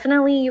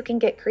definitely you can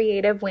get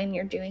creative when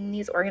you're doing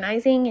these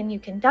organizing, and you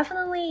can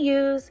definitely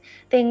use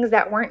things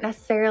that weren't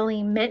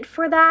necessarily meant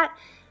for that.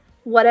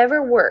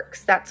 Whatever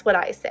works, that's what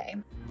I say.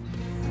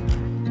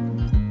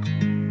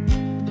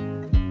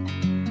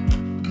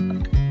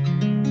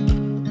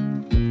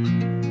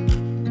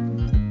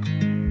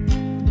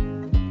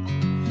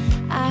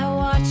 I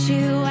watch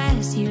you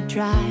as you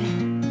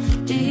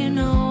drive. Do you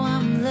know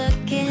I'm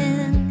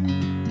looking?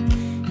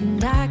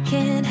 And I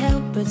can't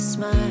help but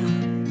smile.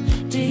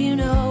 Do you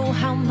know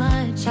how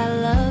much I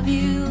love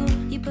you?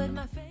 You put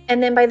my face.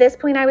 And then by this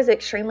point I was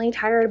extremely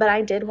tired, but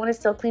I did want to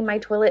still clean my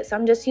toilet. So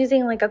I'm just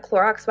using like a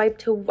Clorox wipe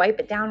to wipe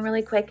it down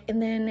really quick,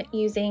 and then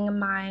using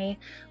my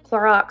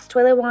Clorox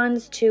toilet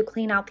wands to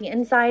clean out the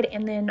inside.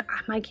 And then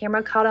my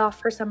camera cut off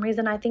for some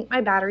reason. I think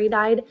my battery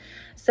died.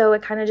 So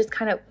it kind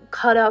of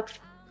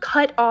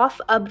cut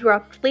off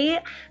abruptly.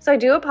 So I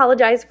do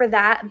apologize for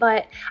that,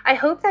 but I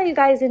hope that you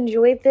guys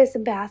enjoyed this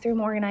bathroom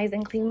organize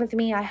and clean with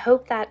me. I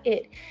hope that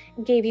it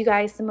gave you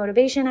guys some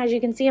motivation. As you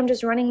can see, I'm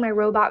just running my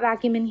robot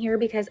vacuum in here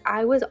because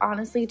I was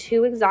honestly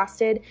too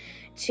exhausted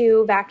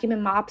to vacuum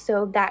and mop,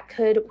 so that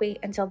could wait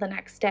until the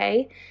next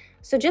day.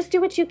 So just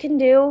do what you can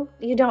do.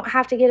 You don't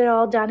have to get it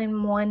all done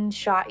in one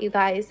shot, you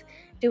guys.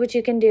 Do what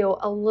you can do,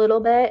 a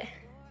little bit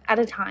at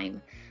a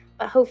time.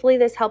 But hopefully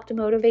this helped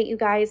motivate you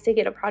guys to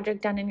get a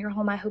project done in your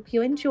home. I hope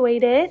you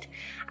enjoyed it.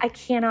 I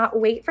cannot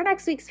wait for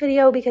next week's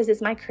video because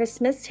it's my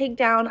Christmas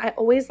takedown. I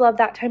always love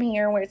that time of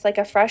year where it's like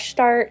a fresh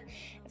start.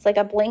 It's like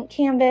a blank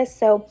canvas.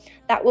 So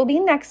that will be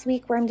next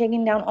week where I'm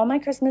taking down all my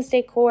Christmas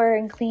decor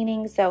and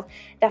cleaning. So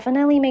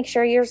definitely make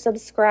sure you're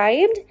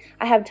subscribed.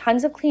 I have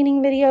tons of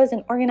cleaning videos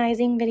and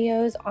organizing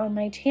videos on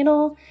my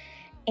channel.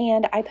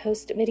 And I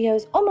post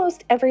videos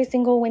almost every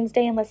single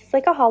Wednesday unless it's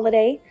like a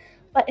holiday.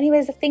 But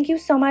anyways, thank you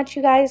so much,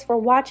 you guys, for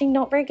watching.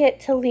 Don't forget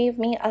to leave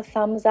me a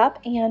thumbs up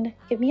and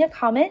give me a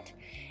comment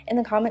in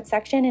the comment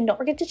section. And don't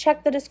forget to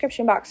check the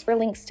description box for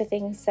links to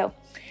things. So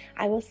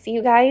I will see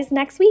you guys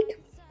next week.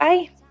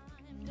 Bye.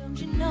 Don't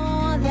you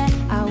know that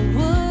I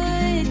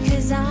would,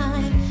 'cause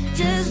I'm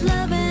just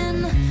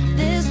loving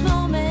this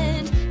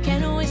moment.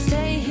 Can't we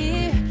stay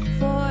here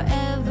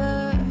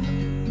forever,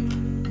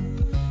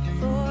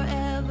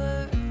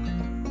 forever,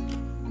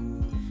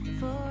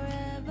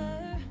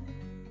 forever.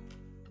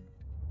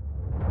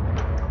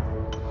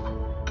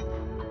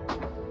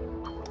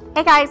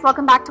 Hey guys,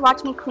 welcome back to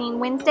Watch Me Clean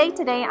Wednesday.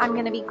 Today I'm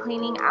going to be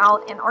cleaning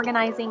out and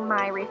organizing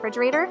my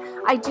refrigerator.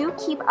 I do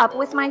keep up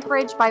with my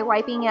fridge by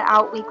wiping it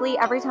out weekly.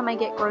 Every time I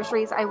get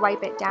groceries, I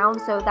wipe it down.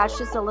 So that's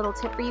just a little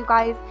tip for you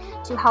guys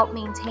to help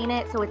maintain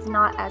it so it's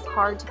not as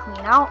hard to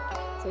clean out.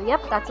 So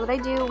yep, that's what I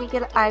do.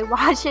 I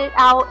wash it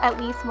out at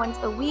least once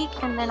a week,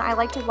 and then I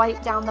like to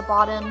wipe down the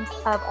bottoms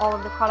of all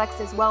of the products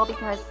as well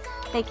because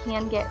they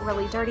can get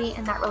really dirty,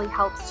 and that really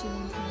helps to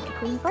maintain a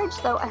clean fridge.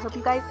 So I hope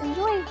you guys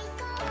enjoy.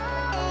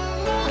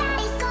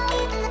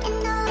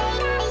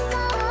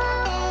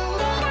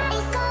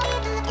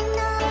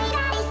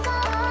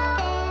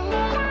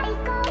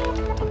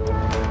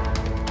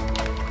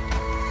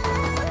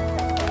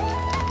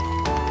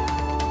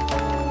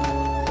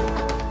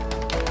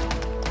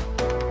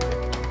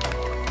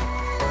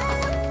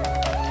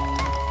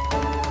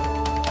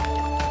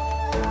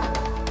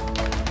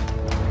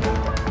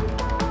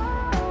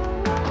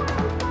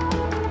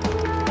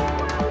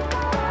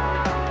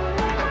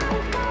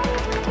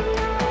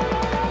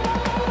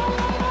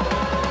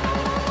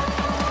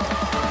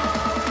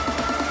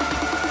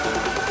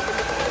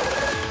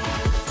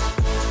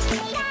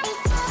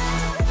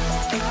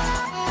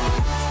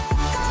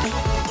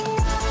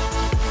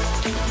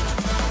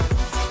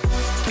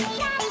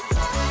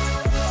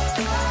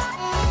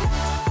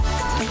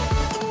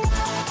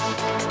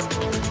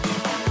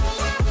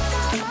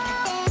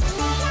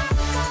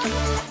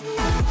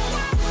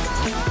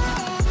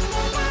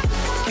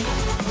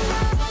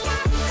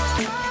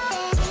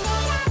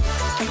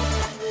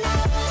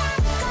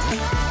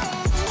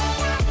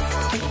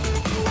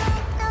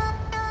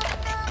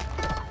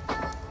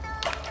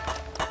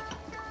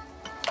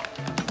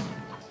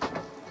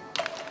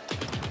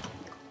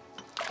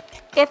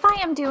 If I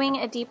am doing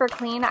a deeper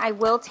clean, I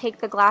will take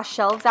the glass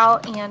shelves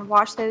out and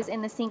wash those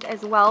in the sink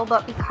as well,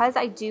 but because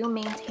I do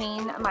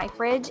maintain my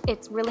fridge,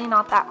 it's really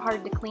not that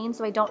hard to clean,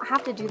 so I don't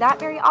have to do that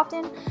very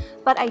often.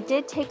 But I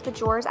did take the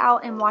drawers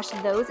out and wash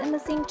those in the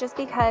sink just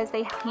because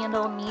they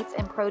handle meats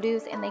and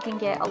produce and they can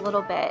get a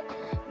little bit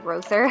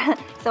grosser.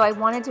 So I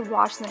wanted to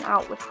wash them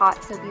out with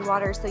hot soapy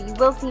water. So you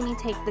will see me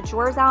take the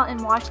drawers out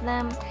and wash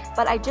them,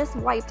 but I just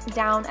wiped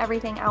down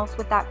everything else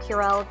with that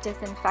Purell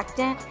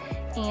disinfectant,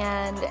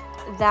 and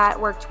that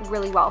worked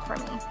really well for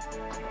me.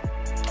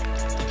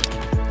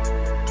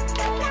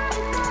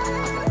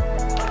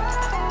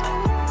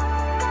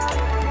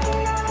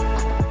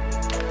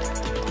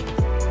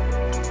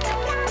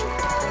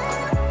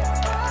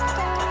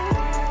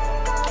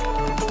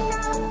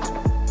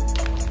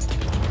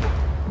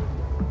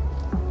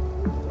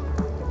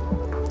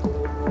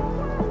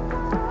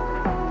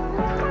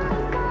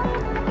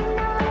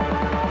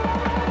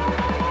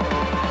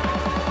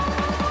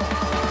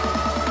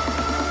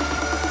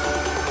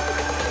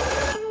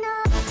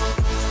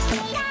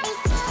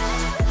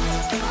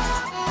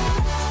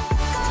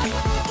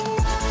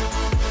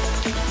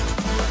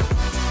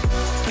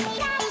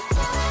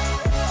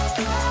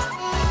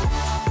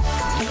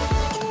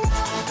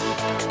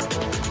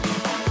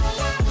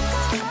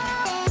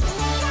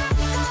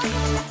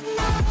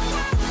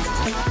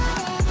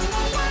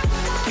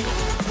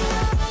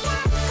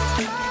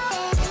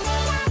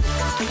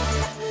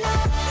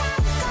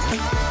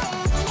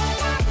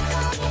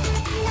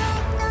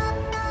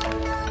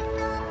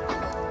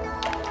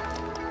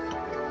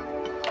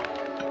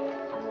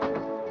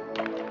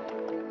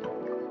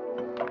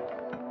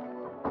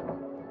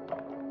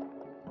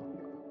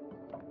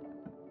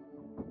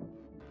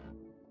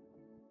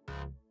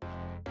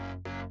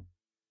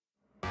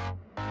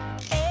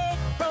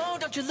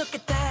 Don't you look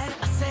at that?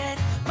 I said,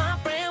 my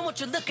friend, what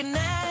you looking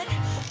at?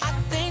 I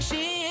think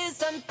she is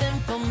something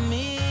for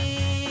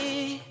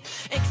me.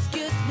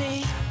 Excuse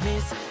me,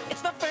 miss,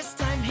 it's my first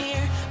time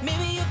here.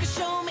 Maybe you can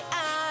show me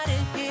out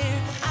of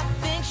here. I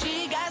think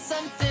she got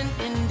something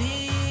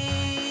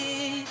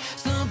indeed.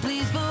 So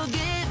please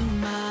forgive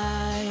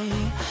my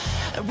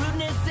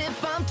rudeness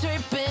if I'm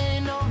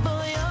tripping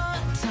over your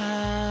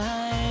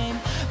time.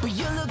 But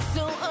you look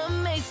so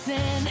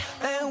amazing.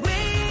 And we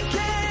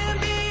can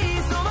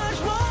be so much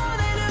more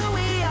than who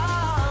we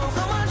are.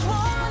 So much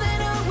more than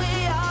who we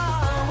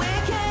are. We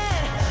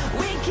can.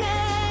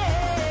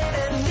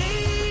 And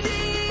knee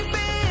deep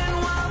in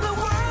while the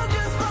world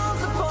just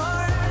falls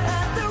apart.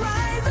 At the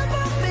rise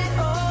above me.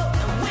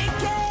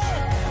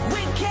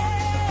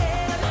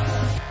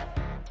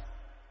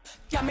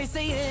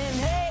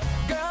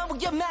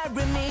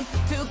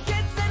 2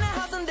 kids in a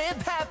house and live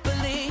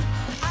happily.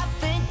 I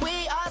think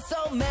we are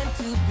so meant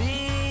to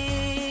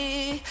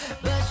be.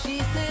 But she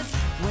says,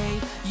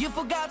 wait, you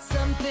forgot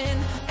something.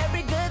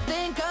 Every good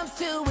thing comes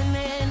to an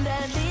end.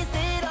 At least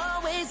it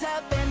always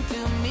happened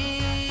to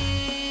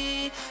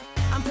me.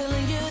 I'm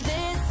telling you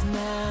this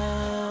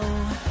now.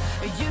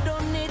 You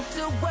don't need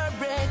to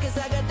worry, 'cause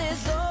I got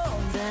this all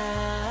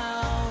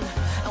down.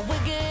 And we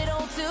get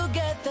on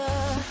together.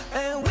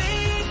 And we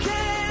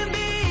can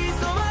be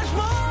so much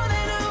more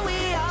than who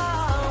we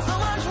are. So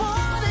much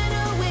more than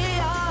who we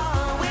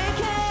are. We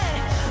can.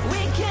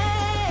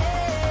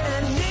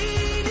 And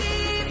knee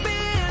deep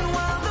in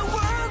while the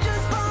world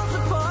just falls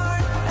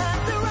apart. At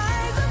the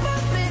rise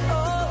above it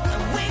all.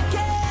 And we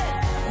can.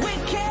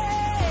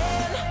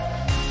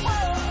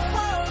 Whoa,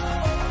 whoa,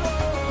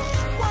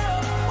 whoa,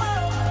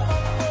 whoa,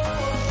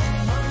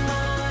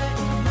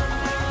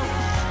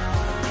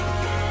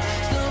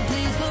 so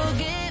please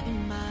forgive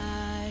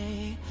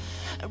my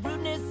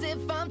rudeness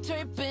if I'm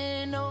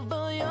tripping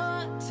over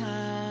your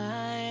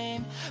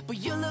time. But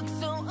you look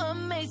so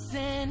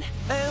amazing.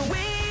 And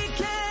we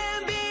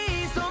can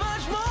be so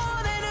much more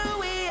than who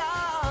we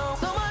are.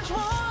 So much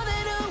more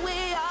than who we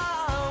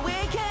are. We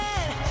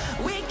can.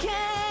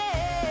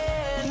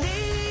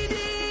 Knee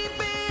deep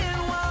in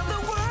while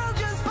the world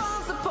just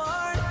falls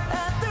apart.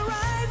 At the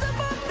rise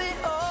above it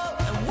all.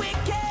 And we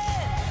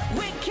can.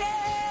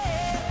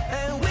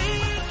 And we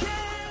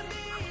can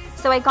be.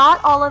 So I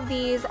got all of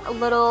these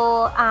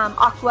little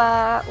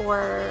aqua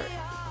or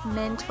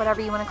mint,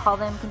 whatever you want to call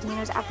them,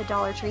 containers at the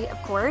Dollar Tree, of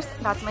course.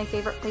 That's my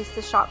favorite place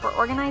to shop for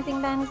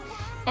organizing bins.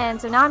 And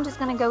so now I'm just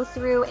going to go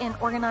through and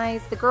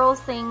organize the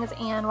girls' things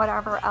and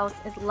whatever else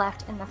is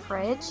left in the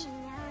fridge.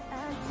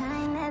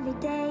 Time every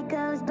day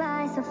goes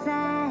by so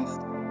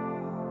fast,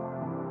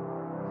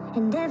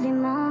 and every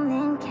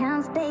moment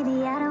counts,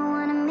 baby. I don't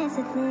wanna miss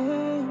a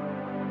thing.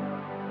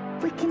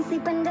 We can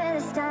sleep under the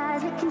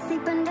stars, we can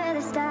sleep under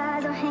the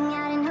stars, or hang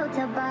out in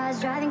hotel bars,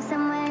 driving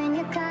somewhere in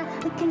your car.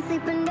 We can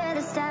sleep under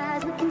the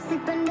stars, we can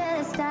sleep under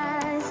the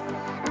stars,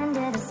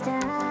 under the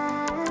stars.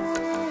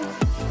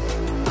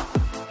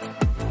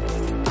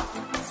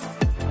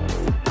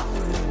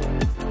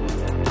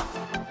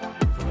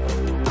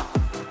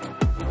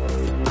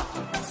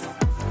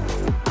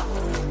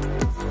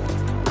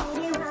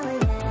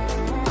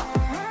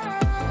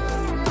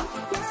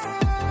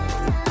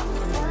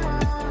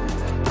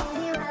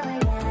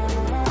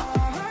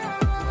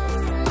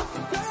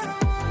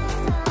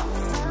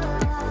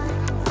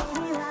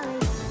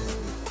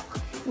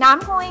 Now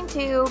I'm going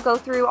to go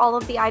through all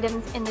of the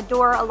items in the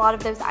door. A lot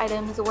of those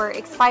items were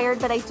expired,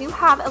 but I do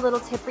have a little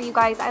tip for you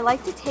guys. I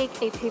like to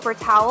take a paper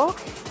towel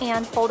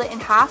and fold it in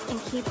half and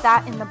keep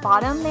that in the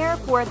bottom there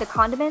for the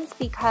condiments,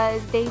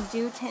 because they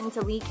do tend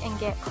to leak and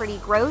get pretty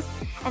gross,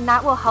 and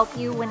that will help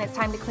you when it's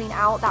time to clean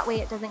out. That way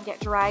it doesn't get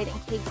dried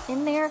and caked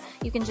in there.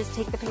 You can just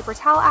take the paper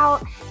towel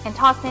out and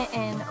toss it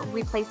and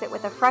replace it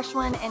with a fresh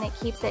one, and it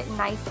keeps it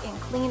nice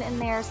and clean in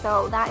there.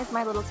 So that is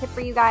my little tip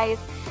for you guys.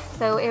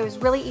 So it was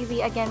really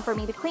easy again for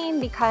me to clean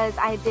because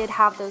I did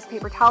have those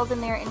paper towels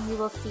in there, and you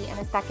will see in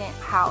a second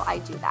how I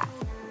do that.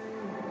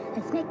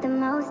 Let's make the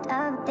most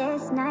of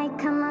this night.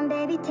 Come on,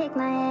 baby, take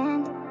my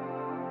hand.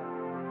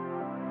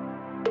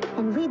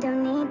 And we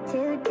don't need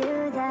to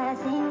do the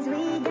things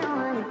we don't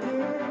want to do.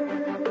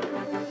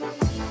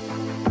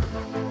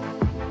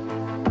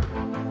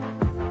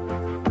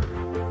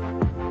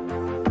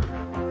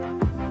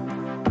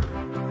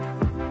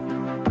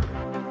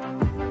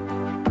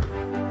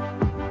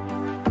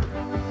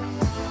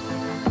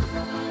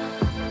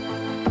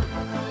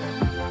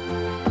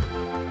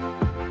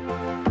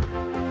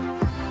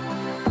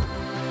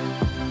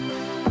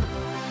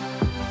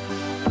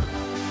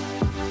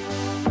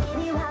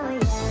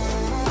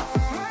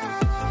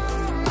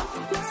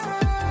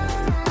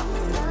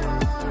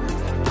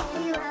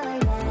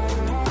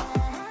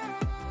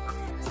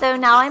 So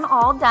now I'm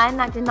all done.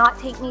 That did not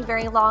take me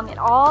very long at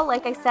all.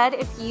 Like I said,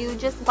 if you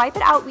just wipe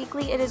it out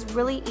weekly, it is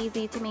really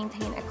easy to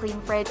maintain a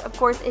clean fridge. Of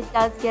course, it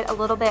does get a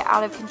little bit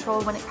out of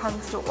control when it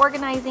comes to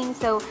organizing,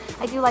 so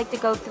I do like to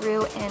go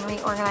through and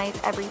reorganize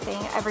everything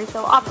every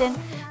so often.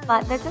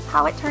 But this is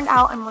how it turned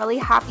out. I'm really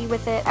happy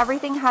with it.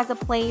 Everything has a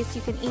place.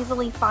 You can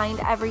easily find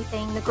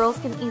everything. The girls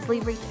can easily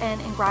reach in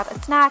and grab a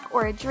snack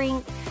or a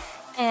drink.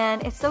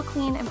 And it's so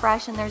clean and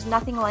fresh, and there's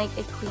nothing like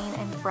a clean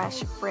and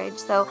fresh fridge.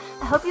 So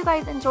I hope you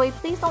guys enjoy.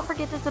 Please don't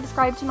forget to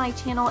subscribe to my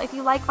channel. If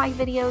you like my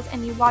videos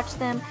and you watch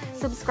them,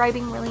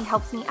 subscribing really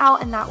helps me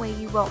out, and that way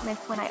you won't miss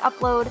when I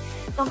upload.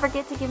 Don't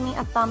forget to give me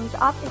a thumbs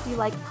up if you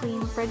like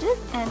clean fridges,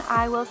 and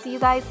I will see you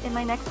guys in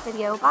my next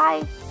video.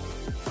 Bye!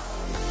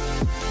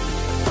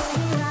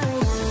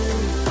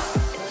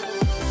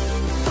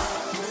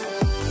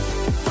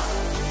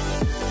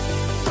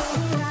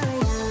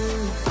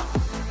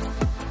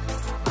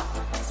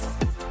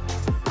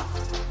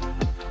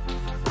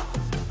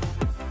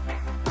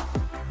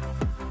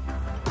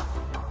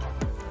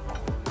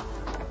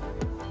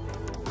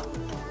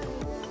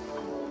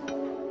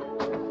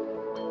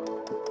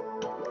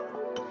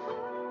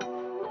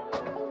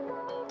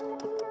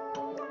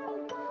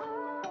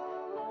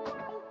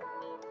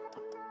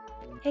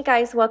 Hey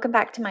guys, welcome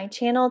back to my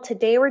channel.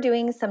 Today we're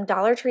doing some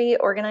Dollar Tree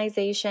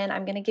organization.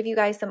 I'm going to give you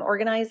guys some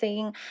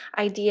organizing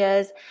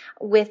ideas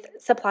with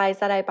supplies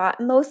that I bought,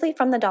 mostly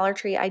from the Dollar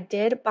Tree. I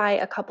did buy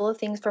a couple of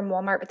things from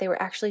Walmart, but they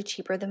were actually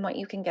cheaper than what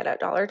you can get at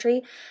Dollar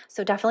Tree.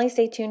 So definitely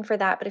stay tuned for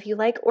that. But if you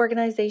like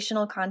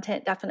organizational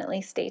content,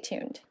 definitely stay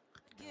tuned.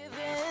 Give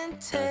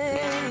and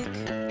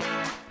take.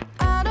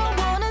 I don't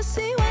wanna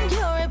see when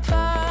you're at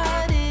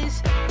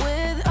parties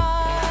with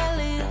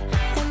Ollie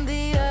and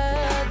the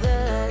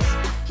others.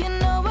 You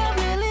know I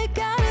really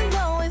got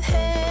along with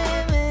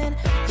him and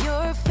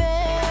your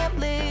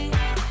family.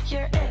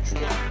 Your ex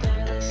got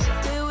there.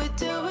 Do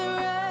it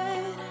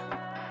right.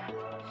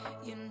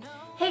 You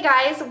know. Hey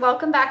guys,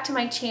 welcome back to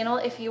my channel.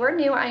 If you are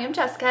new, I am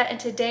Jessica, and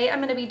today I'm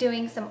going to be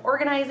doing some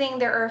organizing.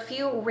 There are a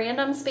few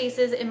random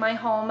spaces in my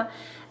home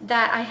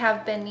that I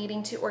have been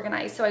needing to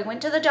organize. So I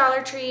went to the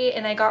Dollar Tree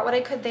and I got what I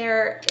could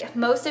there.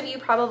 Most of you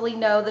probably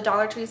know the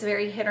Dollar Tree is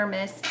very hit or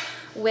miss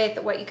with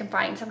what you can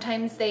find.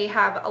 Sometimes they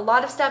have a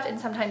lot of stuff and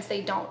sometimes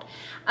they don't.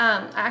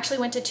 I actually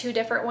went to 2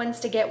 different ones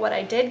to get what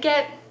I did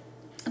get.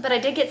 But I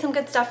did get some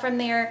good stuff from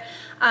there,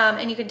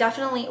 and you could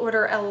definitely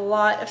order a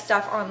lot of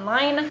stuff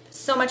online.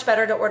 So much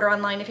better to order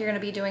online if you're going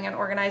to be doing an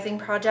organizing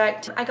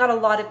project. I got a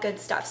lot of good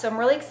stuff, so I'm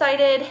really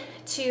excited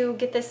to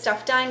get this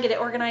stuff done, get it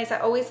organized. I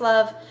always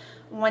love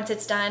once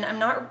it's done. I'm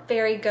not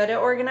very good at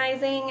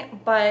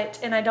organizing,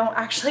 and I don't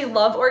actually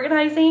love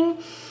organizing,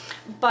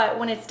 but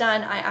when it's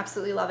done, I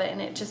absolutely love it, and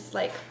it just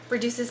like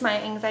reduces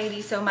my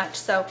anxiety so much.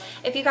 So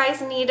if you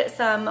guys need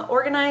some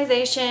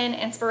organization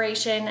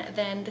inspiration,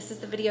 then this is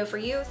the video for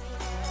you.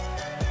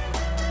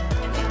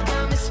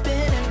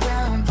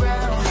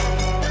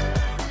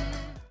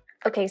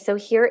 Okay, so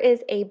here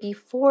is a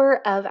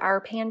before of our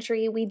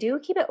pantry. We do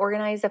keep it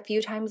organized a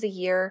few times a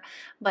year,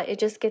 but it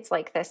just gets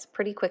like this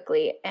pretty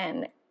quickly,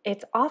 and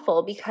it's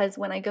awful because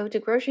when I go to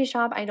grocery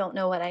shop, I don't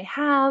know what I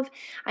have.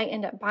 I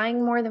end up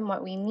buying more than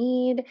what we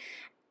need.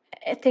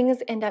 Things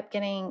end up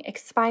getting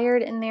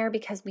expired in there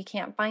because we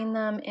can't find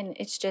them, and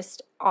it's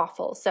just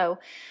awful. So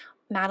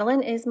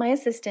Madeline is my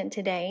assistant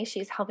today.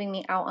 She's helping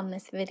me out on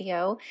this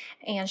video,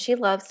 and she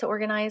loves to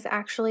organize.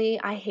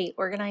 Actually, I hate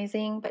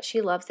organizing, but she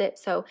loves it.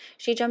 So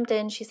she jumped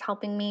in, she's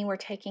helping me. We're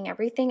taking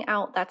everything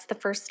out. That's the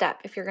first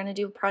step. If you're gonna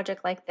do a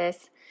project like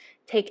this,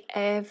 take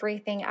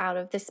everything out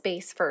of the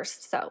space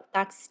first. So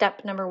that's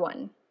step number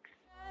 1.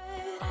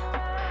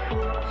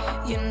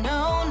 You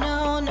know,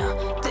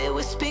 no, they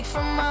would speak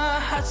from our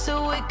heart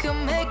so we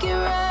can make it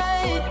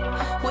right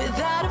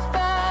without a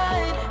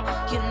fight.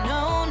 You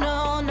know,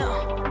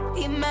 no,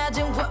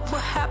 imagine what would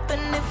happen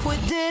if we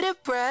did it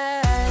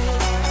right.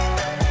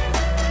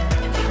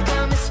 You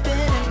got me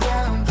spinning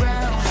round,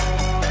 round.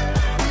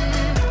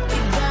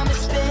 You got me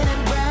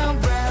spinning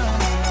round,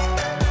 round.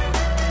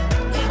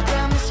 You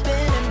got me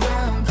spinning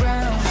round,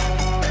 round.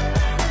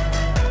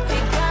 You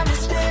got me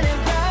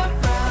spinning round,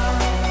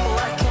 round.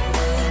 Why can't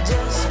we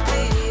just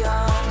be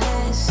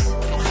honest?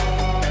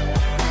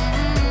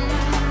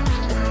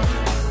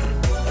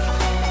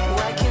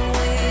 Why can't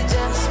we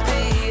just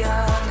be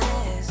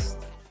honest?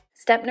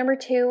 Step number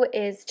 2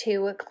 is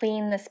to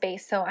clean the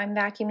space. So I'm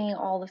vacuuming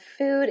all the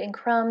food and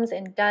crumbs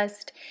and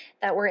dust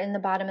that were in the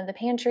bottom of the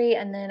pantry,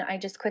 and then I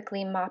just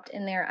quickly mopped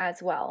in there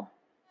as well.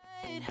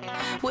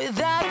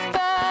 Without a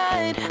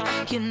fight,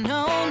 you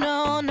know,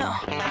 no,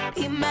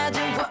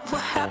 imagine what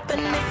would happen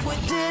if we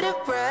did it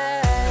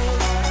right.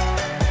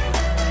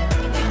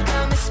 You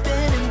got me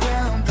spinning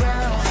round,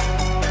 round.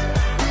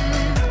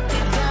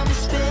 You got me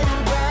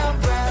spinning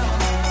round,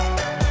 round.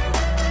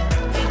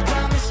 You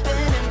got me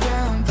spinning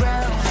round,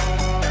 round.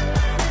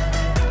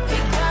 You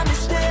got me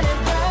spinning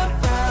round,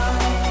 round.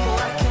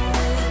 Why can't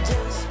we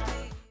just be?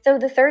 So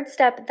the third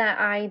step that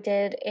I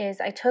did is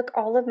I took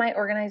all of my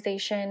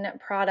organization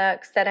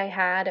products that I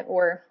had,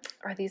 or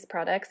are these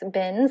products,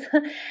 bins,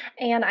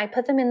 and I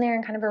put them in there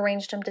and kind of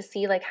arranged them to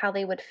see like how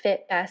they would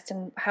fit best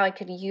and how I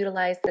could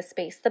utilize the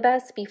space the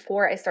best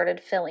before I started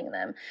filling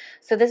them.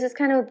 So this is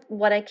kind of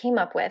what I came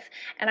up with.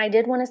 And I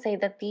did want to say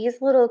that these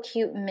little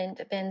cute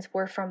mint bins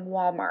were from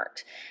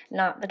Walmart,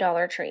 not the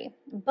Dollar Tree,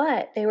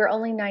 but they were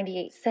only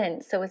 98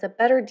 cents. So it was a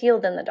better deal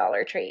than the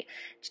Dollar Tree.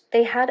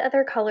 They had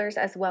other colors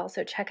as well.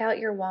 So check out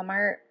your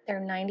Walmart. They're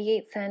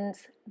 98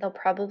 cents. They'll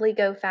probably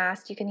go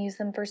fast. You can use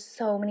them for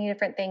so many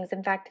different things.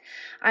 In fact,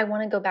 I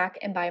want to go back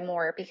and buy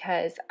more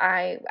because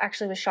I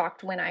actually was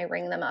shocked when I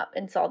rang them up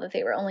and saw that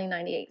they were only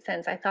 98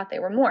 cents. I thought they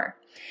were more.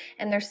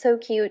 And they're so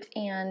cute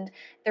and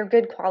they're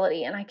good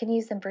quality, and I can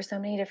use them for so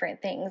many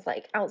different things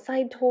like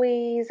outside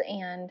toys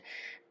and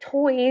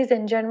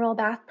general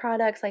bath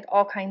products, like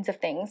all kinds of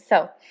things.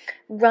 So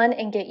run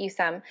and get you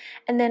some.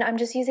 And then I'm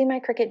just using my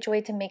Cricut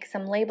Joy to make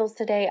some labels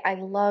today. I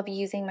love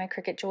using my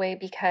Cricut Joy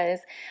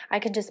because I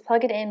can just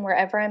plug it in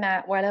wherever I'm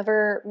at,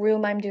 whatever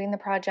room I'm doing the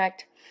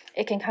project.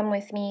 It can come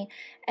with me,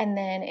 and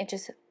then it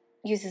just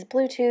uses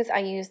Bluetooth. I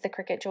use the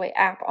Cricut Joy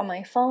app on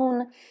my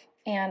phone,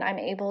 and I'm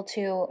able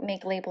to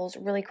make labels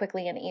really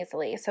quickly and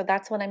easily. So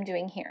that's what I'm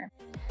doing here.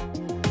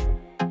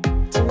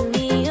 To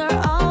me,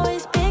 you're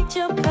always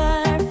picture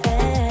perfect.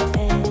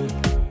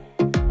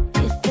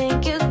 You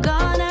think you're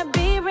gonna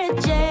be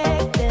rejected.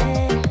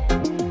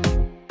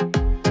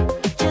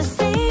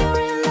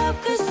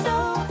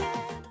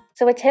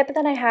 So a tip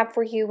that I have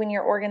for you when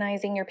you're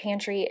organizing your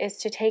pantry is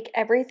to take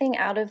everything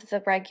out of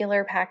the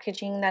regular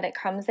packaging that it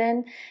comes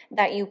in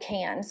that you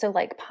can. So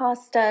like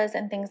pastas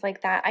and things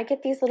like that. I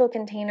get these little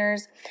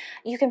containers.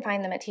 You can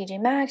find them at TJ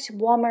Maxx,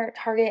 Walmart,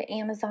 Target,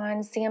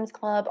 Amazon, Sam's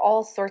Club,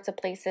 all sorts of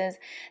places.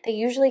 They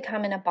usually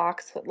come in a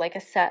box with like a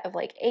set of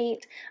like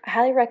 8. I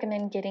highly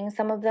recommend getting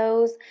some of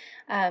those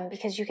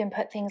because you can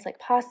put things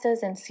like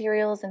pastas and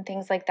cereals and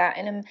things like that.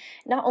 And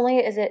not only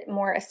is it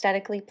more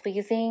aesthetically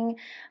pleasing,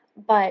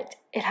 but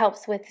it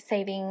helps with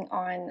saving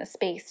on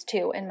space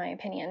too, in my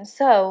opinion.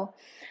 So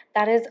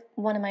that is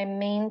one of my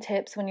main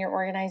tips when you're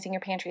organizing your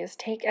pantry, is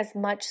take as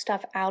much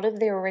stuff out of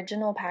the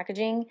original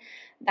packaging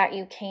that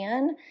you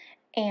can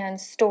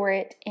and store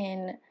it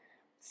in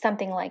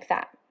something like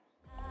that.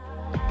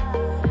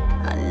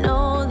 I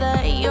know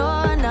that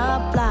you're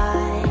not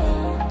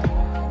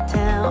blind.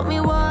 Tell me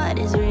what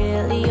is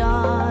really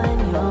on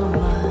your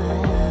mind.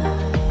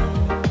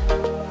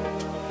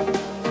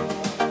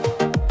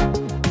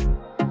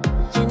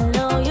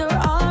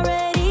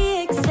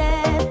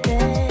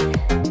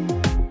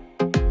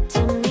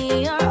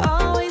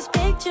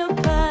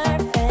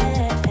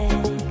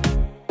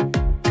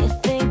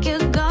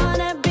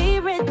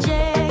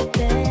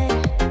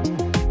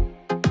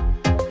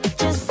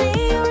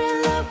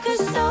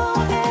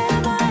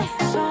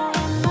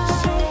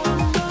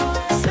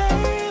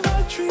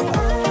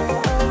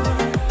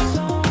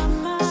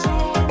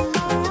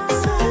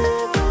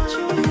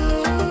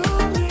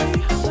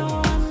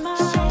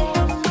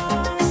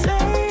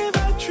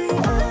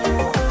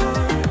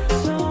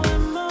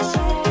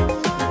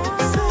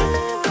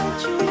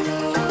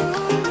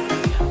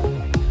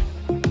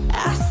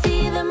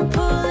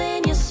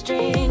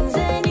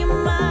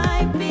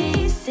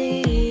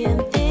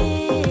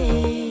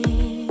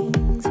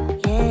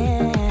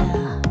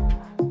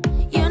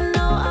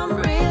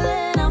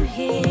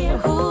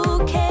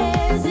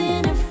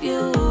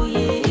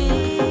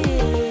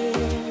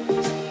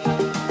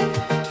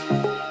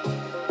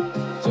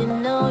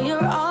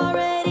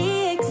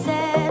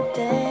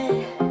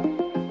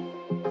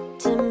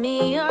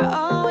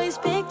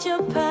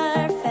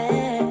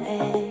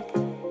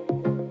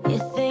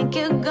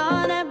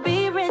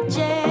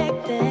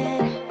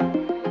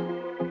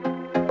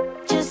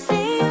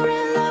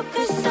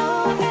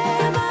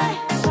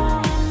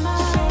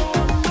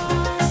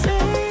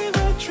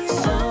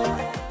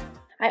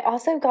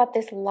 Also got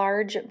this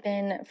large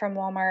bin from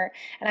Walmart,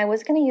 and I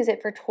was going to use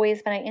it for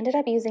toys, but I ended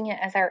up using it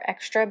as our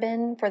extra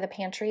bin for the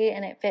pantry,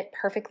 and it fit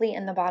perfectly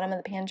in the bottom of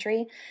the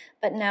pantry.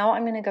 But now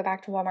I'm going to go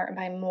back to Walmart and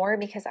buy more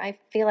because I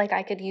feel like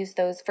I could use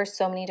those for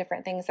so many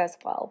different things as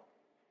well.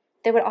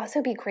 They would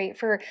also be great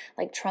for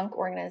like trunk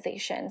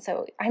organization.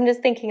 So I'm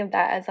just thinking of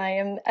that as I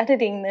am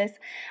editing this.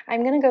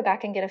 I'm going to go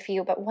back and get a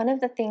few, but one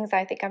of the things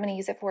I think I'm going to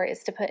use it for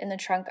is to put in the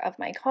trunk of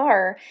my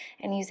car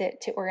and use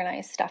it to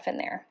organize stuff in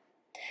there.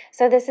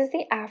 So this is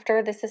the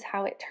after. This is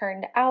how it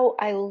turned out.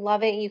 I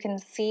love it. You can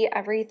see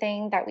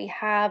everything that we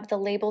have. The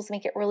labels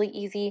make it really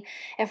easy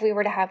if we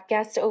were to have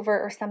guests over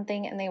or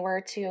something and they were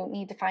to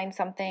need to find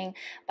something,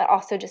 but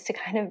also just to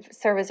kind of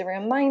serve as a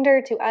reminder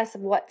to us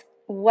of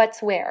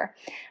what's where.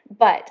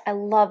 But I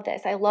love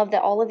this. I love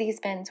that all of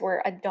these bins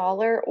were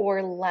 $1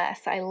 or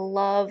less. I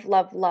love,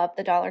 love, love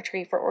the Dollar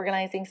Tree for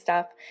organizing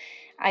stuff.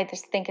 I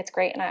just think it's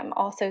great, and I'm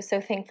also so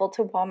thankful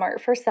to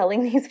Walmart for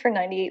selling these for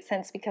 98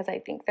 cents because I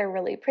think they're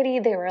really pretty.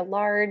 They were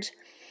large.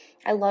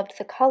 I loved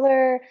the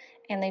color,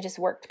 and they just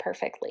worked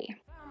perfectly.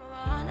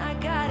 I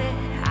got it.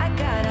 I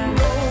got it.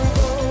 Go,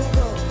 go,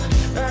 go.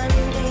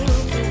 Running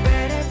to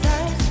better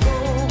times. Go,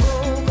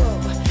 go, go.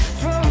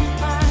 From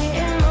my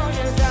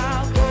emotions,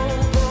 I'll go,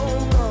 go,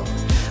 go.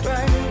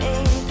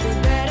 Running to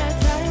better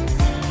times.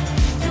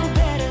 To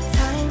better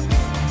times.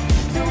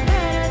 To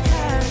better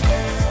times.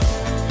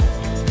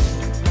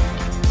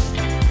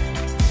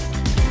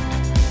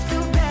 To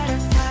better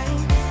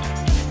times.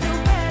 To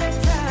better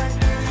times.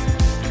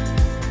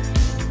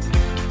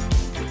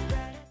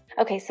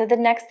 Okay, so the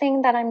next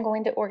thing that I'm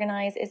going to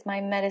organize is my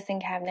medicine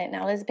cabinet.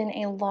 Now, it has been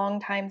a long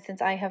time since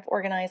I have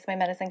organized my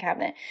medicine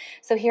cabinet.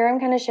 So here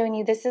I'm kind of showing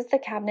you, this is the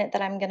cabinet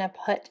that I'm going to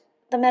put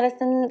the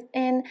medicines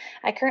in.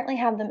 I currently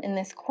have them in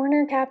this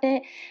corner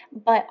cabinet,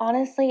 but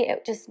honestly,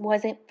 it just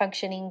wasn't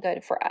functioning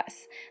good for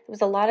us. There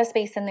was a lot of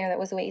space in there that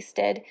was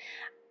wasted.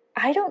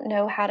 I don't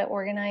know how to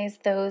organize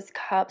those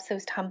cups,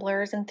 those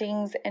tumblers and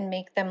things and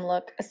make them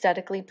look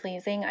aesthetically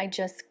pleasing. I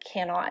just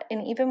cannot.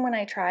 And even when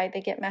I try,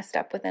 they get messed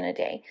up within a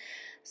day.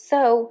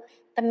 So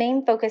the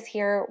main focus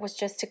here was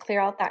just to clear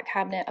out that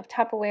cabinet of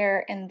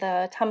Tupperware and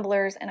the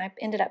tumblers, and I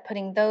ended up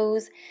putting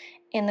those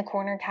in the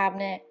corner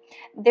cabinet.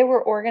 They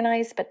were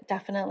organized, but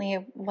definitely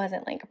it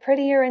wasn't like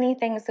pretty or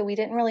anything, so we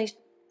didn't really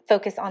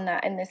focus on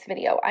that in this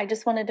video. I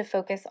just wanted to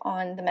focus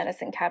on the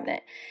medicine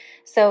cabinet.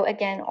 So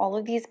again, all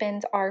of these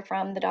bins are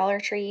from the Dollar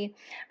Tree,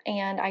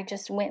 and I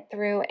just went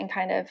through and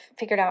kind of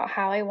figured out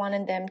how I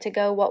wanted them to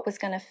go, what was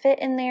going to fit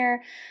in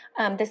there.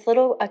 This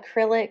little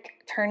acrylic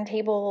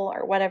turntable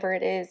or whatever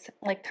it is,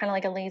 like kind of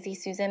like a Lazy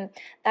Susan,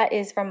 that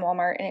is from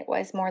Walmart, and it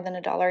was more than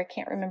 $1. I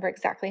can't remember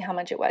exactly how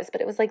much it was, but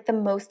it was like the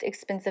most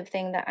expensive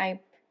thing that I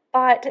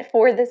bought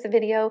for this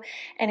video,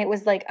 and it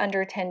was like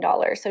under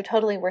 $10, so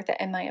totally worth it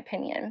in my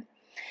opinion.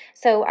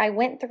 So I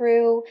went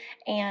through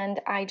and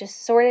I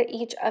just sorted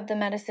each of the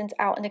medicines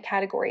out into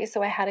categories.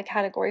 So I had a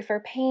category for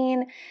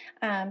pain,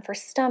 for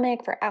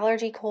stomach, for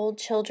allergy, cold,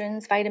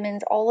 children's,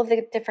 vitamins, all of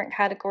the different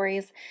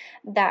categories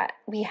that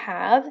we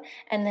have.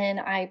 And then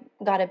I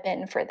got a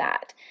bin for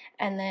that.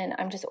 And then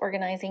I'm just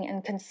organizing,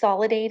 and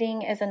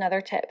consolidating is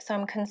another tip. So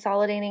I'm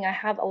consolidating. I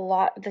have a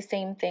lot of the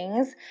same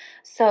things.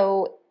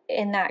 So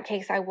in that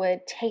case, I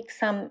would take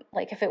some,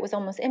 like if it was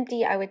almost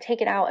empty, I would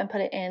take it out and put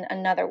it in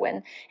another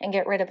one and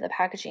get rid of the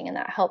packaging, and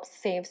that helps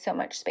save so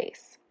much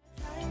space.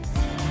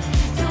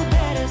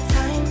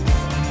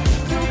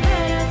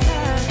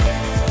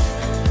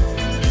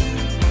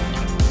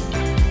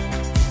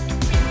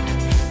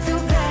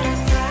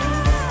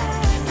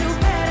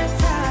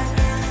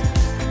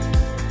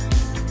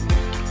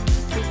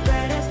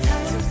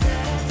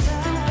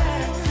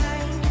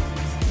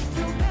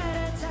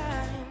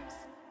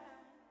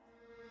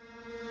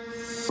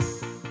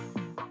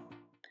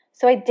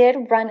 So I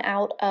did run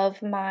out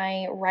of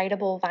my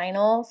writable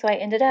vinyl, so I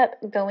ended up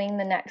going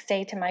the next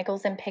day to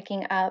Michael's and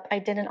picking up. I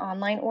did an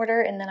online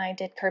order, and then I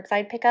did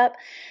curbside pickup,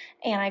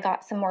 and I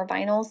got some more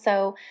vinyl.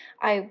 So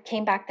I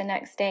came back the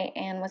next day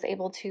and was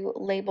able to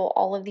label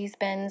all of these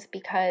bins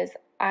because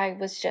I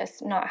was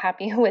just not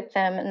happy with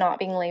them not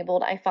being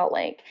labeled. I felt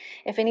like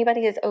if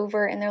anybody is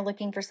over and they're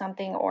looking for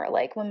something, or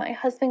like when my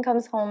husband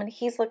comes home and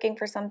he's looking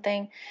for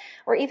something,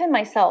 or even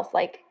myself,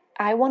 like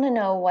I want to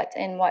know what's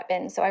in what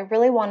bin, so I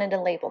really wanted to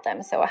label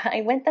them. So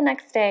I went the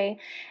next day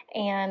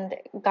and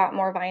got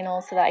more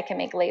vinyl so that I can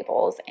make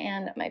labels.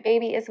 And my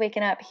baby is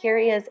waking up. Here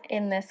he is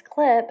in this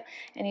clip,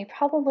 and you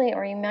probably,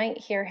 or you might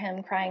hear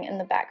him crying in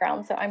the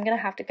background. So I'm going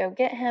to have to go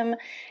get him,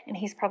 and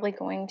he's probably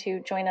going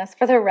to join us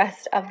for the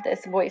rest of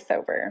this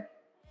voiceover.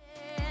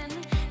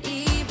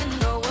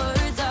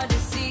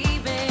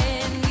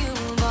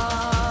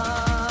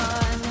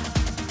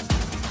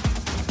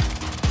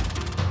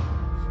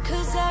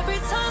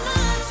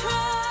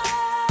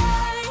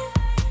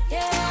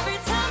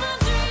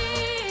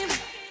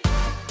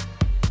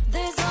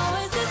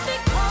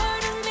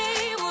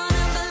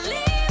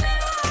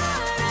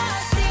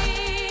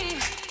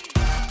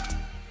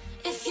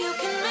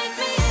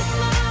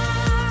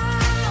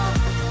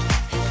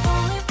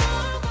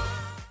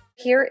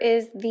 Here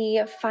is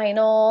the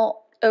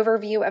final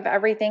overview of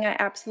everything. I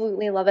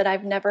absolutely love it.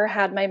 I've never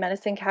had my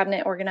medicine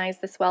cabinet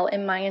organized this well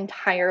in my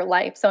entire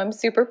life, so I'm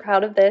super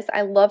proud of this.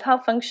 I love how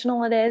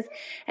functional it is,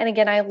 and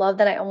again, I love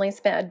that I only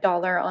spent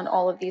 $1 on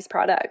all of these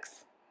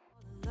products.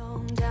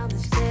 Down the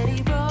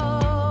steady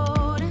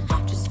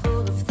road, just full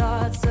of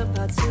thoughts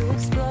about to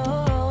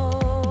explode.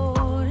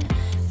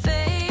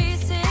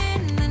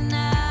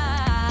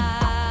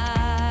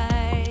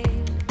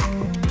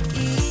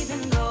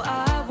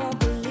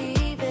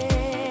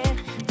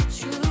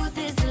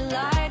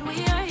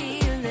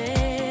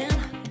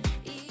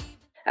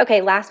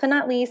 Okay, last but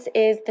not least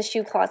is the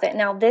shoe closet.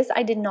 Now this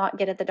I did not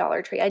get at the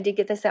Dollar Tree. I did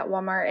get this at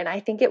Walmart, and I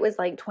think it was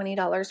like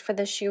 $20 for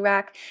the shoe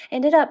rack.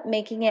 Ended up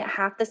making it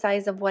half the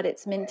size of what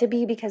it's meant to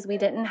be because we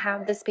didn't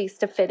have the space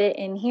to fit it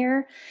in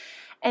here.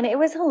 And it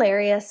was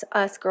hilarious,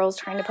 us girls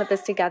trying to put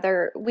this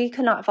together. We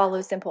could not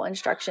follow simple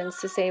instructions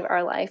to save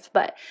our life,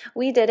 but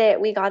we did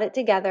it. We got it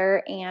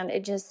together, and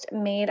it just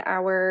made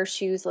our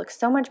shoes look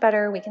so much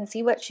better. We can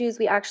see what shoes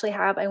we actually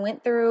have. I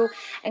went through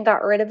and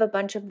got rid of a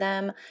bunch of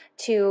them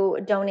to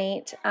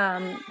donate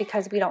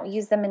because we don't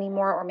use them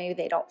anymore, or maybe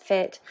they don't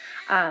fit.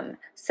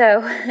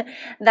 So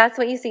that's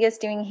what you see us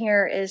doing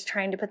here, is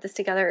trying to put this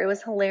together. It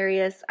was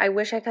hilarious. I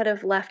wish I could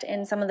have left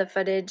in some of the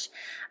footage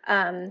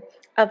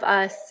of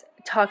us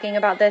talking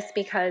about this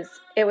because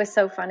it was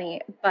so funny,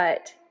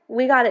 but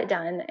we got it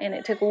done, and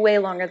it took way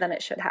longer than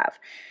it should have.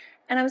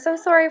 And I'm so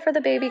sorry for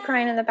the baby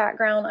crying in the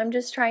background. I'm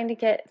just trying to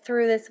get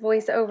through this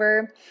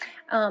voiceover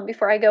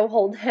before I go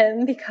hold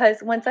him,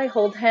 because once I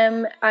hold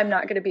him, I'm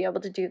not going to be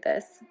able to do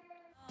this.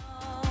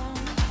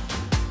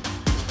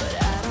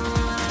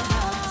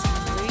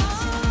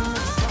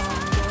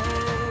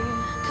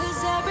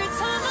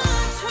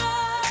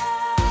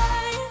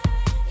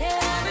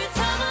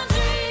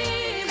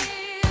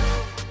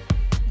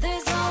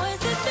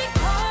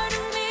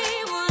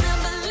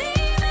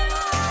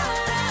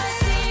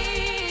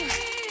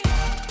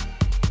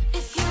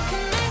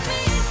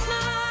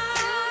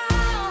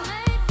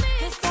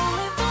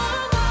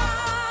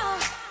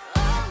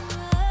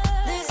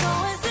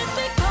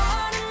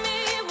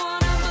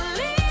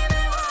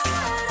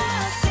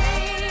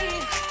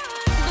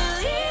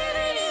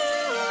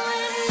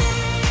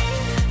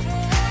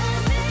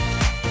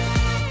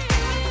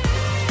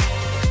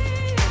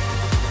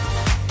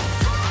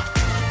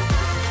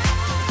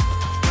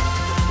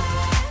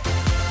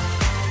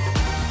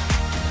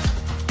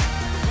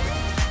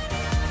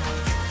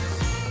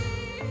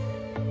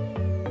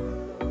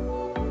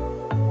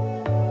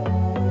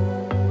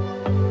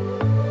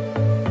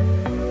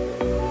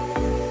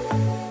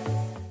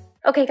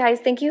 Okay guys,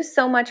 thank you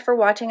so much for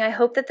watching. I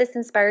hope that this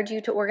inspired you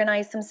to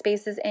organize some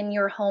spaces in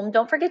your home.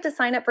 Don't forget to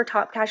sign up for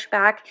Top Cash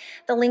Back.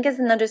 The link is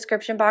in the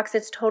description box.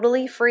 It's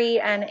totally free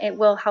and it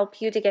will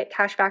help you to get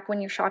cash back when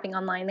you're shopping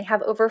online. They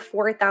have over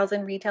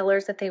 4,000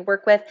 retailers that they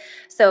work with.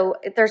 So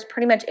there's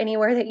pretty much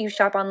anywhere that you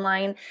shop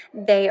online,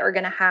 they are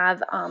going to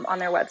have on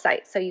their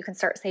website. So you can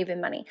start saving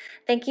money.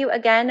 Thank you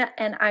again,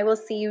 and I will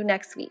see you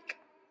next week.